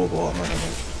 Bawa aman.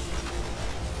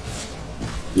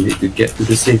 We need to get to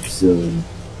the safe zone.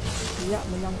 Iya,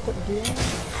 menyangkut dia.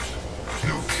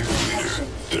 No kill leader.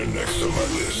 They're next on my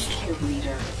list. Kill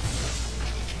leader.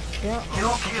 Ya.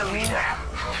 No kill leader.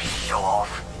 Show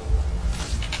off.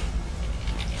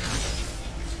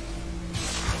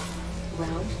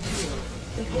 Round 2.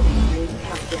 Beginning ring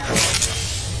countdown.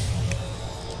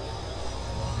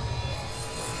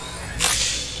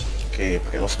 Oke,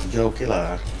 pakai loss 3 oke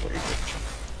lah.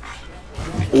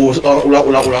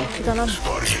 Ulang. Kanan.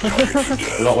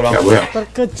 Ulang. Gak boleh.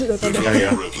 Terkejut tadi.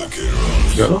 Ya.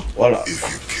 Gak loh. Wala.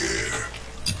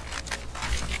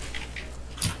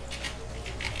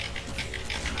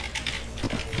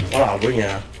 Wala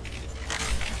abunya.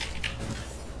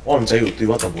 Om saya udah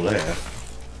tiba tak boleh ya.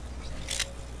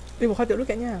 Buka dulu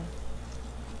kayaknya.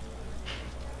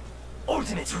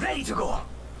 Ultimate's ready to go.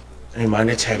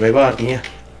 Mana cewek banget artinya.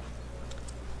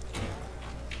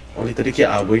 Oh, tadi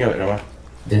kayak abunya berapa?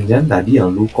 Jangan tadi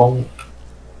yang lu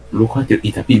khawatir,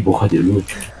 tapi ibu khawatir lu.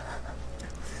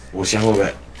 Oh, siang gue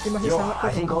bet. Yo,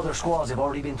 I think other squads have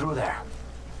already been through there.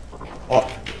 Oh.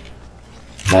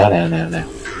 Nah.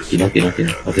 Kino.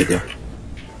 Oke ya.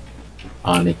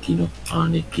 Kino.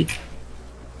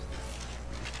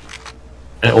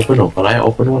 Open dong. Kalau yang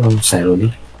open langsung selo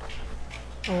nih.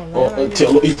 Oh, cek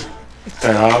lu itu.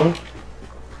 Sekarang.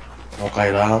 Oh,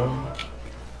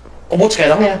 buat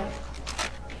sekarangnya.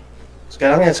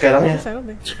 Sekarangnya.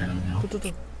 Tuh.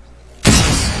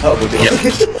 Oh, betul. Ya.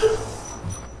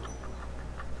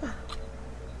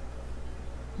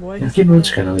 Yakin lu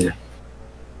sekarang aja.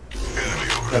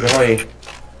 Tapi lagi.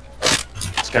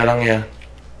 Sekarangnya.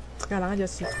 Sekarang aja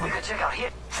sih. We could check out here.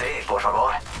 Sí, por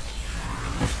favor.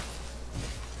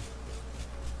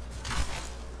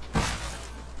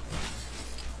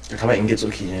 Kamu engage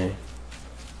nya.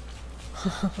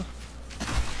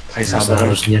 Hai Sabar. sabar.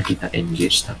 Harusnya kita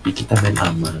engage, tapi kita main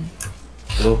aman.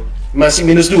 Tuh. Masih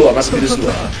minus 2.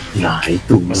 Nah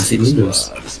itu masih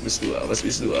minus. Masih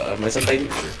minus 2. Masih santai.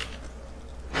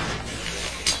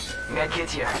 Medkit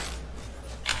here.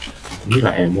 Ini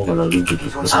lah emo kalau lu gitu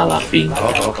salah ping.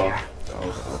 Kau.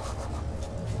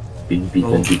 Ping.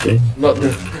 Not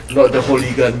the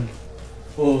holy gun.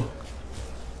 Oh.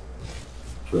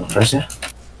 Pulang res ya.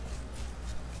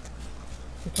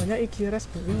 Rupanya iki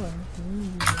res belum.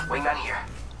 Wingman here.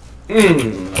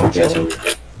 Oke,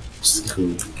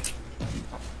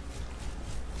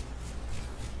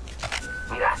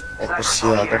我試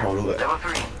下跟好撈嘅。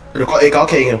你講 A 搞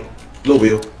K 嘅，撈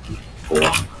表。好啊。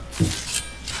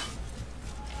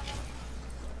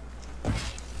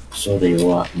それ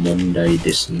は問題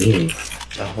ですね。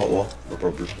あ、好喎 ，no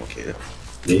problem， OK 啦。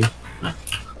你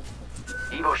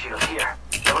Evo shield here.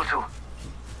 Level 2.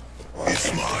 It's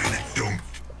mine. Don't.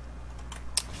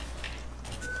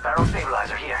 Barrel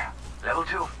stabilizer here. Level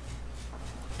 2.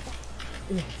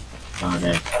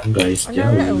 Mana guys Anh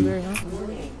jauh. nói elder hả?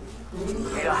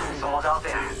 Mira, someone's out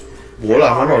there. Bố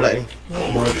là hắn rồi lại đi.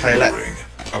 Bố thay lại.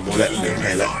 À bố lại đừng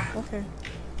thay lại. Ok.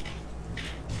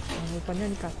 Rupanya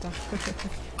dikata.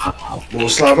 Bố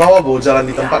selama awak bố jalan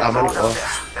di tempat aman kok.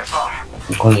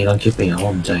 Bukan hilang keeping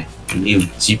awak mencari. Ini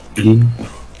Jiplin.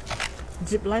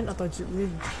 Zipline atau Jiplin?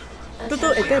 Itu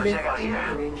tuh ETB.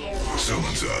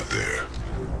 Someone's out there.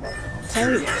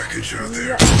 Cari. Package out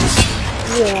there.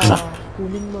 Wah,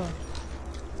 kuning mah.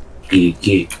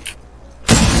 GG.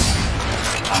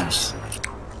 Pas.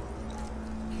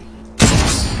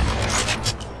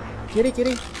 Kiri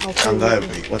kiri. Oke. Tangga ya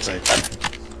baik, what's that?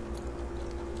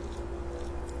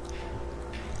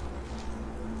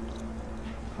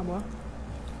 Apa?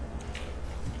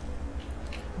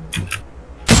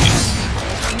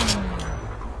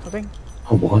 Topeng.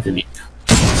 Oh bukan ini.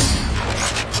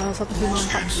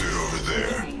 154.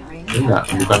 Enggak,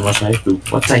 bukan masalah itu.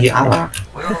 Buat saya arah.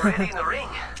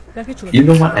 Yang kecil. You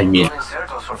know what I mean?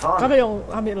 Apa yang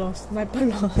ambil lo?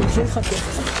 Sniper lo.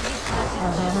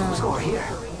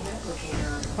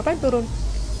 Apa yang turun?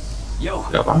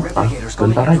 Gak apa-apa,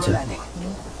 bentar aja.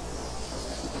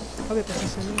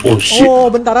 Oh shit. Oh,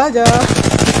 bentar aja.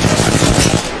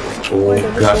 Oh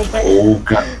god, oh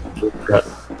god, oh god.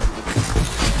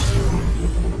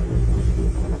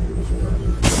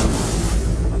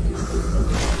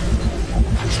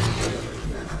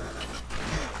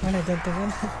 Mana jantungnya?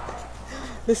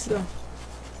 Terus lah.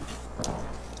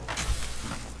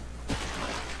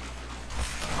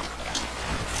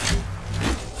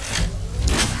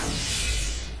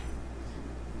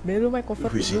 Belum main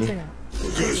cover dulu ya.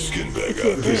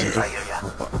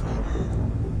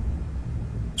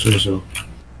 So.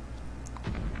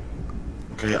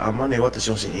 Kayak aman ya waktu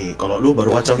sini. Kalau lu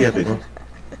baru acau ya bingung.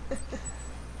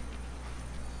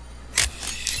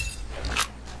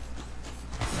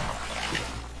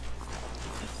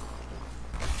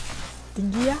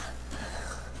 Tinggi ya.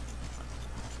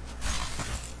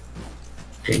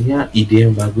 Kayaknya ide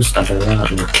yang bagus adalah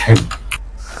nge-camp.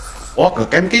 Oh,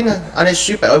 nge-camp kina. Aneh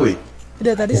super weh.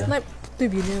 Udah tadi snipe tuh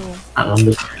bini lo.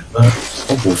 Ambil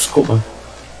oh boskop ah.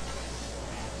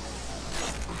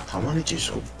 Kamu nih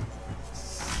Jisoo.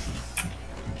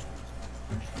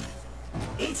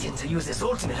 Agent to use his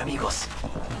ultimate, amigos.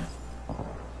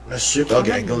 Nah, super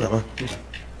agak angle nama.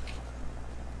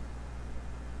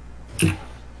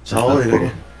 Sao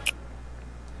ini?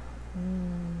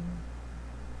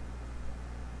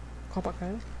 Kau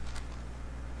pakai?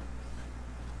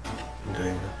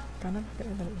 Kanan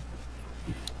kayak tadi.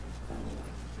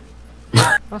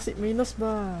 Masih minus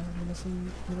bah, minus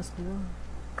 2.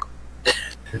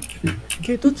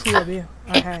 Gitu cuy ya,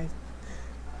 hai.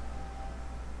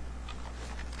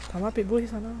 Tama pitbull di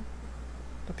sana.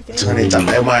 Tapi kayaknya. Jangan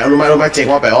dicapek, lu main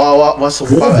cek apa? Wah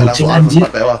sumpah lah, aku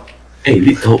empat wah.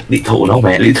 Lito nó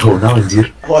mẹ, lito nó anjir.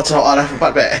 Wah cowok arah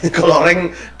 4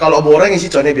 kalau boreng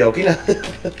isi Johnny Biokin lah.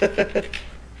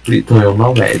 Lito yang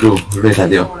nó mẹ tuh, udah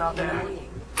tadi ya.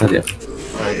 Tadi ya.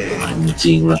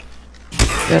 Anjing lah.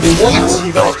 Dari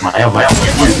Maya.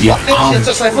 Ya.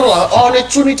 Cek cypher lah. Oh, ini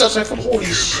cuni cek cypher. Holy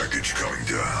shit.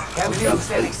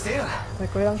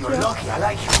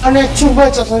 Aneh coba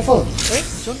cek cypher.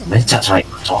 Mấy chặt sai.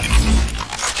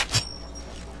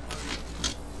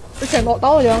 Cái chèn nọ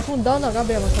tao rồi không đơn là các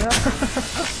bè mà sao?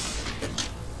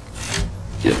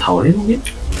 Giờ thầu đấy không biết.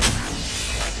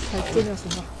 Thầy chuyên là gì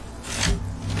mà?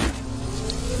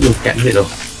 Được cạnh vậy rồi.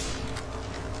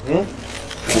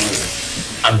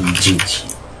 Anjing.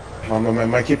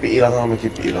 Mày keep it lang, mày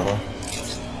keep it lang.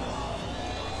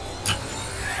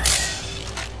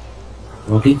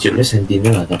 Có cái chuyện cái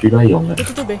sentinel là tapi nó dùng rồi.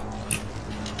 Itu tuh be.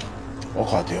 Oh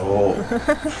kacau.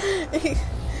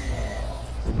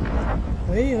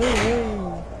 Ôi.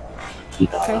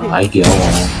 Ai kìa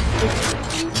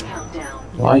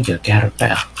ai kìa carpet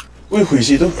à? Ui hủy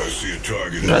gì tuh?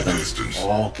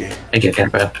 Oh, oke. Ai kìa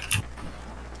carpet à?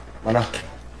 Mana?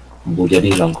 Mau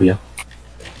jadi lampu ya?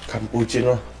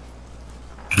 Cappuccino.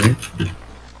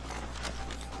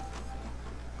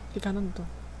 Di kanan tuh.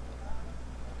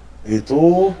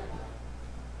 Itu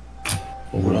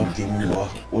ulang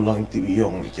tim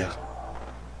Iyong ya.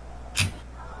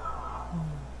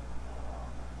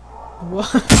 Wah.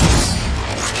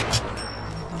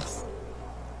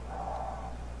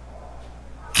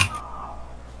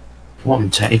 Wah,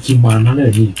 mencari gimana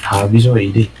lagi? Habis soal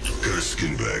ini. Got a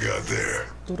skin bag out there.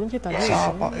 Turun kita dulu.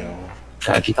 Siapa ya?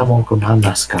 Kayak kita mau ke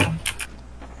mana sekarang?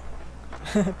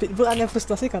 Pitbull aneh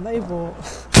frustasi karena ibu.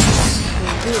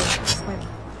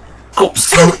 Kok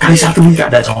kali satu nggak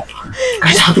ada cowok?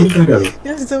 Kali satu nggak ada loh.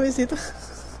 Ya sampai situ.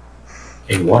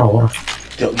 Wara.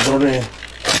 Tiap drone nih.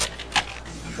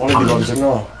 Boleh di launcher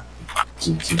no.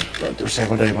 Terus saya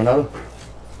dari mana lu?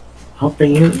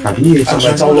 pengen tadi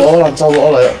sama trâu lỗ là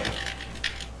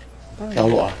theo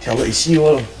lộ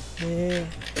siêu luôn.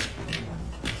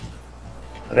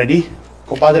 Ready,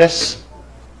 compadres?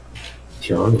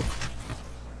 Chờ.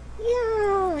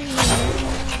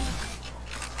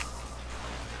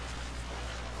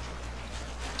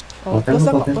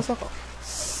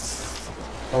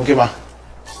 Okay mà.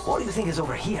 What do you think is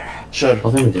over here? Sure.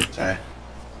 Có thêm một chút.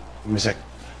 Give me a sec.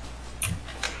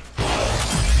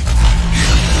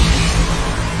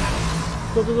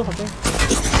 Tuh, HP.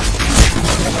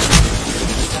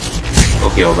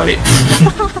 Oke, balik.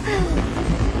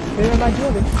 Dia maju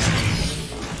deh.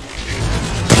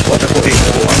 Wah, aku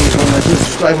mau maju,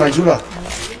 suka maju lah.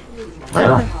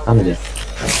 Ayolah, sama aja.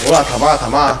 Wah,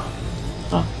 thama.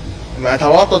 Mà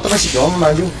thama tôi tất sih dong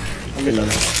maju. Ambil lah.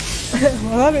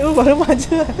 Malah lu baru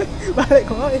maju. Balik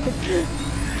kok ini.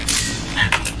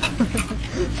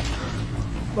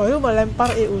 Baru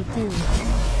melempar ulti.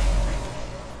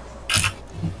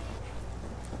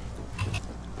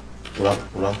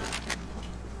 Pulang.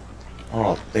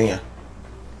 Oh, ting ya.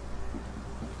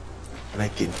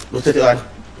 Naikin. Lu tadi kan?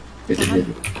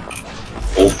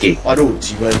 Oke. Aduh,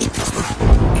 jiwa.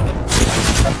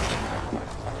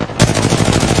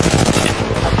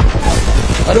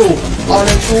 Aduh,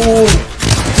 ampun.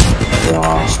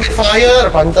 Wah, fire,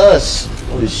 pantas.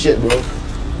 Holy shit, bro.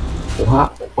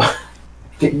 Wah.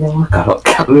 Kayaknya kalau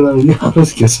lagi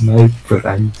harus ke sniper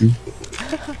anjing.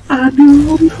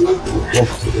 Aduh.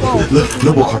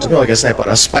 Lu bukan cuma kayak sniper,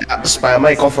 supaya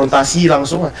main konfrontasi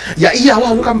langsung. Ya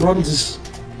iyalah, lu kan bronze.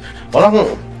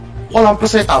 Orang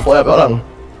plus saya tapo ya orang.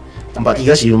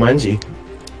 43 sih lumayan sih.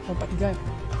 43 ya.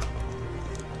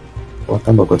 Oh,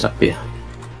 tambah kocak ya.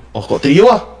 Oh, kok trio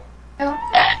ah?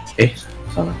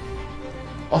 Salah.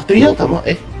 Oh, trio tambah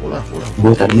pulang.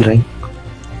 Gua tadi rank.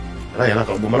 Lah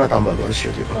kalau gimana tambah gua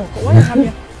shoot gitu. Oh, kok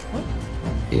banyak ya?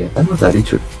 Iya, kan gua tadi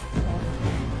cut.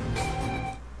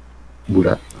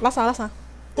 Bulat. Lasa.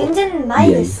 젠젠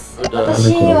나이です.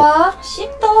私はシン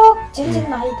ト젠젠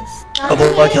나이です.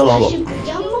 Apa跳楼?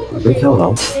 왜跳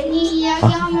楼?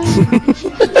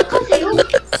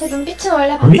 제 눈빛은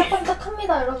원래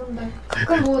반짝반짝합니다, 여러분들.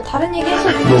 가끔 뭐 다른 얘기 해서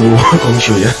너무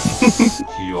공쇼야.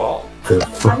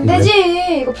 안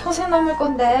되지. 이거 평생 남을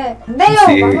건데. 안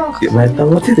돼요. 말당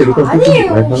못해 되는 거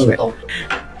아니에요. 말당을 해.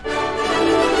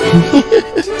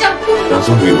 진짜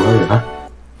나서 왜 그러냐?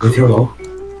 그跳楼.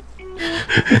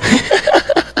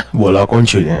 Bola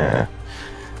koncunya.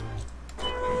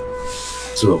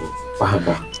 Paham.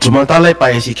 Cuma tak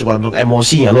lepas sih cuma untuk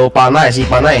emosi ya lo panai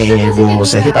bo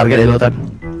saya target lo tan.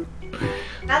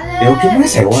 Ya mungkin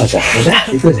sewa aja, udah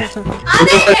itu aja.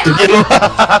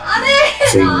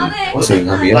 Sering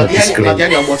ambil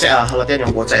latihan yang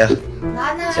bocah ya.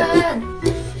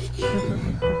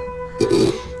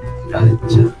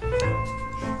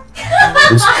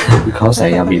 Terus kalau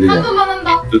saya ambil ya,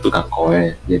 itu tukang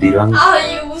koe, jadi bilang.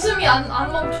 이 웃음이 안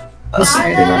멈춰.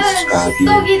 Saya dengan suka hati.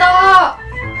 떡이다.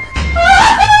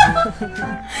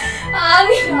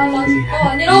 아니라고.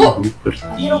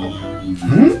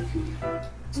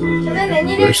 저는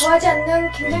애니를 좋아하지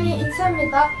않는 굉장히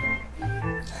인싸입니다.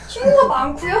 친구가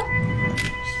많고요.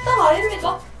 식당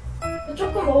아닙니다.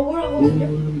 조금 억울하거든요.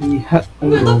 Lihat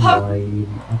main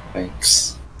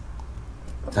Apex.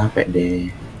 Capek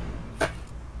deh.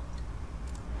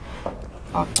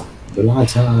 Apa?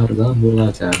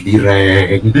 Belajar di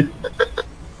rank.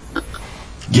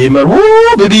 Gamer,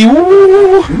 wuh, baby,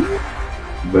 wuh.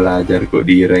 Belajar kok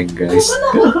di rank, guys.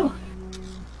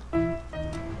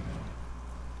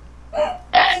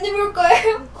 많이 볼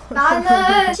거예요.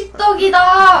 나는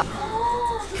십덕이다.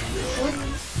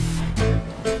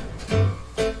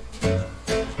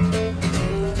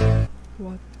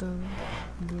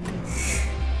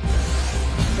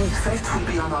 Fate will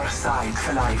be on our side,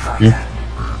 fellow fighter.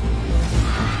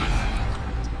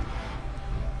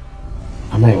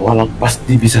 Aneh, walang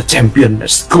pasti bisa champion.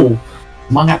 Let's go.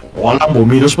 Semangat. Walang mau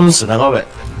minus pun senang apa?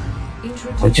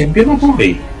 Champion apa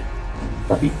be?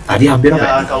 Tapi tadi hampir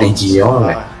apa? Regio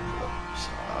apa?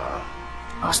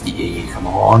 Pasti,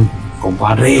 come on,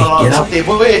 compadre. Kalau tipe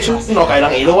gue cuma no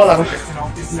kailang itu walang.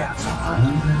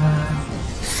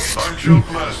 I'm jump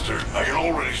master. I can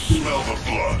already smell the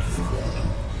blood.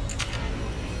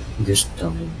 This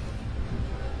time.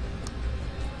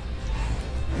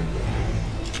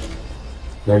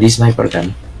 Nah, di sniper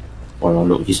kan? Kalau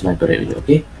lu di sniper ya,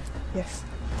 oke? Yes.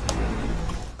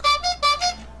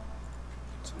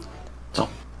 So.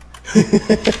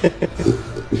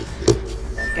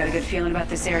 Got a good feeling about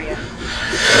this area.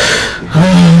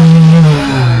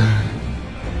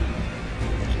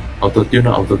 Autotune.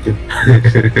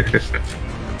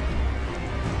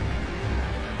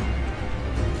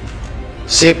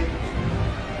 Sip.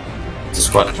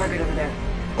 Squad. Target over there.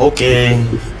 Okay.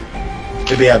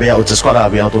 Biar squad lah,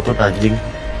 biar tutup anjing.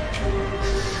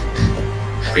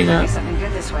 Ingat. Something good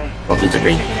this way. Oke,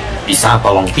 cepet. Bisa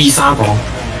tolong. Bisa.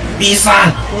 Ya.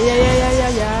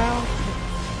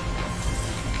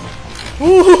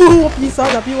 Bisa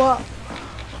tapi wah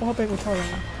被我跳了。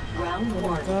 Round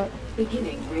 1.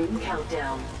 Beginning ring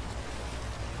countdown.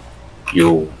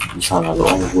 Yo, bisa lah lo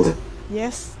guru.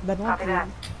 Yes, dan waktu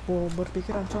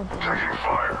berpikiran contoh.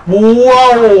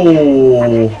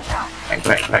 Wow.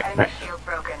 Back.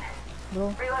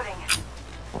 Bro.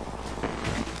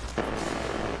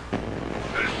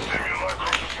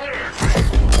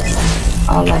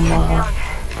 Alamak.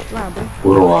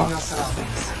 Purwa.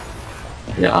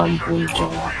 Ya ampun,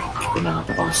 cowok.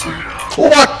 Kenapa sih?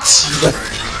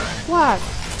 What?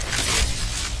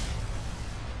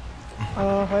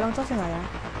 回廊照进来呀。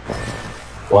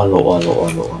完了。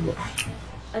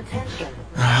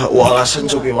哇啦，伸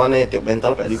手给我呢，掉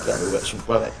mental kayak juga, gak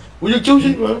sumpah kayak. Udah jauh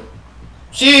sih, man.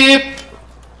 Sip.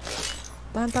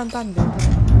 Tahan.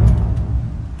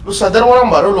 Lu sadar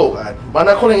orang baru lo kan?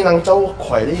 Mana kau yang nang jauh,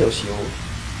 kuai deh Yoshi.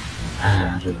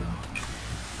 Aduh.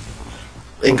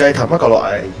 应该他妈kalau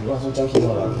ai langsung jauh sini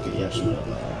orang gitu ya sudah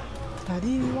lah.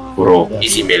 Bro,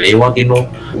 isi melewa kino,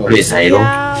 play saya lo.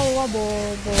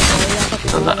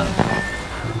 Enggak.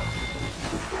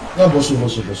 Nggak bosu.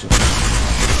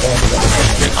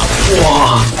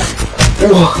 Wah.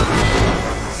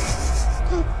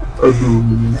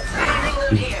 Aduh.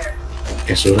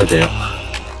 Kesel aja ya.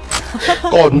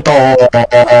 Kontol.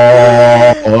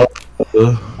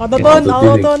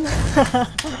 Autoton.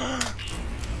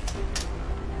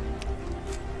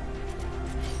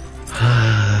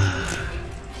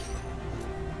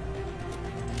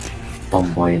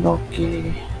 Tomboy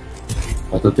Noki.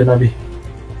 Autotune nabi.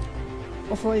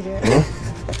 Off-road ya.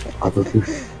 Autotune.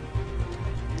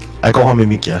 Kau kami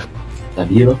mikir.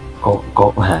 Tadi lo, kau.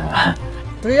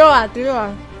 Trio ah.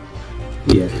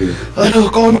 Iya. Aduh,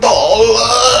 kontol.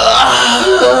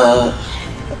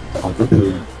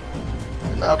 Autotune.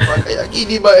 Kenapa kayak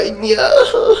gini baiknya?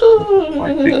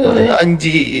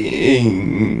 Anjing.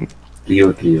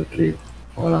 Trio.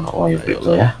 Orang yang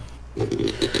itu ya.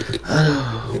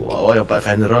 Wah, yang Pak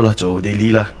Federal lah, jauh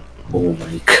daily lah. Oh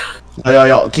my god.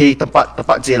 Ayo, okay, tempat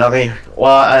je lang eh.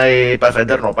 Wah, ay Pak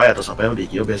Federal no pa atau siapa yang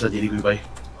bikin biasa jadi gue bay.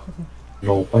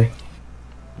 No pa.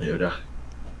 Ya udah.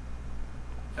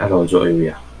 Halo, Jo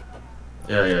ya.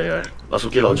 Ya.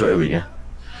 Masuk ke lo Jo nya.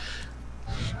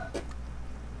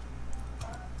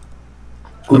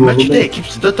 The match day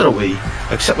keeps the away,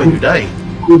 except when you die.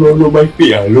 Kuno lo by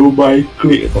ya, lo by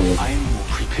click atau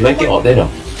like order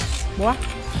dong. Wah.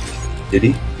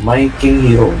 Jadi, my king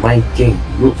hero, my king.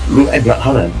 Lu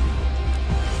BloodHound kan?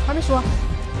 Habis wah.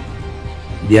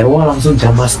 Biar wah langsung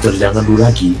jam master, jangan dulu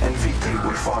lagi.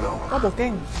 Oh,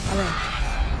 bokeng.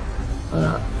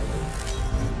 Nah.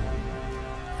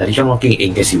 Tadi kan walking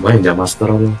in ke Siwa yang jam master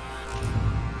lo.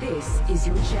 This is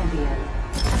your champion.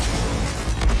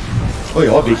 Oh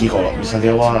ya, Becky kalau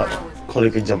misalnya wah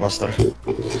kalau ke jam master.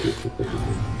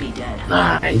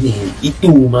 Nah,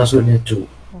 itu maksudnya cu.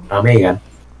 Rame kan?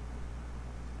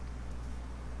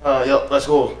 Yuk, let's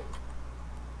go.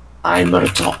 Timer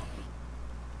cok.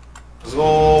 Let's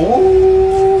go.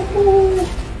 Woo.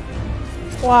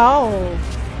 Wow.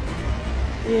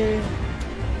 Yeah.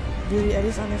 Beauty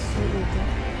Alice unnecessary itu.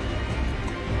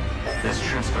 Let's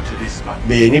transfer to this spot.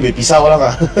 Ini bisa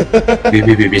orang ah.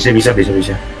 Bisa.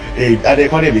 Ada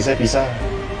kau dia bisa.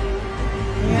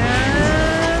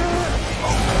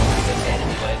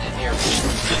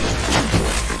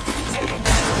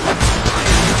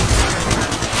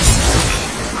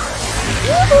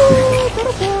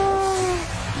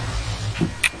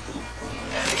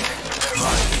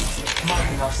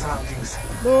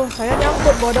 Duh, saya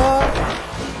nyangkut bodoh.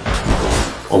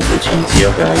 Oh, bercinta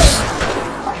guys.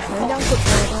 Saya nyangkut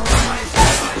bodoh.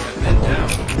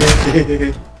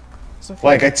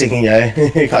 Wah, cái chỉnh vậy,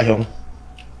 Khả Hùng.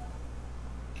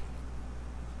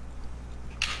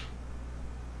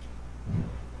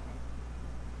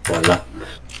 Voilà.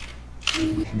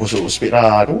 Busuk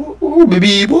speedrun.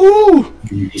 Baby,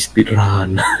 Baby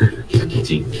speedrun.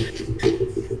 Anjing.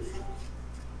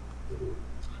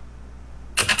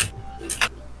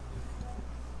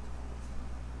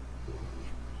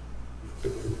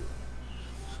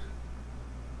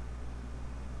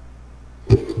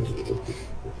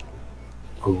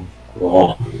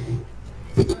 Wow.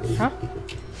 Hah?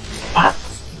 Pat.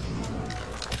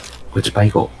 Gue cepai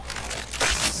kok.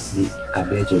 Di KB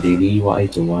cho daily why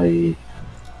cho why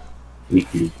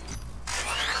weekly.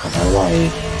 Kata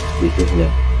why weekly ya.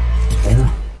 Ayo.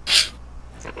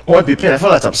 我 BP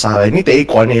level 係10晒，呢地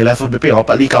趕你 level BP 我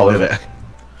不呢嚿嘅咩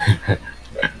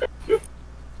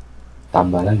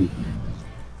？Tambah lagi.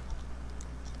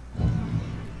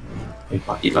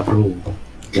 Pahit lah bro.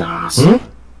 Gas.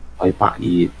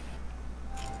 Pahit.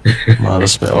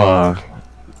 Males banget wah.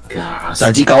 Gas.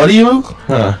 Taji kau ni bro.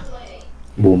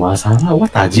 Bu masalah, wah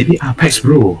taji di Apex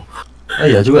bro. Ah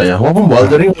iya juga ya, wah pembawa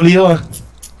dari Holia.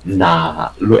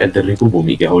 Nah, lu entering ku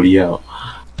bumi ke Holia.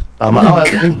 Tamat awal.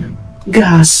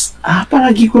 Gas, apa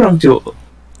lagi kurang cok?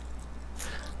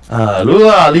 Lu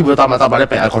ali buat tamat-tamatnya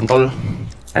PA kontrol.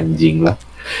 Anjing lah.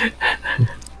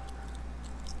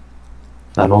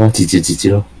 Tano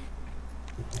cicil lo.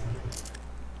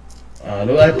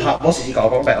 Lu ay pak bos sih kau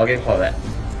PA oke kau ya.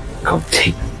 Kau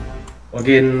cek.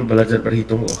 Mungkin belajar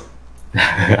berhitung kok.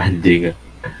 Anjing.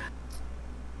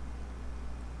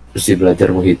 Mesti belajar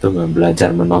menghitung,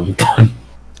 belajar menonton.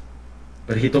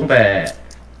 Berhitung PA.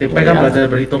 Tim kan belajar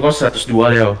berhitung kok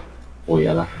 102 ya. Oh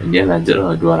iyalah, dia lanjut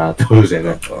 200 ya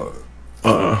kan.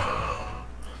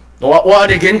 Wah,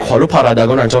 dia game kalau parah dah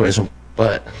kau nanti coba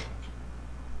sempat.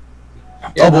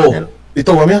 Oh bo,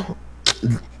 itu namanya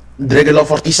Dragon Law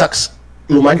 46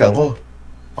 lumayan kan kau?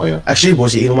 Oh iya. Actually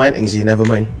bos ini lumayan engsi, never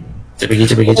mind. Cepet.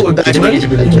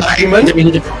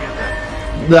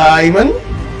 Diamond.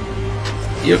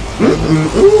 Yep.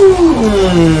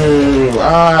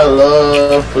 I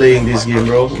love playing this game,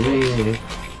 bro.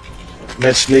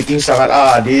 Matchmaking sangat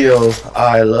adil.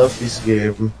 I love this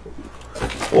game.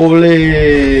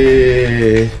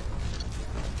 Oleh.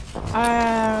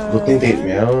 Looking tape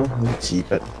meow.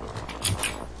 Cheap it.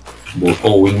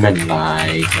 Buko wingman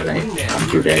like come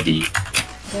to daddy.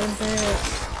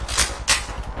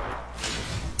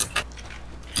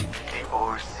 The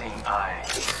all-seeing eye.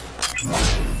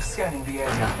 Scanning the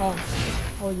area.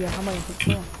 Oh yeah, how many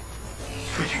people?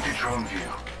 Switching to drone view.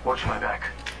 Watch my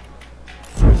back.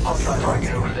 Hostile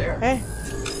target over there. Hey.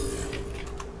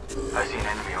 I see an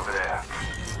enemy over there.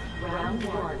 Round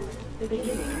 1. The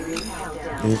beginning ring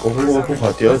countdown. Ini kok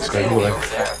hati sekali boleh.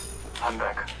 I'm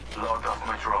back. Logged off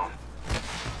my drone.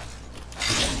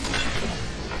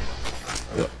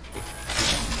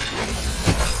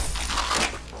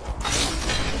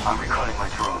 I'm recalling my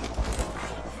drone.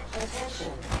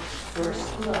 Attention. First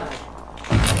blood.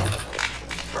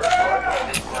 First blood?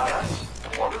 Nice.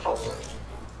 Wonderful.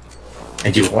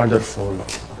 Ejo. Wonderful.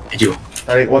 Ejo.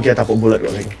 Tarik, wah kita tapuk bulat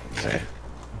kok ni.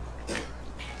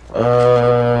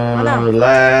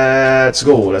 Let's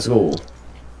go.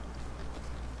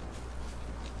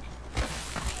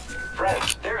 Friend,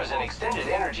 there is an extended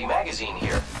energy magazine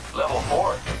here. Level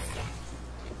 4.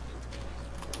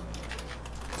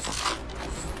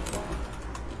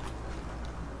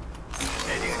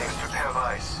 Adding an extra pair of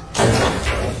eyes.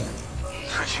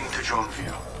 Switching to drone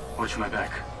view. Watch my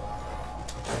back.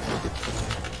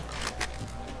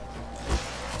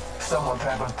 Someone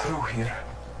traveled through here.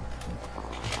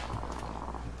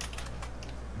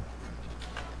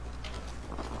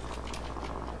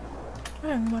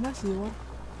 Mana sih wah?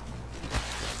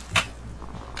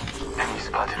 Enemy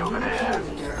spotted over there.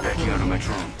 Backing out of my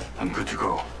drone. I'm good to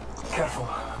go. Careful,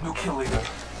 no kill leader.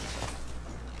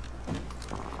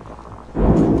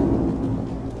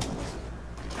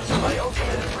 My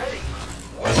ultimate is ready.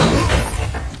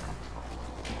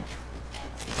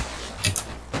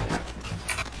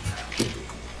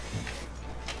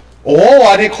 Oh,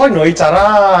 ada coin no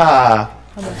있잖아.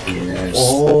 Yes.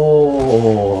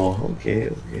 Oh, okay.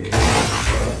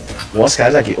 Gua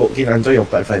sekali lagi, nanti yung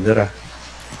Pathfinder ah.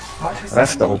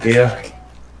 Ref tak okay ah.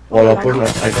 Walaupun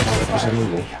ada bisa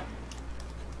nunggu.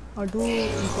 Aduh,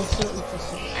 imposter.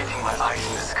 Hitting my eyes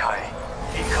in the sky.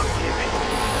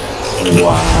 Incoming.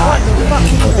 Wah.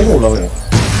 Nanti ngulang ya.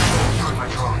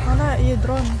 Mana iya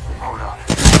drone?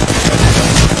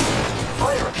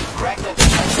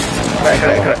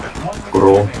 Keren.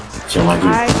 Bro, jangan lagi.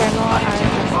 I cannot.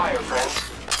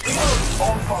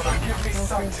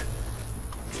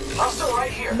 Hostile right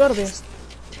here. Luar biasa.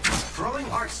 Throwing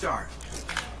arc star.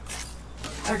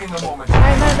 Taking a moment.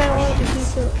 Nah, di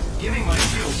situ. Giving my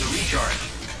shield to recharge.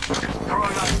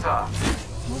 Throwing arc star.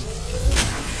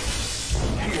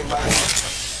 Healing back.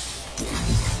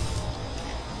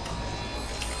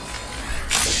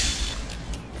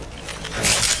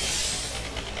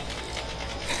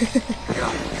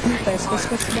 tes.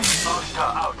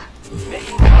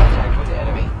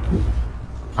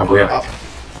 Aku ya.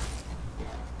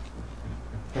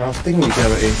 Crafting di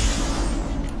KWE.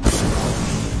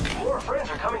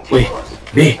 Wih,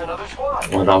 B.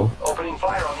 Mau tahu?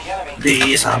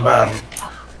 B, sabar.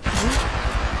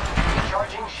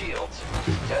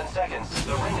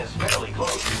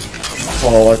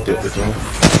 Oh, betul.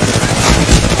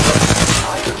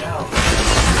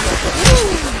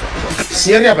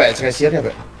 Siarnya apa ya? Cek siarnya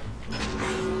apa?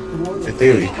 Itu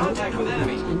yuk.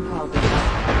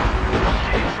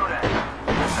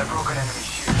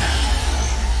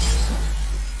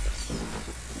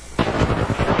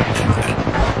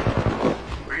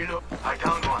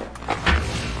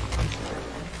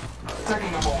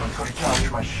 Taking a moment to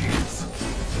recharge my shields.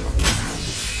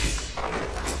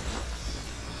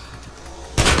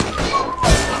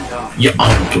 Ya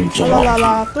ampun, cowok.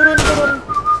 Lala, turun.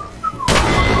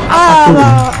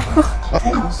 Ah,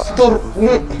 turun.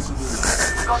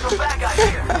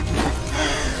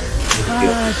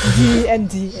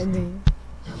 ending.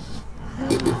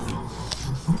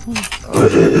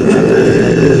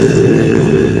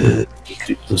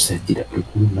 Kripto saya tidak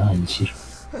berguna, anjir.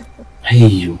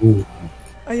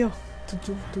 Ayo,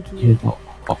 7. Ya tak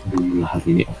off dulu lah hari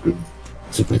ini, off dulu.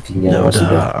 Sepertinya Ya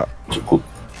sudah cukup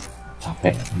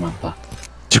capek mata.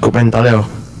 Cukup mental ya.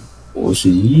 Oh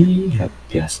sih, ya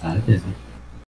biasa aja sih.